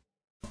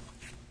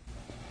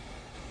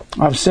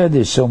 I've said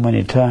this so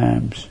many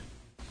times.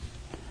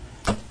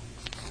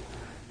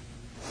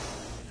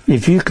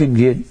 If you can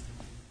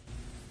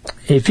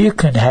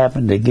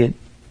happen to get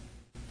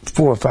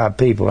 4 or 5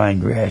 people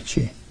angry at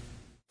you,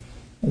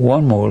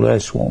 1 more or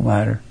less won't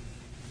matter.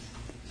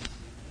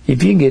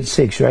 If you can get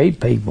 6 or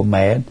 8 people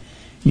mad,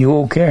 you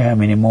won't care how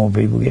many more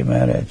people get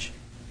mad at you,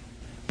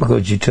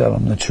 because you tell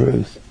them the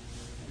truth.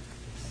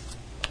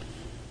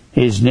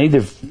 It is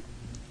neither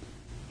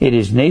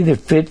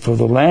fit for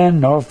the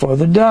land nor for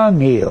the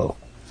dunghill.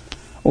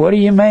 What do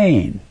you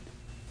mean?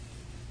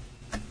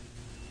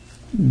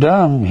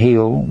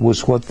 Dunghill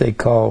was what they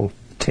called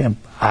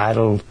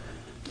idol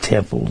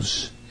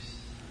temples.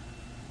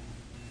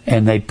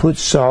 And they put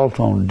salt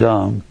on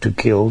dung to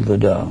kill the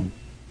dung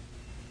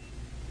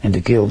and to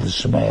kill the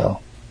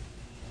smell.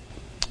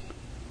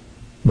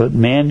 But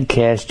men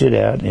cast it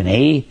out, and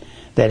he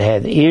that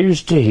hath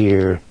ears to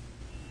hear,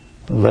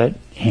 let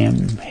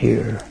him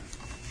hear.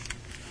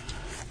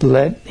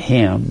 Let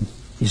him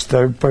is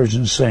 3rd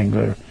person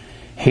singular.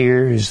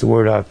 Here is the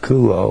word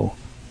akuo.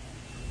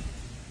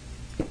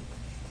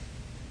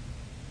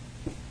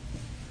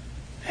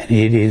 And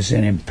it is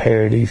an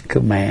imperative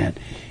command.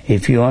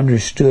 If you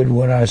understood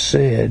what I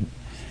said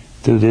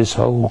through this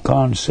whole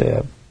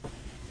concept,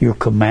 you're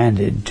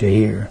commanded to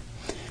hear.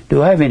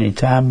 Do I have any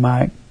time,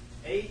 Mike?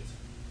 8.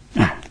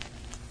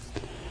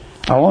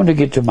 I want to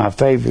get to my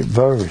favorite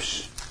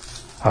verse.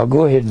 I'll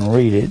go ahead and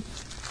read it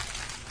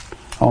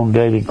on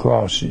daily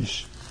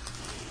crosses.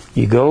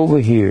 You go over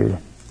here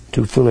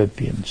to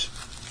Philippians.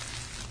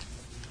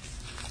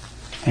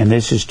 And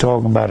this is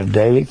talking about a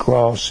daily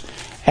cross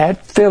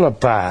at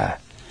Philippi.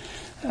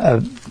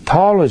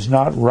 Paul is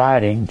not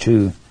writing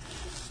to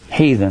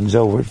heathens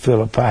over at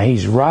Philippi.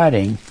 He's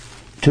writing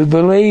to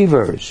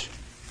believers.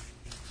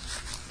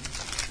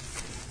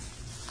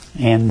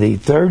 In the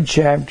 3rd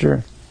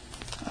chapter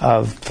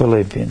of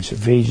Philippians,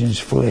 Ephesians,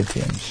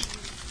 Philippians.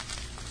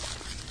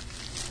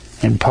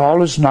 And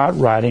Paul is not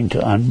writing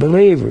to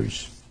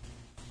unbelievers.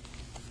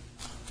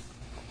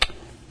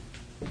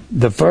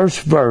 The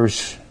first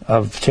verse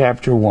of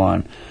chapter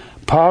 1,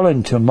 Paul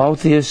and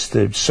Timotheus,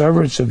 the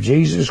servants of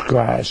Jesus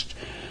Christ,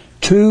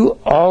 to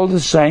all the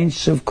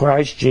saints of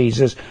Christ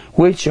Jesus,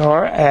 which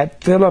are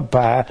at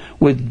Philippi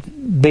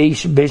with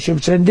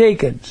bishops and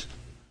deacons.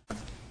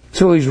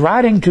 So he's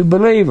writing to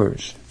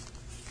believers.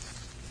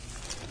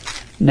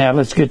 Now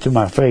let's get to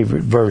my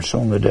favorite verse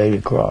on the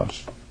daily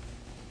cross.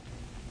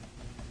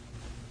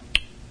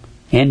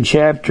 In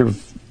chapter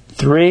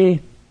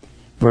 3,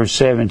 verse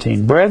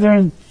 17,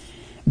 brethren,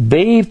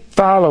 be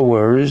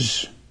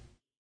followers.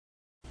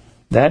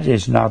 That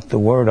is not the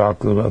word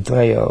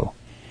akulatheo.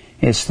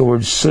 It's the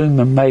word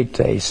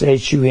sumimetes.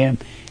 S-U-M-M-I-M-E-T-E-S.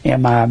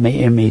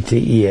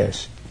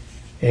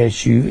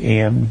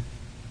 S-U-M-M-I-M-E-T-E-S.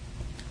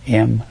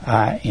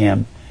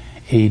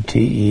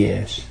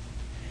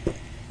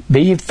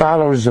 Be ye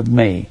followers of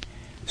me.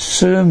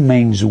 Sum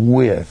means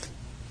with.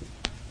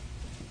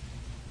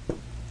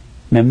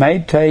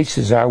 Mimetes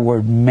is our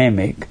word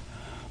mimic.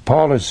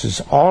 Paul says,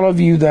 all of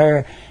you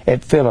there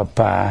at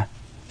Philippi,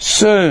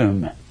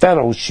 sum,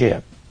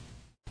 fellowship.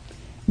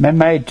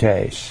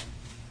 Mimetes.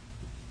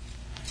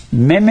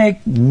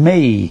 Mimic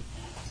me,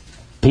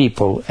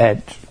 people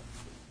at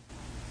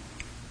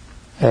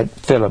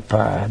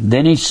Philippi.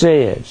 Then he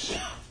says,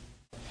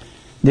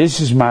 this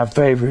is my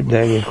favorite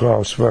daily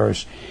cross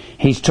verse.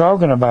 He's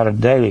talking about a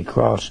daily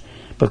cross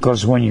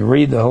because when you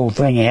read the whole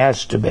thing, he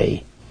has to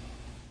be.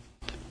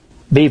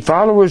 Be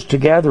followers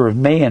together of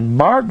me, and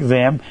mark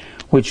them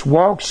which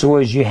walk so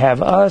as you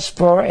have us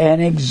for an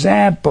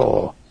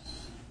example.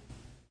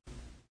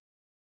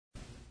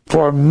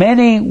 For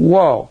many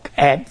walk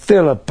at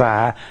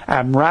Philippi.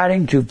 I'm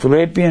writing to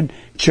Philippian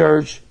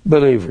church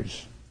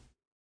believers.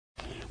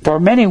 For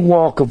many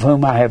walk, of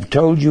whom I have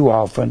told you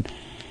often,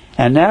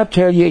 and now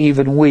tell you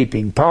even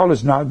weeping. Paul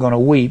is not going to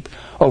weep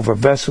over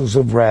vessels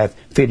of wrath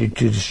fitted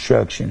to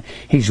destruction.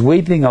 He's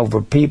weeping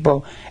over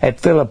people at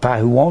Philippi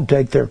who won't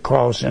take their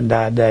cross and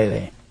die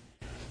daily.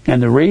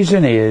 And the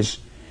reason is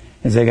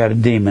they got a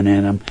demon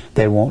in them.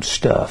 They want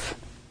stuff.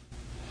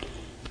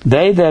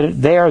 They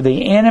are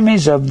the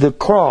enemies of the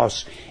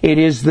cross. It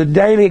is the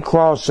daily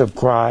cross of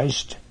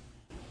Christ,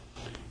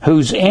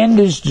 whose end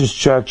is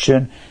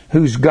destruction,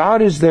 whose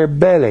God is their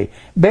belly.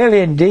 Belly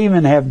and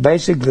demon have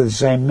basically the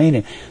same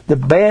meaning. The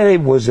belly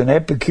was an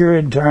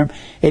Epicurean term.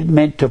 It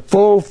meant to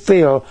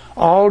fulfill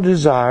all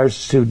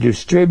desires, to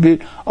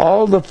distribute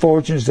all the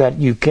fortunes that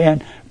you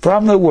can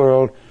from the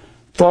world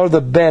for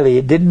the belly.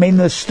 It didn't mean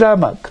the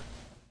stomach.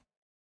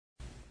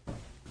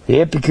 The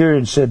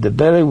Epicurean said the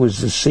belly was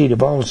the seat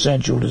of all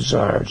sensual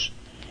desires,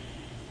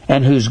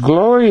 and whose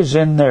glory is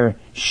in their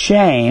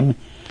shame,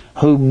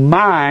 who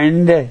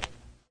mind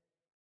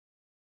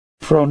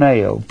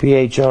phroneo,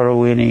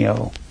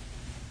 P-H-R-O-N-E-O.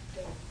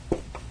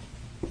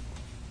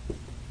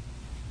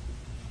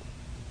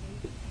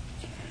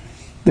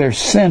 Their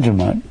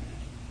sentiment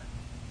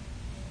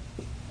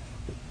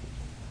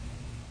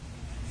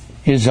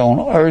is on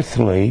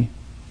earthly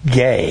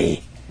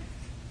gay.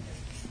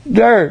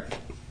 Dirt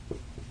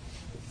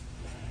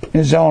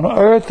is on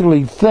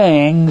earthly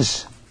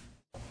things.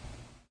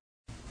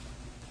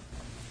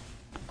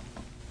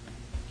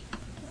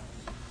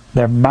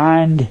 Their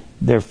mind,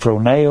 their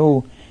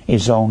phroneo,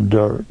 is on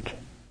dirt.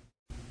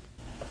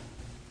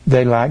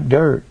 They like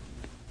dirt.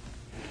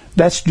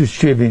 That's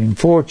distributing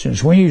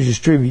fortunes. When you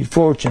distribute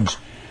fortunes,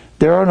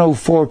 there are no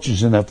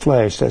fortunes in the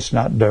flesh. That's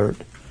not dirt.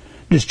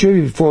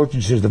 Distributed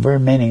fortunes is the very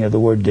meaning of the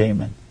word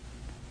demon.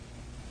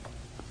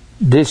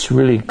 This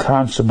really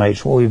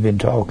consummates what we've been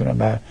talking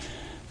about.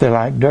 They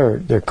like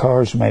dirt. Their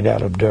car's made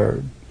out of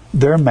dirt.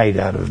 They're made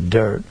out of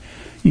dirt.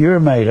 You're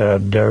made out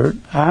of dirt.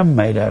 I'm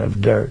made out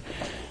of dirt.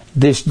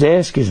 This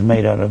desk is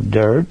made out of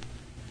dirt.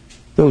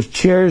 Those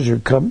chairs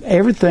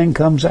everything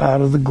comes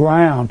out of the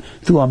ground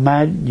through a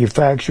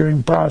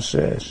manufacturing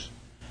process.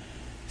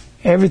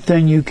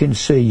 Everything you can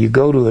see. You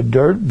go to a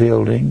dirt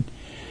building,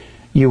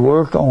 you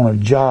work on a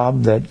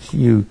job that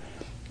you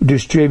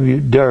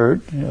distribute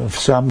dirt of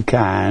some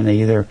kind,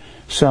 either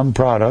some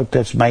product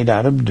that's made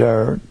out of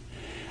dirt,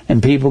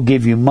 and people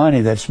give you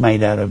money that's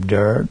made out of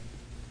dirt.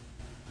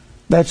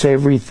 That's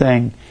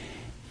everything.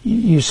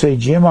 You say,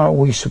 Jim, aren't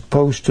we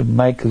supposed to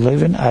make a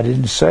living? I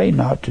didn't say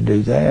not to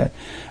do that.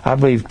 I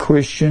believe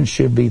Christians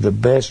should be the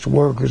best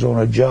workers on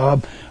a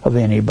job of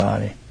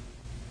anybody.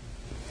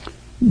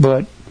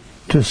 But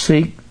to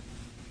seek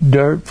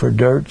dirt for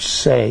dirt's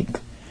sake,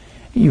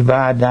 you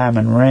buy a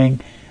diamond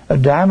ring. A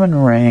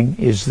diamond ring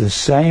is the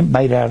same,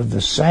 made out of the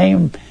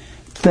same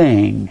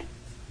thing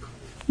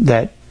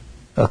that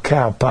a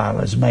cow pile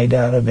is made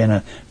out of in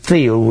a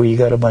field where you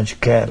got a bunch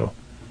of cattle.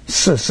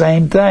 It's the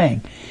same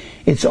thing.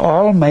 It's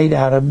all made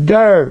out of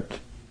dirt.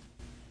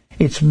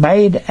 It's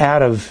made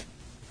out of,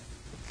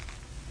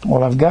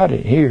 well, I've got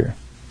it here.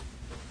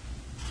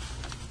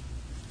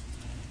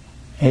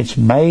 It's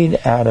made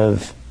out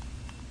of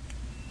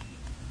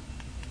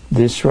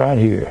this right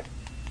here.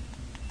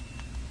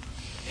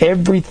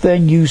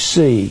 Everything you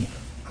see.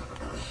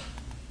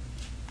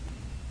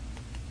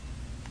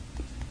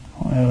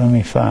 Well, let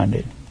me find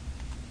it.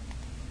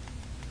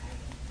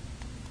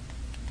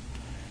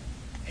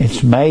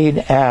 It's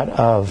made out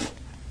of,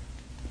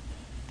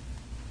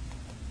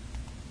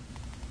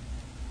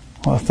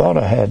 well, I thought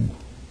I had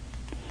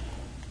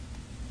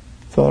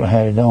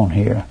it on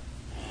here.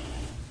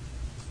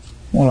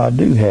 Well, I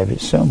do have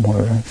it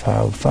somewhere if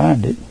I would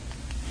find it.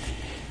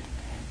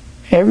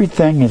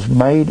 Everything is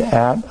made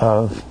out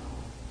of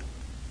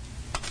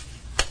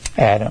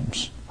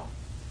atoms.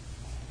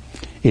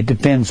 It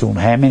depends on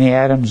how many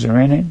atoms are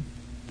in it,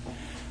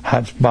 how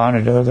it's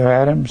bonded to other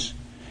atoms,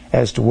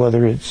 as to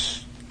whether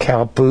it's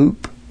cow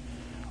poop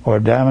or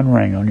a diamond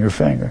ring on your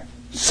finger.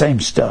 Same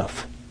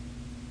stuff.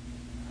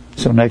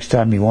 So next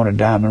time you want a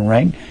diamond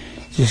ring,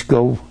 just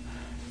go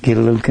get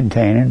a little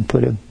container and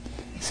put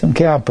some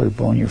cow poop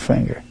on your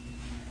finger.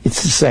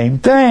 It's the same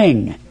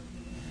thing.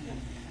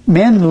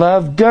 Men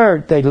love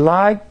dirt. They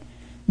like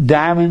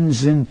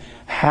diamonds and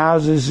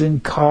houses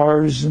and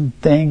cars and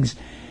things.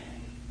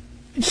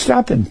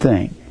 Stop and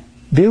think.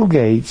 Bill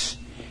Gates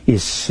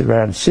is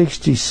around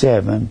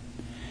 67.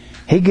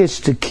 He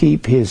gets to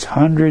keep his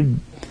 $120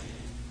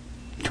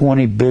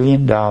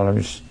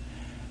 billion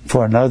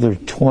for another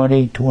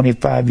 20,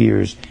 25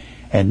 years,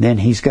 and then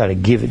he's got to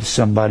give it to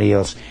somebody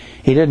else.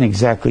 He doesn't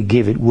exactly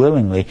give it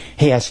willingly.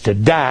 He has to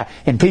die,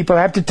 and people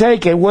have to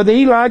take it, whether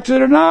he likes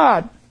it or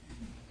not.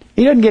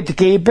 He doesn't get to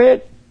keep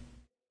it.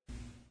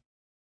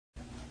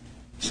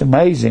 It's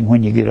amazing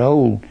when you get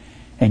old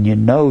and you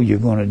know you're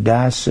going to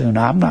die soon.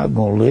 I'm not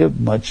going to live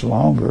much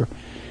longer.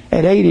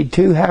 At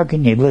 82, how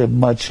can you live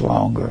much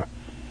longer?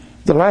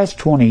 The last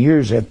 20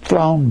 years have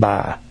flown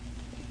by.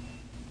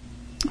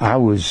 I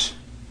was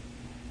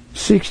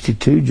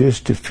 62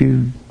 just a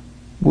few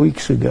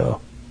weeks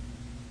ago.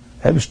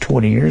 That was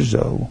 20 years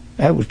old.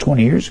 That was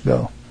 20 years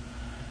ago.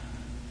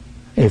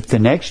 If the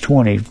next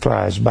 20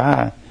 flies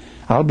by,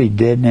 I'll be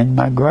dead and in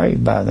my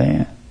grave by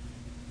then.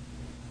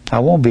 I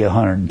won't be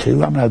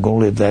 102. I'm not going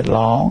to live that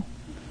long.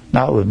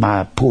 Not with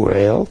my poor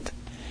health.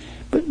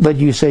 But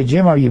you say,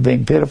 Jim, are you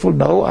being pitiful?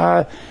 No,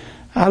 I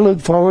look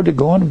forward to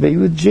going to be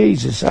with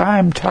Jesus. I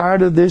am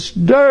tired of this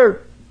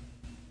dirt.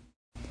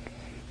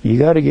 You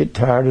got to get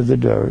tired of the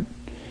dirt.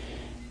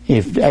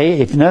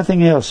 If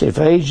nothing else, if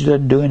age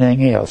doesn't do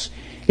anything else,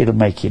 it'll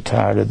make you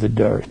tired of the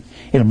dirt.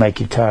 It'll make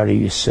you tired of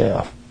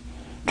yourself,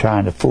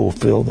 trying to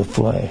fulfill the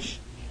flesh.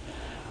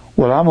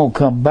 Well, I'm going to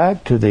come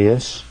back to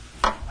this.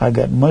 I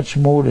got much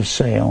more to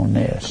say on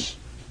this.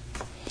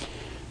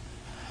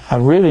 I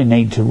really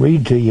need to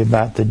read to you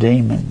about the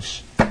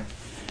demons.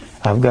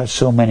 I've got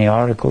so many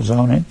articles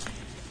on it.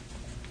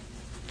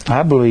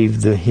 I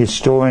believe the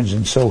historians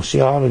and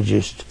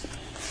sociologists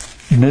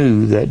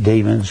knew that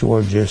demons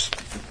were just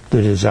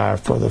the desire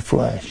for the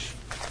flesh.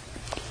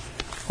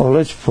 Well,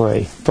 let's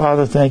pray.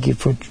 Father, thank you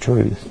for the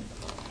truth.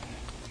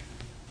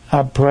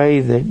 I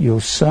pray that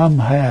you'll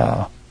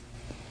somehow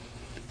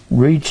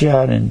reach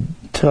out and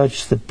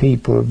touch the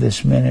people of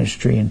this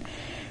ministry and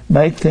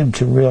make them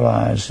to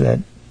realize that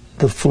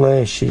the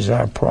flesh is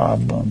our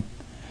problem,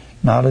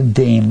 not a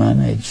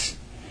demon. It's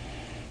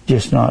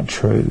just not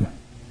true.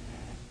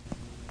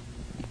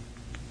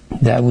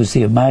 That was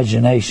the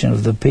imagination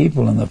of the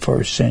people in the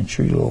first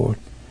century, Lord.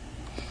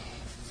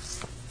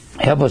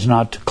 Help us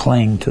not to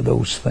cling to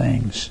those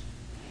things.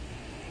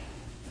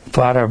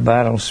 Fight our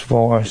battles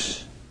for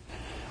us.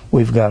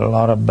 We've got a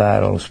lot of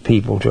battles,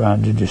 people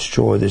trying to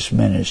destroy this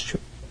ministry.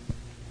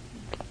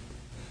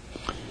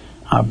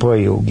 I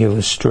pray you'll give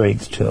us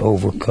strength to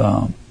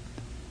overcome.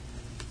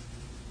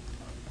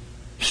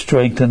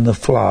 Strengthen the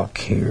flock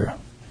here.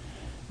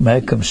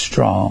 Make them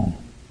strong.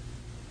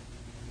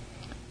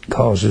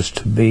 Cause us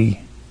to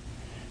be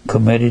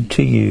committed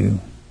to you.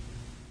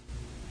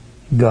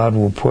 God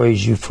will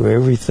praise you for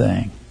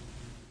everything.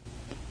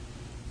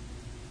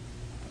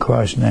 In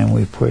Christ's name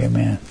we pray,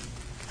 amen.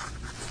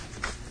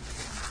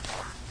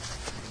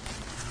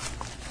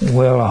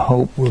 Well, I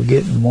hope we're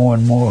getting more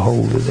and more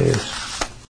hold of this.